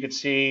obviously you can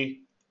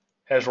see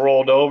has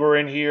rolled over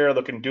in here,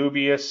 looking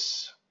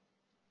dubious.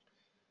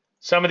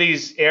 Some of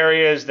these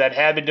areas that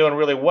had been doing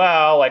really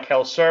well, like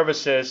health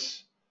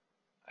services,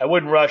 I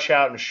wouldn't rush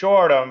out and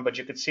short them, but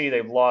you can see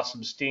they've lost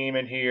some steam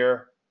in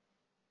here.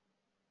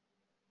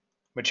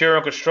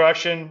 Material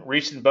construction,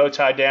 recent bow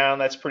tie down.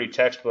 That's pretty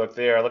textbook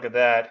there. Look at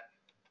that.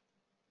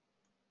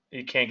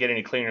 You can't get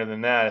any cleaner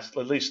than that,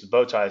 at least the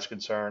bow tie is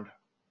concerned.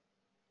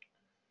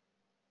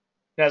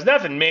 Now, there's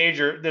nothing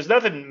major, there's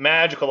nothing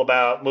magical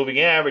about moving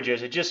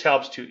averages. It just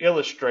helps to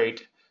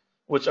illustrate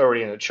what's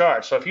already in the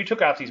chart. So if you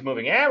took out these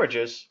moving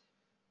averages,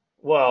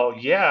 well,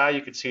 yeah,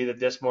 you could see that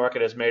this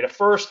market has made a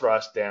first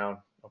thrust down.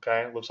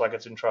 Okay, it looks like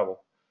it's in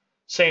trouble.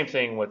 Same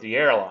thing with the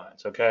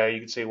airlines. Okay, you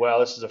can see, well,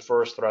 this is a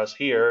first thrust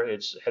here.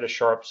 It's had a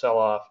sharp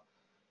sell-off.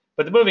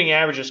 But the moving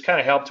averages kind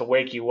of help to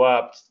wake you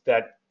up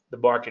that the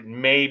market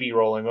may be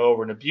rolling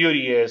over. And the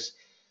beauty is,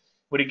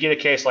 when you get a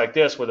case like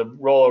this where the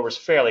rollover is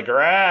fairly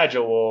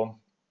gradual,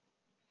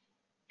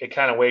 it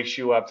kind of wakes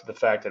you up to the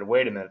fact that,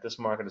 wait a minute, this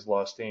market has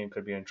lost steam,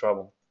 could be in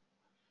trouble.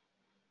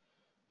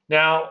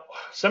 Now,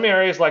 some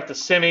areas like the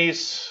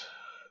semis,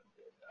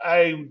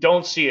 I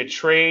don't see a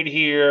trade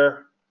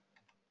here,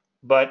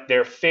 but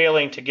they're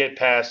failing to get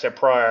past their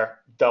prior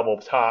double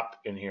top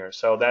in here.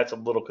 So that's a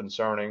little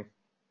concerning.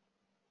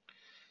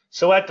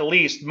 So at the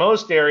least,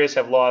 most areas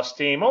have lost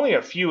steam. Only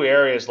a few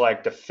areas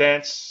like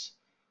defense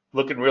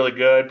looking really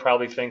good,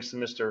 probably thanks to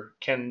Mr.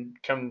 Kim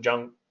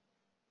Jong-il.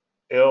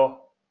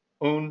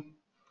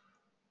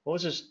 What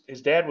was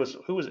his dad was,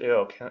 who was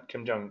ill?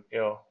 Kim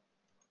Jong-il.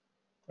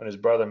 And his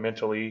brother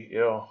mentally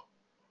ill.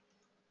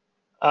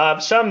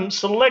 Some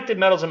selected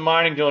metals and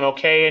mining doing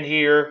okay in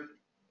here,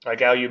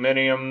 like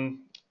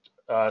aluminum,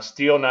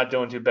 steel not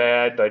doing too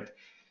bad, but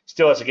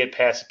still has to get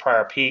past the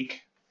prior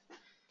peak.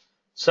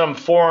 Some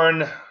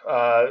foreign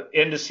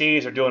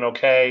indices are doing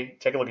okay.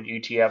 Take a look at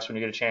ETFs when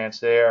you get a chance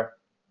there.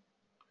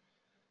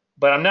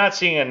 But I'm not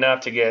seeing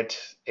enough to get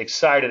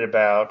excited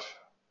about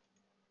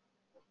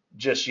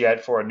just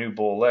yet for a new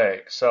bull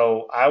leg.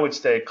 So I would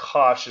stay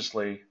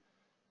cautiously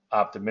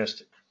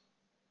optimistic.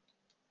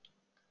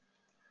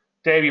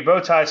 Dave, your bow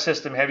tie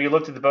system, have you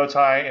looked at the bow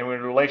tie in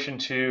relation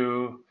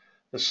to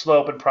the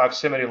slope and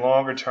proximity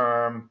longer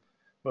term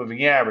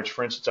moving average,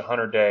 for instance,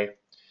 100-day?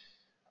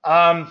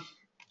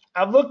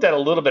 I've looked at a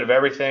little bit of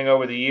everything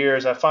over the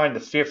years. I find the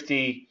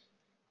 50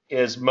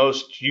 is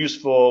most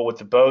useful with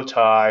the bow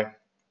tie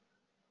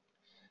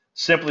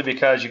simply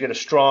because you get a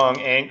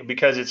strong angle,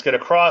 because it's going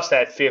to cross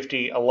that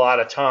 50 a lot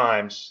of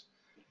times.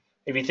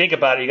 If you think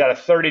about it, you got a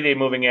 30-day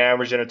moving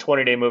average and a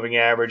 20-day moving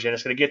average, and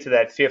it's going to get to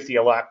that 50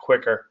 a lot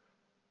quicker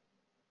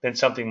than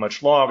something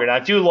much longer. And I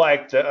do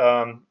like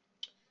the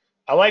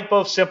I like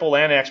both simple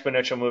and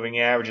exponential moving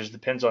averages,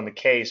 depends on the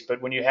case.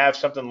 But when you have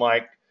something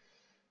like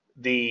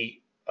the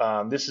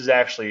this is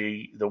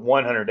actually the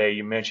 100-day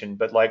you mentioned,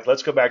 but like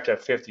let's go back to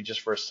 50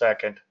 just for a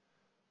second,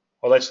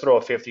 or let's throw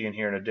a 50 in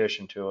here in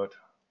addition to it.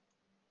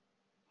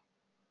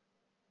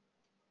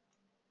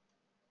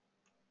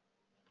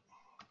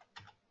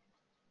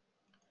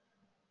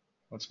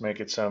 Let's make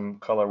it some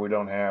color we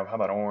don't have. How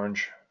about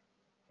orange?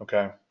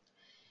 Okay.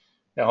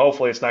 Now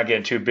hopefully it's not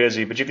getting too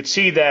busy, but you can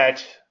see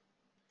that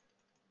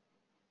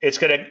it's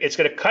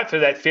gonna cut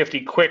through that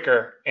 50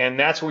 quicker, and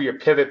that's where your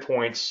pivot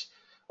points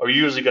are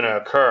usually going to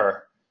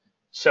occur.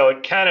 So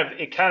it kind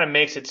of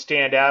makes it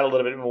stand out a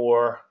little bit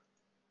more,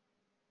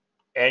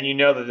 and you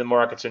know that the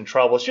market's in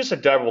trouble. It's just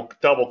a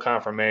double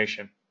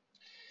confirmation.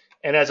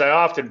 And as I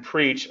often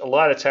preach, a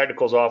lot of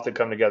technicals often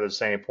come together at the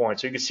same point.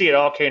 So you can see it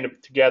all came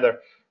together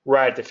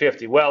right at the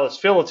 50. Well, as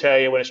Phil will tell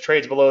you, when it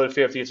trades below the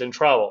 50, it's in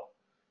trouble.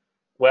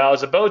 Well,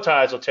 as the bow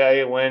ties will tell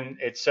you, when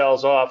it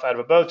sells off out of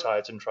a bow tie,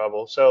 it's in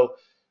trouble. So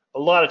a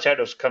lot of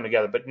technicals come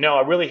together. But no,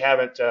 I really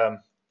haven't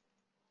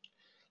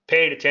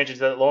paid attention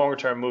to that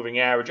longer-term moving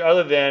average,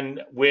 other than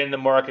when the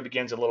market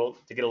begins to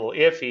get a little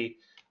iffy,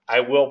 I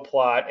will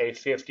plot a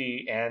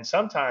 50 and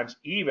sometimes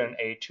even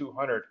a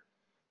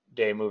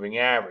 200-day moving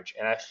average.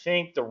 And I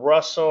think the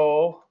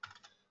Russell,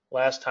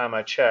 last time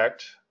I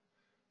checked,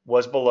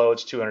 was below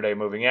its 200-day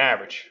moving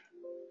average.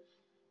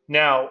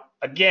 Now,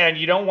 again,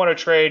 you don't want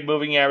to trade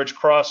moving average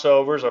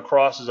crossovers or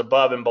crosses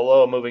above and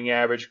below a moving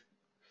average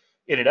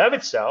in and of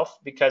itself,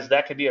 because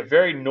that could be a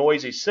very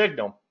noisy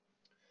signal.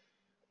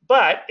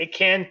 But it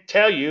can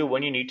tell you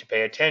when you need to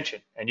pay attention.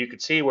 And you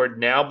can see we're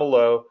now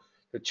below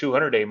the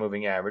 200-day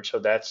moving average, so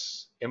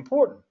that's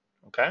important,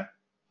 okay?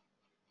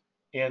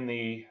 In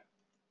the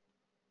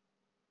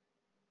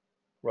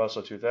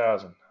Russell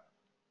 2000.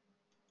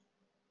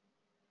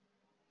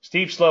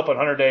 Steep slope on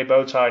 100-day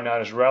bow tie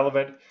not as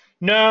relevant.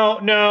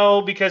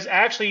 No, because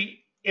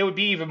actually it would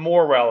be even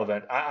more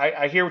relevant.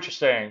 I hear what you're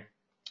saying.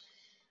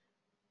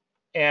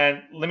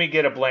 And let me see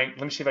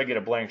if I get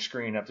a blank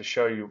screen up to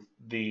show you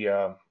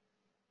the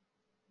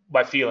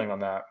my feeling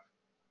on that.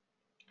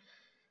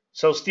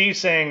 So Steve's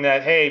saying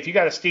that, hey, if you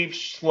got a steep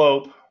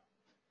slope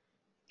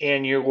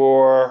in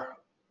your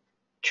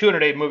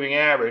 200-day moving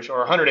average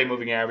or 100-day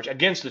moving average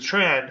against the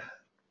trend,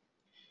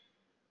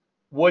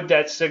 would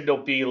that signal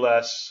be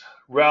less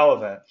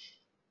relevant?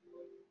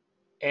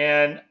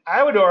 And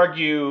I would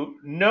argue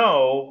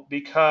no,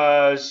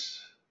 because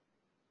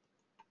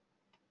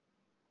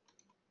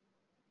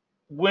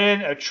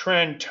when a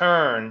trend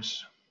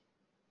turns,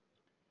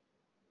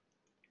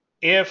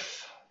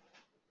 if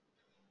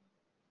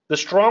the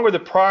stronger the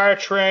prior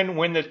trend,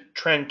 when the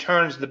trend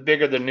turns, the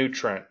bigger the new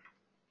trend.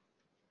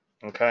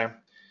 Okay,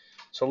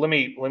 so let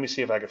me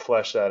see if I can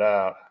flesh that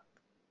out.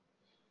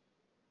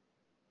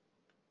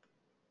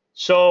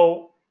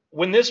 So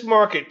when this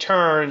market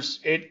turns,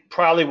 it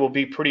probably will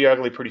be pretty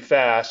ugly pretty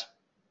fast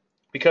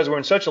because we're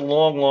in such a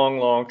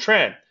long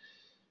trend.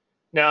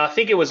 Now, I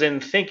think it was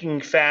in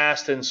Thinking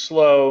Fast and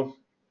Slow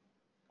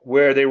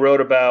where they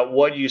wrote about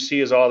what you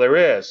see is all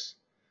there is.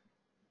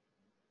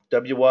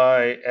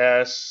 WYSIATI.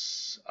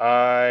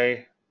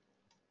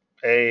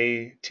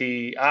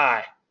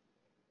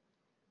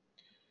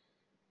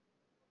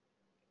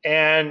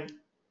 And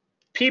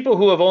people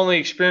who have only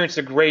experienced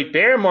a great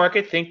bear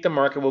market think the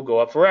market will go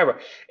up forever.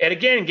 And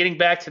again, getting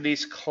back to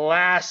these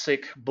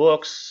classic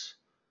books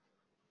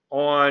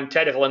on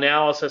technical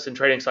analysis and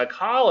trading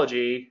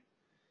psychology,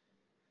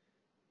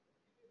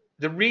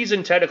 the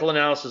reason technical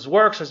analysis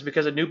works is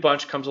because a new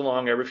bunch comes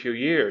along every few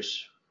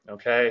years,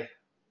 okay?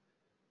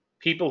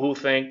 People who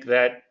think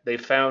that they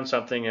found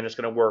something and it's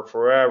going to work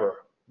forever.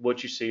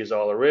 What you see is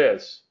all there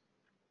is.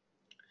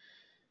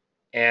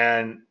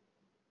 And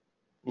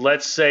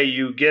let's say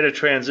you get a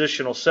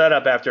transitional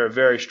setup after a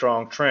very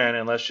strong trend,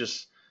 and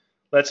let's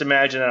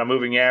imagine that a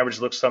moving average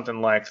looks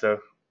something like the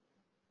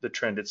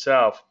trend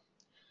itself.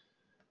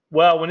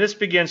 Well, when this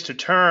begins to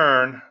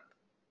turn,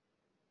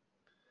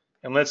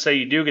 and let's say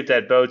you do get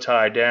that bow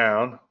tie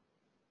down,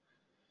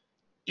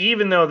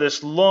 even though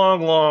this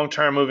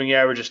long-term moving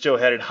average is still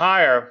headed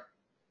higher,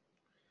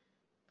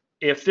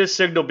 if this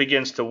signal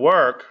begins to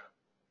work,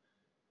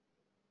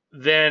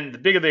 then the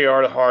bigger they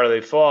are, the harder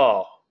they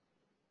fall.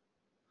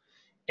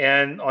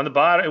 And on the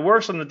bottom, it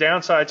works on the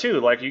downside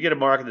too. Like you get a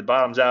market that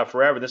bottoms out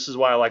forever. This is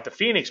why I like the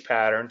Phoenix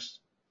patterns.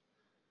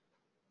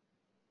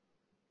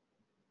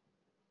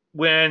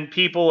 When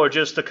people are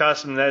just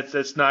accustomed that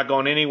it's not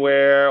going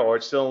anywhere or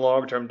it's still a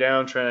long-term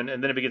downtrend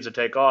and then it begins to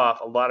take off,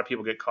 a lot of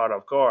people get caught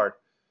off guard.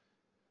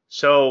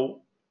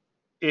 So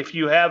if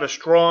you have a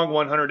strong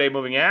 100-day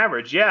moving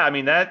average, yeah, I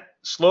mean, that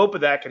slope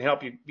of that can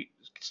help you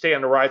stay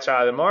on the right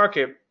side of the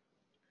market.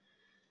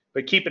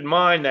 But keep in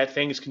mind that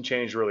things can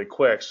change really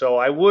quick. So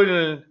I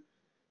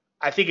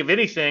think if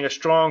anything, a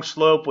strong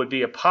slope would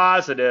be a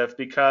positive,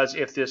 because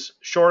if this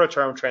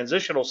shorter-term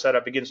transitional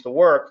setup begins to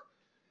work,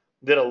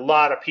 then a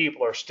lot of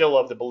people are still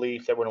of the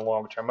belief that we're in a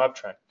long-term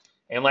uptrend.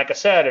 And like I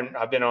said, and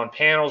I've been on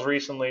panels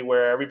recently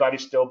where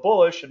everybody's still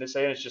bullish and they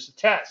say it's just a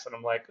test. And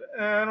I'm like,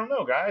 I don't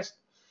know, guys.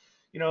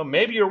 You know,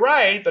 maybe you're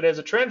right, but as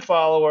a trend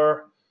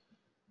follower,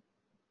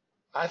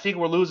 I think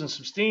we're losing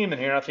some steam in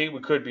here, and I think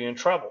we could be in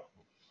trouble.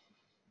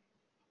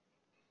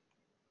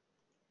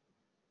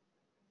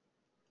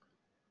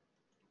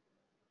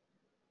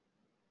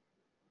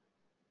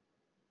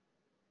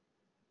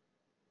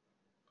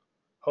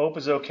 Hope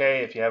is okay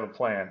if you have a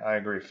plan. I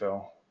agree,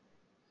 Phil.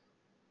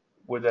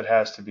 Would that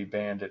has to be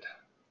banded?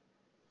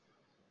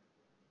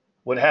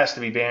 What has to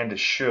be banned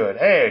is should.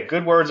 Hey,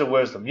 good words of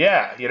wisdom.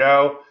 Yeah, you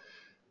know,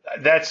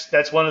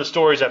 that's one of the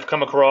stories I've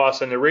come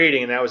across in the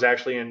reading, and that was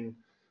actually in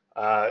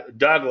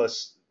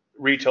Douglas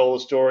retold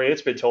the story.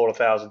 It's been told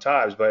 1,000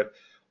 times, but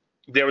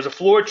there was a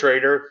floor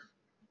trader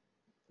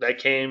that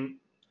came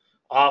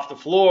off the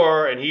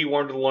floor, and he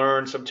wanted to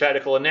learn some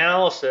technical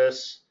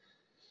analysis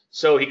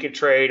so he could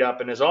trade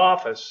up in his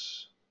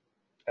office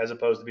as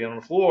opposed to being on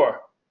the floor.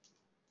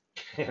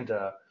 And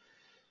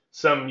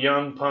some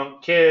young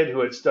punk kid who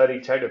had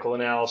studied technical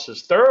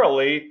analysis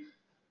thoroughly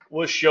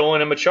was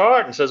showing him a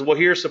chart and says, well,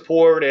 here's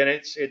support,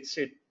 and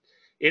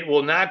it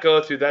will not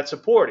go through that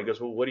support. He goes,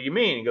 well, what do you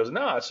mean? He goes,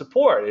 no, it's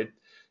support.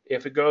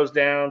 If it goes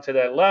down to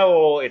that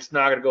level, it's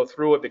not going to go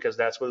through it because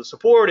that's where the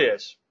support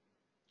is.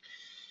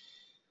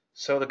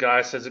 So the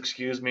guy says,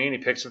 excuse me, and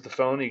he picks up the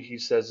phone. He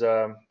says,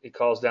 he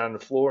calls down the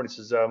floor and he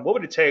says, what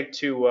would it take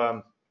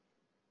to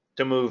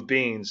move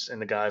beans?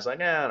 And the guy's like,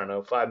 I don't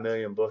know, 5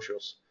 million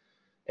bushels.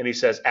 And he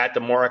says, at the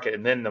market.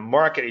 And then the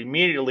market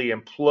immediately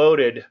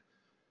imploded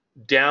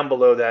down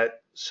below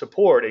that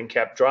support and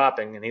kept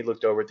dropping. And he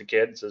looked over at the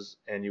kid and says,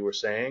 and you were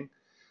saying?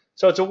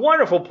 So it's a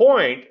wonderful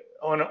point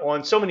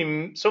on so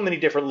many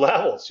different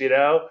levels.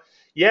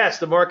 Yes,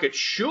 the market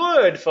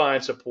should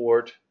find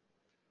support,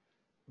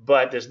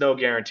 but there's no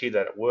guarantee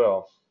that it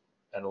will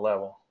at a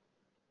level.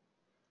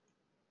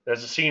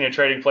 There's a scene in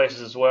Trading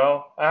Places as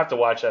well. I have to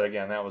watch that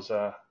again. That was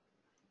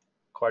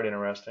quite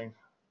interesting.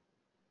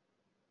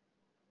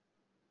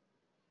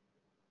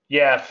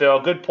 Yeah, Phil,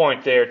 good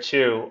point there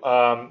too.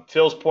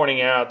 Phil's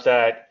pointing out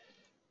that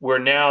we're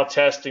now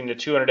testing the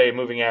 200-day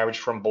moving average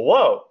from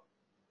below,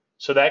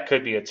 so that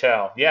could be a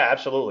tell. Yeah,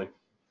 absolutely.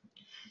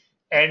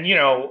 And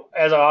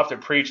as I often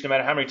preach, no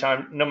matter how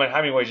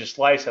many ways you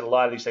slice it, a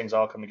lot of these things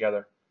all come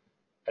together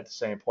at the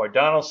same point.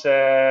 Donald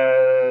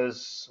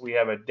says we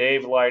have a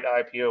Dave Light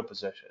IPO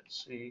position.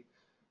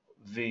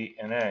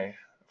 CVNA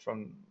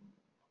from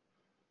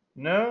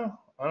no,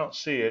 I don't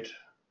see it.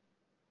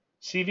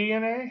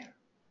 CVNA?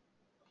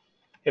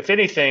 If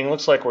anything,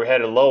 looks like we're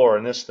headed lower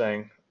in this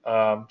thing.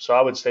 So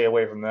I would stay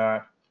away from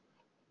that.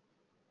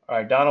 All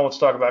right, Donald, let's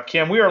talk about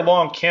Kim. We are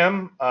long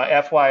Kim,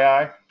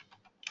 FYI.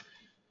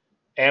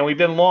 And we've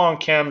been long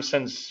Kim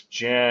since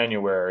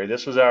January.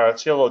 This was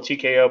see a little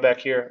TKO back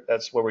here?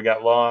 That's where we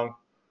got long.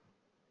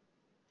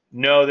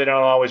 No, they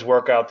don't always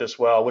work out this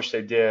well. I wish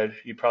they did.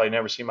 You'd probably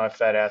never see my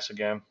fat ass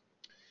again.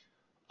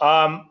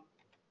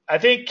 I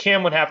think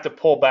Kim would have to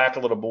pull back a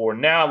little more.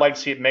 Now I'd like to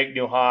see it make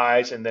new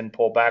highs and then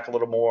pull back a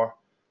little more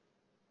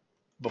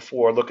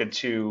before looking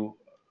to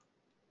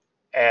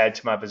add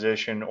to my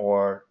position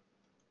or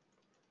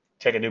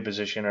take a new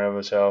position out of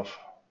itself.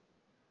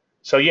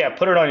 So yeah,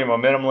 put it on your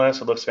momentum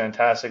list. It looks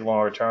fantastic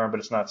longer term, but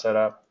it's not set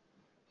up.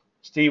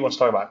 Steve wants to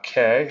talk about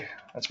K.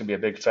 That's going to be a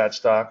big fat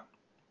stock.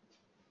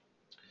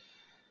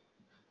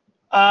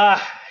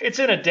 It's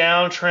in a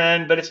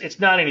downtrend, but it's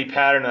not any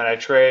pattern that I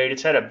trade.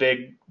 It's had a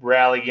big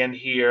rally in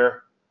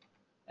here,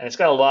 and it's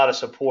got a lot of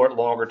support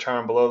longer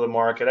term below the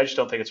market. I just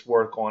don't think it's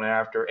worth going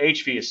after.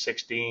 HV is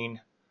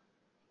 16,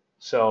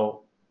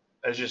 so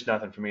there's just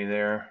nothing for me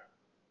there.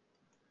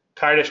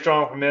 Kite is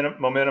strong for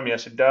momentum.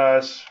 Yes, it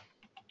does.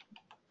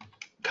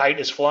 Kite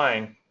is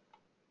flying.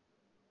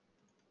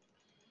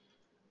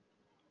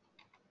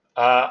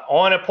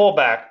 On a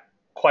pullback,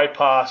 quite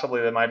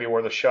possibly that might be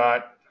worth a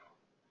shot.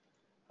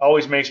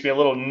 Always makes me a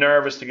little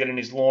nervous to get in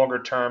these longer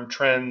term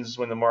trends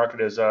when the market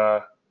is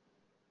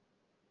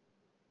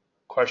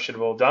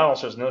questionable. Donald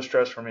says no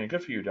stress for me.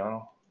 Good for you,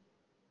 Donald.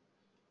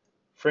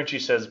 Frenchie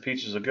says the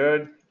peaches are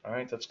good. All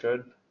right, that's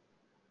good.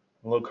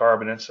 I'm low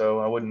carbonate, so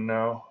I wouldn't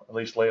know, at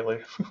least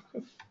lately.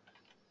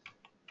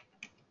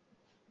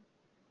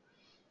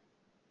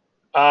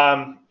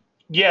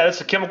 Yeah,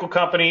 it's a chemical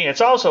company.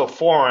 It's also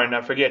foreign.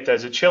 I forget.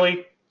 Is it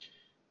Chile?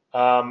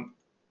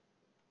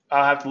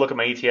 I'll have to look at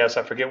my ETFs.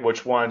 I forget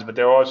which ones, but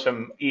there are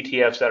some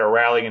ETFs that are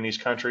rallying in these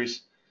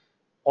countries.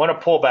 On a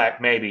pullback,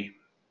 maybe.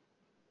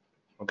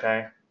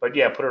 Okay? But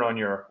yeah, put it on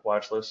your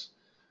watch list.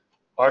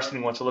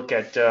 Arsene wants to look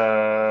at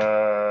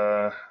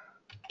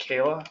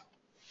Kayla.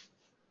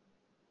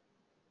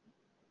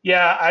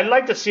 Yeah, I'd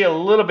like to see a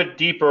little bit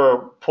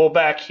deeper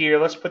pullback here.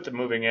 Let's put the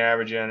moving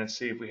average in and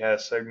see if we had a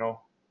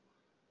signal.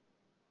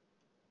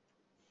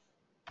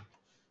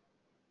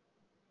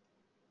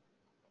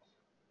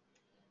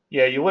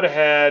 Yeah, you would have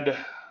had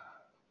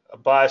a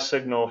buy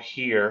signal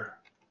here.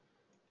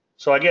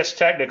 So I guess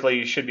technically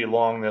you should be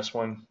long this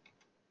one.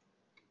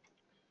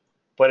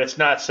 But it's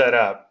not set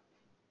up.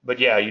 But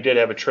yeah, you did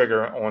have a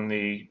trigger on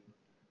the,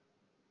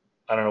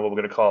 I don't know what we're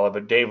going to call it,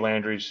 but Dave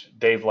Landry's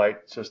Dave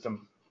Light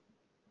system.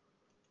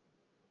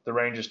 The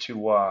range is too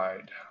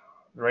wide.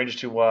 The range is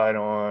too wide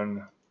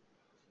on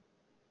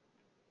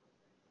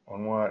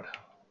what?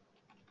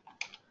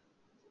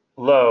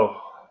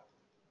 Low.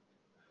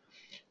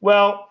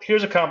 Well,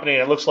 here's a company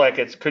that looks like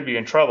it could be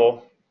in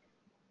trouble.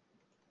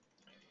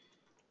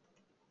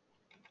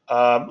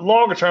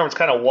 Longer term, it's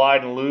kind of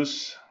wide and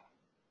loose.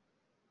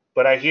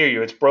 But I hear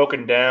you. It's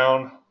broken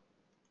down.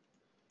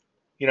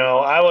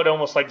 I would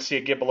almost like to see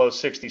it get below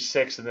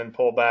 66 and then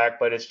pull back,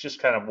 but it's just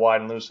kind of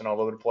wide and loose and all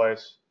over the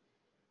place.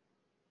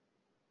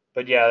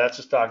 But yeah, that's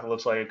a stock that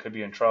looks like it could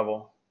be in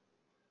trouble.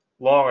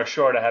 Long or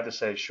short, I have to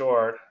say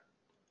short.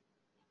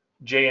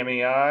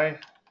 JMEI.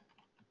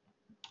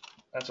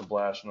 That's a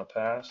blast from the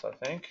past, I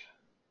think.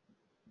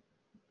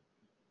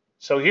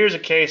 So here's a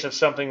case of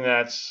something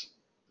that's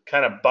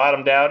kind of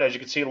bottomed out, as you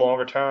can see,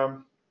 longer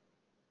term.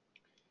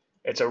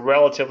 It's a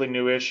relatively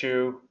new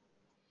issue.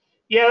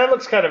 Yeah, that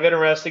looks kind of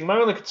interesting. My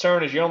only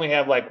concern is you only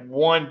have like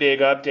one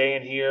big up day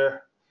in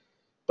here,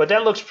 but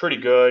that looks pretty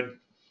good.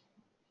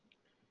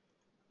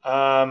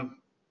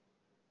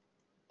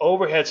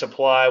 Overhead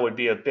supply would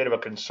be a bit of a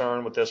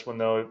concern with this one,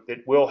 though.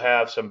 It will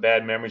have some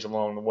bad memories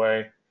along the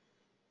way.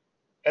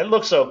 It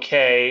looks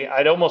okay.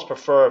 I'd almost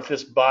prefer if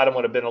this bottom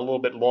would have been a little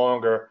bit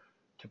longer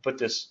to put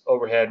this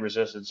overhead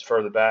resistance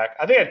further back.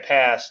 I think I'd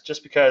pass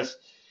just because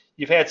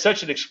you've had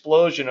such an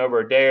explosion over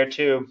a day or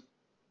two.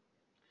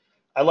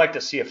 I'd like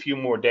to see a few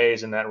more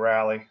days in that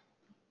rally.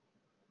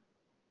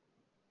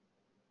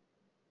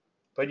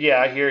 But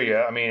yeah, I hear you.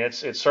 I mean, it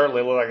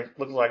certainly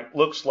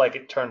looks like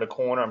it turned a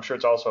corner. I'm sure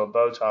it's also a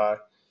bow tie.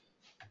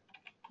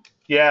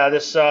 Yeah,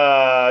 this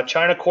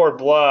China cord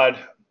blood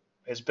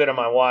has been on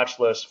my watch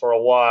list for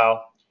a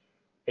while.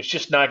 It's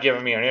just not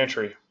giving me an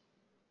entry.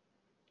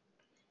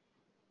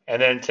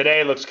 And then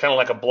today looks kind of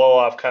like a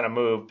blow-off kind of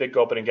move, big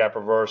opening gap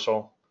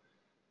reversal.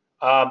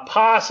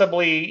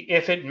 Possibly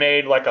if it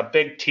made like a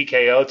big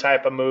TKO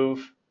type of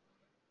move.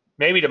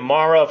 Maybe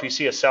tomorrow if you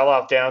see a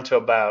sell-off down to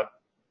about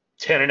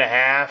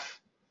 10.5,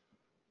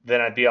 then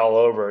I'd be all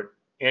over it.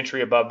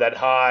 Entry above that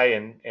high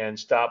and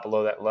stop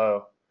below that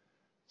low.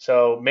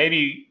 So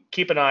maybe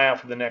keep an eye out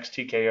for the next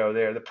TKO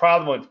there. The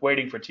problem with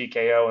waiting for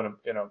TKO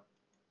in a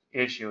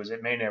issue is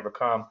it may never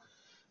come.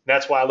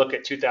 That's why I look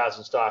at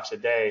 2,000 stocks a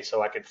day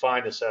so I can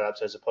find the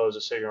setups as opposed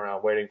to sitting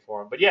around waiting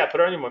for them. But yeah,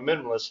 put it on your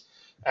minimalist.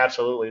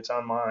 Absolutely, it's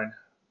on mine.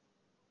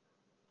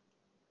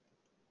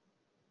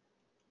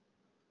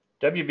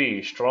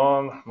 WB,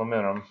 strong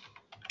momentum.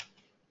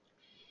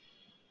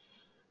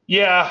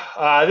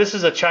 Yeah, this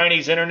is a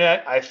Chinese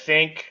internet, I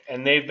think,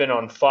 and they've been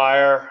on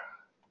fire.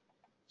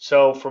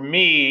 So for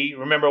me,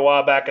 remember a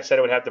while back I said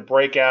it would have to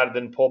break out and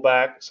then pull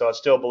back. So I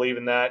still believe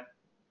in that.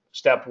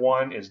 Step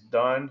 1 is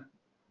done.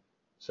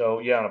 So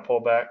yeah, on a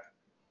pullback.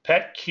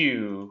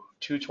 PetQ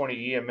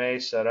 220 EMA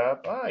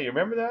setup. You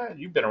remember that?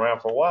 You've been around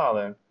for a while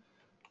then.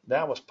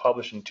 That was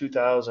published in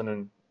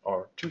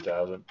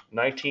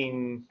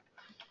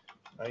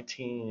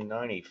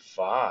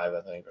 1995,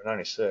 I think, or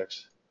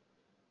 96.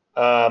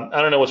 I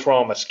don't know what's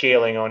wrong with my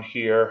scaling on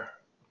here,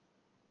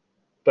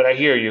 but I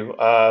hear you.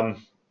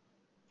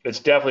 It's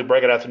definitely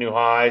breaking out the new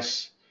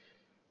highs.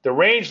 The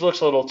range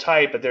looks a little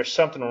tight, but there's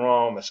something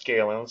wrong with my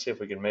scaling. Let's see if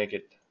we can make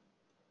it.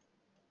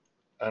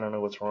 I don't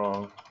know what's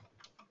wrong.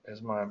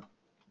 Let's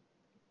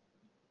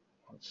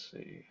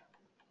see.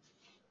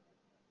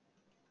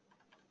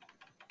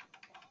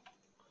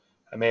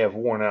 I may have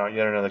worn out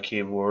yet another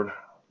keyboard.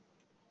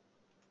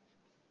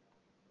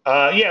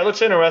 Yeah, it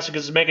looks interesting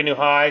because it's making new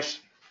highs.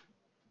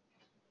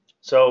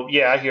 So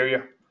yeah, I hear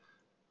you.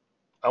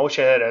 I wish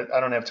I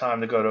don't have time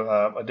to go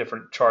to a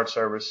different chart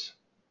service.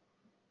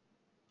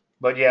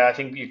 But yeah, I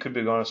think you could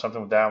be going to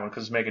something with that one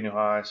because it's making new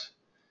highs.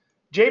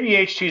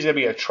 JBHT is going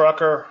to be a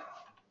trucker.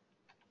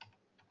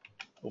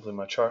 Hopefully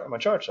my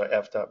charts are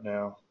effed up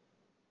now.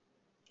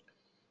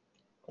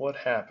 What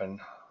happened?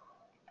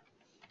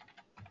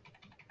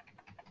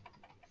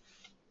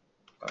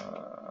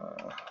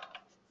 I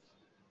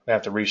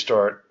have to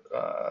restart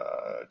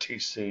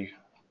TC.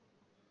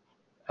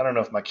 I don't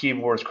know if my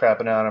keyboard's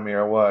crapping out on me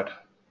or what.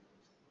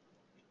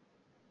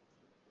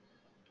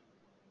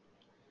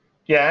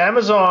 Yeah,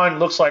 Amazon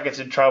looks like it's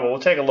in trouble. We'll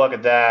take a look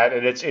at that.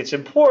 And it's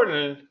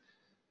important.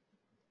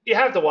 You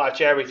have to watch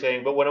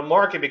everything, but when a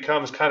market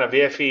becomes kind of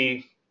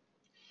iffy,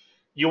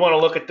 you want to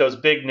look at those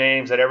big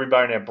names that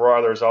everybody and their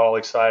brother is all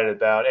excited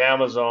about.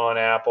 Amazon,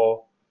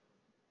 Apple.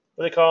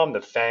 What do they call them?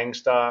 The FANG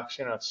stocks.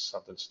 You know, it's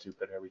something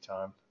stupid every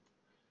time.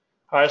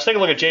 All right, let's take a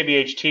look at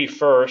JBHT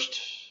first.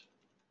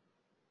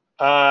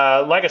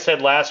 Like I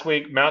said last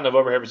week, mountain of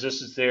overhead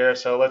resistance there,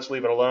 so let's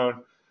leave it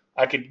alone.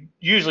 I could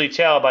usually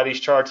tell by these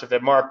charts if they're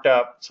marked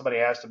up. Somebody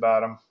asked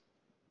about them.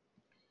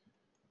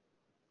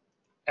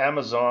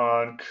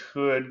 Amazon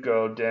could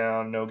go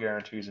down, no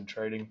guarantees in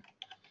trading.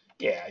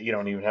 Yeah, you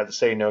don't even have to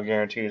say no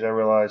guarantees.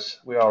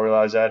 We all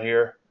realize that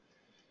here.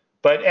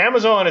 But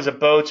Amazon is a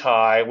bow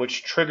tie,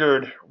 which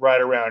triggered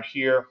right around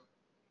here.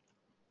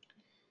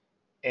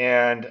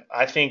 And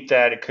I think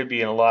that it could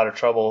be in a lot of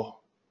trouble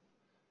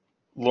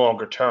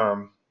longer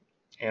term.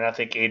 And I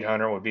think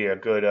 800 would be a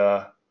good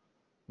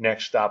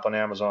next stop on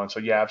Amazon. So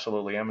yeah,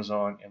 absolutely,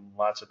 Amazon in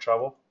lots of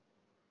trouble.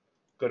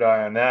 Good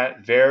eye on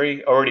that.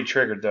 Very already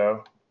triggered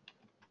though.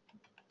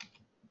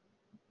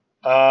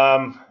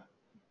 Well,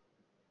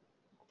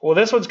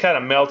 this one's kind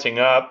of melting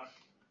up.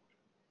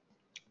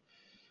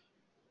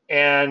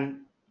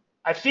 And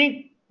I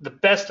think the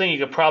best thing you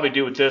could probably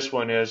do with this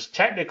one is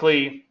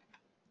technically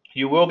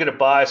you will get a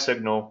buy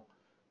signal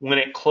when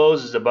it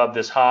closes above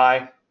this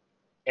high.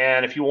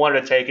 And if you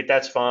wanted to take it,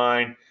 that's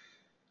fine.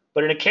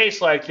 But in a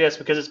case like this,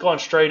 because it's going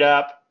straight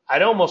up,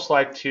 I'd almost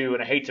like to,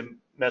 and I hate to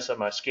mess up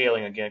my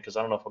scaling again because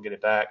I don't know if I'll get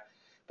it back,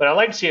 but I'd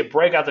like to see it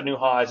break out the new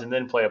highs and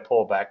then play a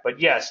pullback. But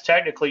yes,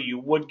 technically you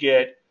would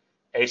get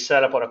a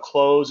setup on a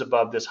close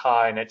above this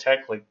high, and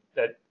technically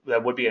that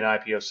would be an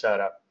IPO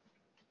setup.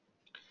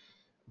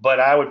 But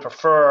I would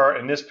prefer,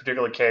 in this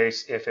particular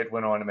case, if it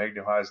went on to make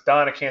new highs.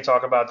 Don, I can't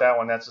talk about that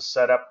one. That's a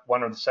setup,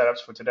 one of the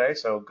setups for today.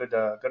 So good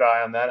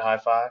eye on that. High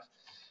five,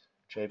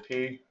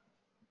 JP.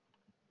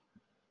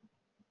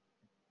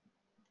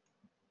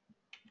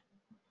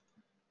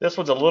 This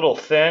one's a little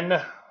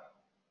thin,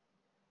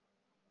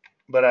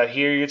 but I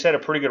hear you. It's had a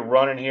pretty good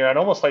run in here. I'd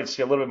almost like to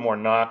see a little bit more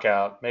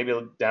knockout, maybe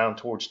down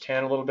towards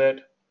 10 a little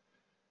bit.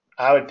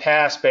 I would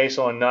pass based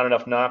on not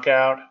enough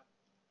knockout,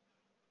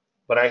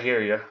 but I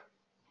hear you.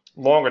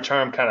 Longer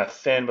term, kind of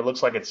thin, but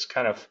looks like it's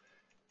kind of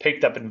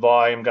picked up in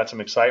volume, got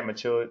some excitement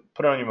to it.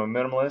 Put it on your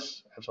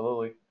minimalist,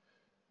 absolutely.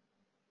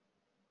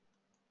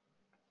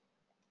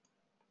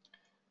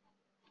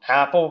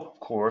 Apple, of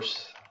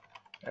course.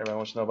 Everyone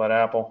wants to know about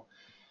Apple.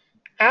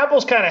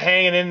 Apple's kind of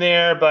hanging in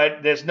there,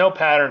 but there's no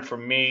pattern for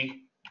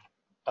me.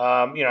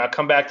 I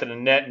come back to the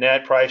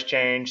net price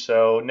change.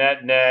 So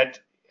net,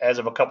 as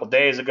of a couple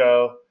days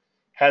ago.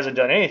 Hasn't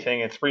done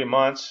anything in 3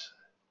 months.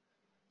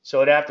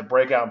 So it'd have to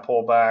break out and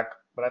pull back,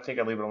 but I think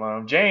I'd leave it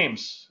alone.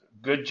 James,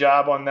 good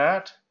job on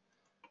that.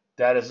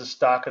 That is the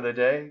stock of the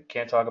day.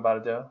 Can't talk about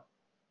it though.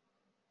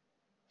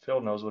 Phil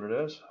knows what it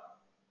is.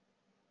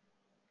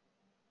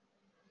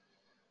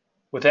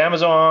 With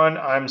Amazon,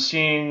 I'm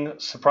seeing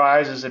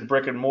surprises in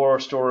brick and mortar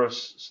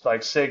stores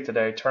like SIG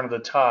today. Turn of the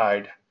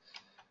tide.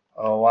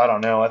 Oh, I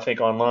don't know. I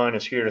think online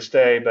is here to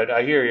stay, but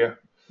I hear you.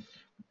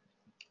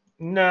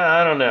 No,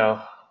 I don't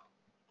know.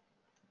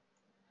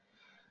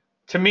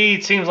 To me,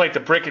 it seems like the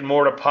brick and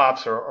mortar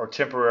pops are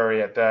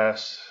temporary at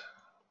best.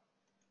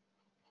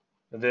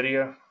 The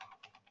video.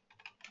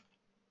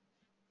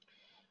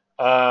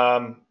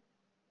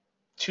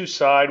 Too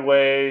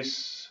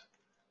sideways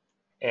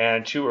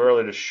and too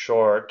early to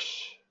short,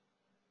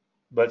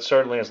 but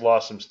certainly has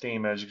lost some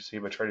steam, as you can see,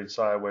 by trading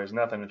sideways.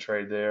 Nothing to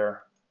trade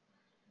there.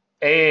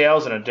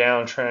 AAL's in a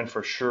downtrend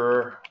for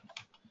sure.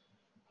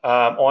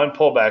 On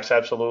pullbacks,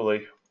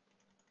 absolutely.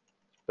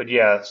 But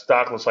yeah,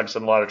 stock looks like it's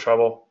in a lot of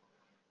trouble.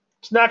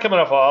 It's not coming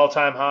off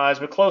all-time highs,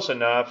 but close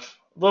enough.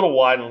 A little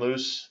wide and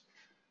loose.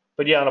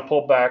 But yeah, on a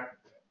pullback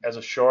as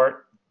a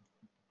short.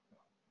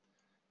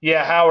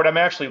 Yeah, Howard, I'm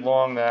actually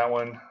long that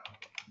one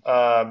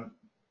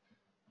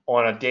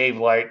on a Dave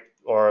Light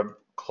or a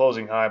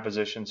closing high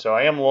position. So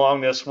I am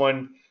long this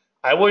one.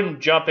 I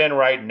wouldn't jump in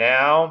right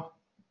now,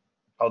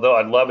 although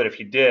I'd love it if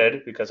you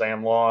did because I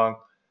am long.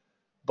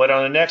 But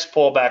on the next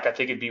pullback, I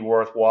think it'd be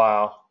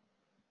worthwhile.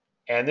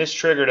 And this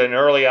triggered an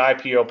early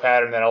IPO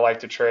pattern that I like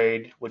to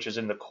trade, which is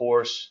in the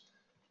course.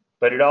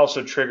 But it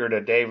also triggered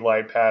a Dave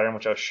Light pattern,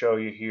 which I'll show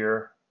you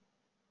here.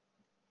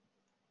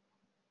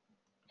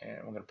 And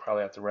we're going to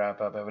probably have to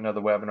wrap up. I have another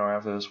webinar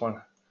after this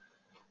one.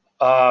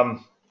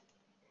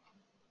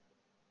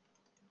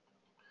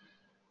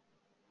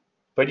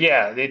 But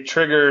yeah, it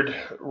triggered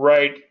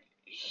right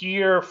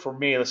here for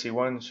me. Let's see,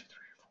 1, 2, 3, 4, 5.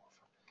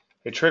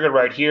 It triggered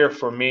right here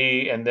for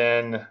me, and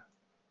then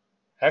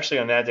actually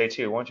on that day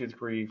too. 1, 2,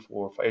 3,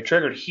 4, 5. It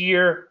triggered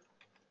here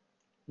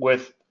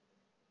with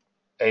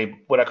a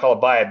what I call a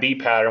buy a B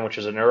pattern, which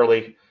is an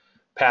early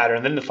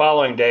pattern. Then the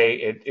following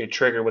day, it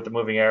triggered with the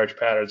moving average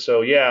pattern.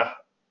 So yeah,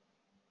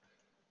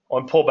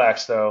 on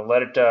pullbacks though,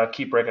 let it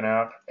keep breaking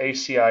out.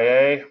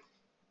 ACIA.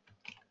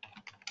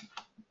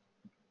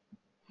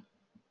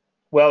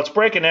 Well, it's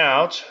breaking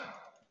out.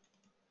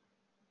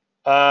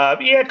 Yeah,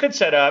 it could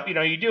set up. You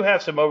know, you do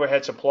have some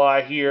overhead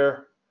supply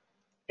here.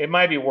 It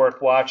might be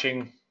worth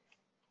watching.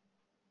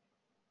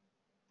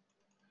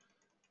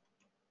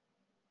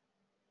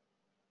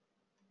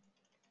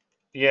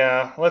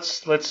 Yeah,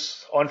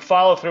 let's on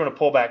follow through and a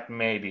pullback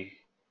maybe.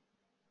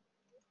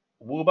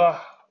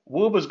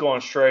 Wuba's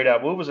going straight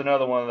up. Wuba's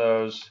another one of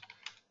those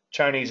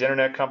Chinese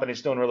internet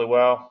companies doing really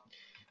well.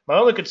 My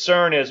only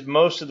concern is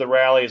most of the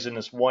rally is in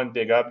this one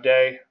big up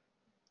day.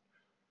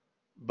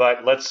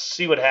 But let's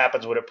see what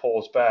happens when it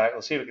pulls back.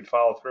 Let's see if it can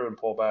follow through and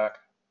pull back.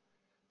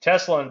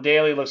 Tesla on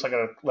daily looks like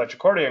an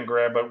electrocardiogram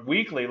grab, but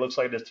weekly looks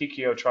like this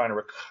TKO trying to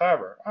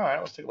recover. All right,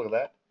 let's take a look at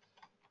that.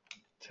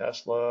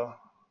 Tesla,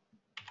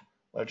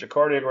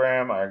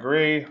 electrocardiogram, I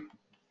agree.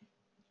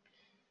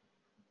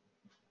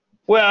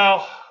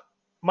 Well,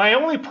 my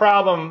only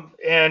problem,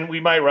 and we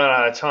might run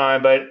out of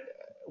time, but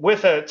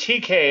with a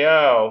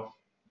TKO,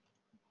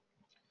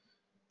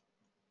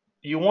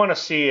 you want to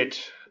see it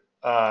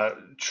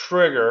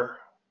trigger.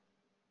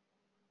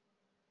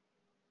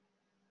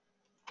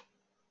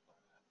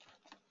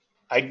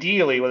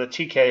 Ideally, with a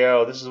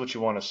TKO, this is what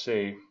you want to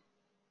see.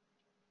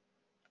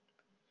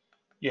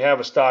 You have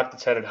a stock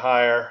that's headed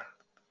higher,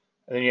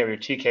 and then you have your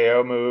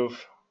TKO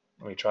move.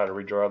 Let me try to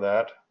redraw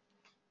that.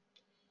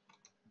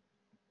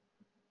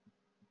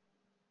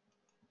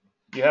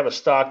 You have a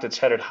stock that's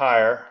headed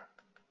higher,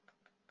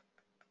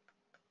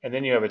 and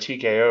then you have a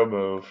TKO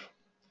move.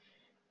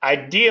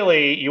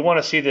 Ideally, you want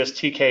to see this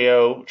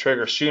TKO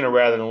trigger sooner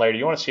rather than later.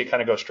 You want to see it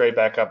kind of go straight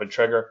back up and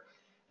trigger.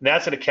 And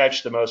that's going to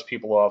catch the most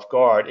people off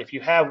guard. If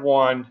you have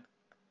one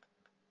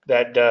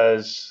that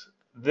does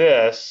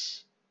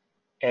this,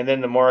 and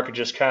then the market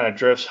just kind of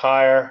drifts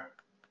higher,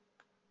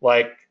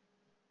 like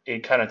it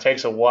kind of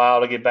takes a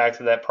while to get back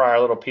to that prior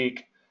little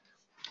peak,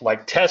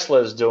 like Tesla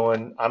is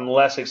doing, I'm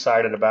less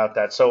excited about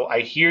that. So I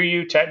hear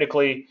you.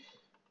 Technically,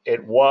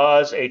 it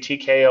was a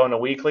TKO in the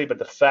weekly, but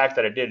the fact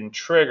that it didn't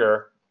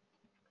trigger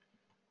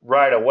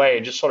right away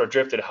and just sort of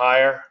drifted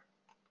higher,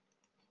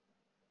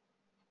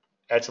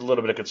 that's a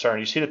little bit of concern.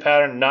 You see the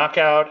pattern,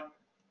 knockout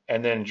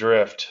and then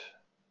drift.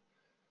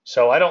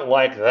 So I don't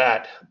like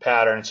that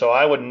pattern. So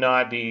I wouldn't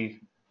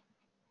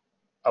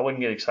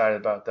get excited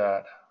about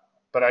that.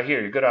 But I hear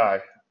you, good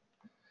eye.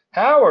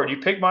 Howard, you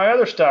picked my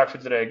other stock for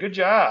today. Good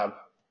job.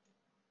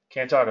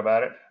 Can't talk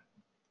about it.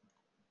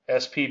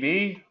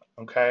 SPB,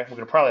 okay. We're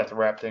gonna probably have to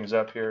wrap things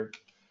up here.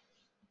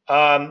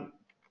 Yeah,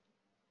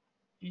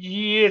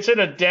 it's in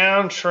a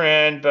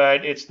downtrend,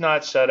 but it's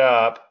not set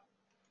up.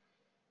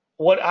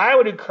 What I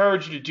would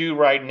encourage you to do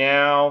right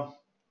now,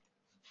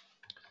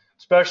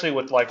 especially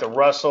with like the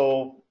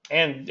Russell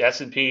and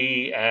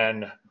S&P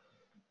and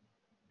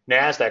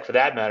NASDAQ for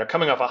that matter,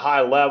 coming off of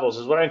high levels,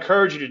 is what I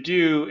encourage you to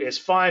do is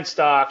find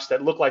stocks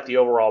that look like the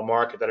overall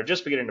market that are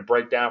just beginning to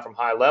break down from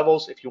high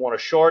levels. If you want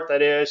to short,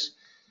 that is,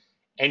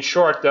 and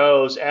short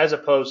those as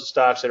opposed to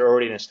stocks that are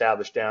already in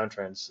established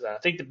downtrends. I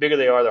think the bigger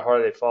they are, the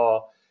harder they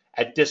fall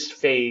at this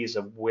phase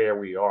of where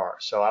we are.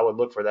 So I would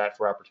look for that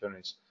for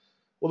opportunities.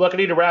 Well, look, I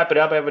need to wrap it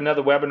up. I have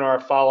another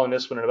webinar following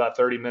this one in about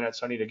 30 minutes.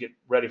 So I need to get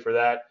ready for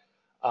that.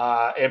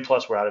 And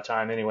plus, we're out of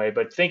time anyway.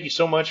 But thank you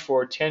so much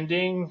for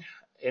attending.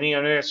 Any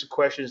unanswered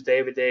questions,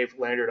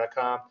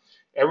 Landry.com.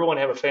 Everyone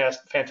have a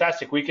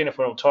fantastic weekend if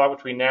we don't talk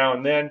between now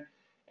and then.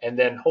 And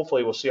then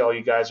hopefully we'll see all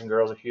you guys and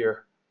girls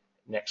here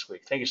next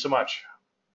week. Thank you so much.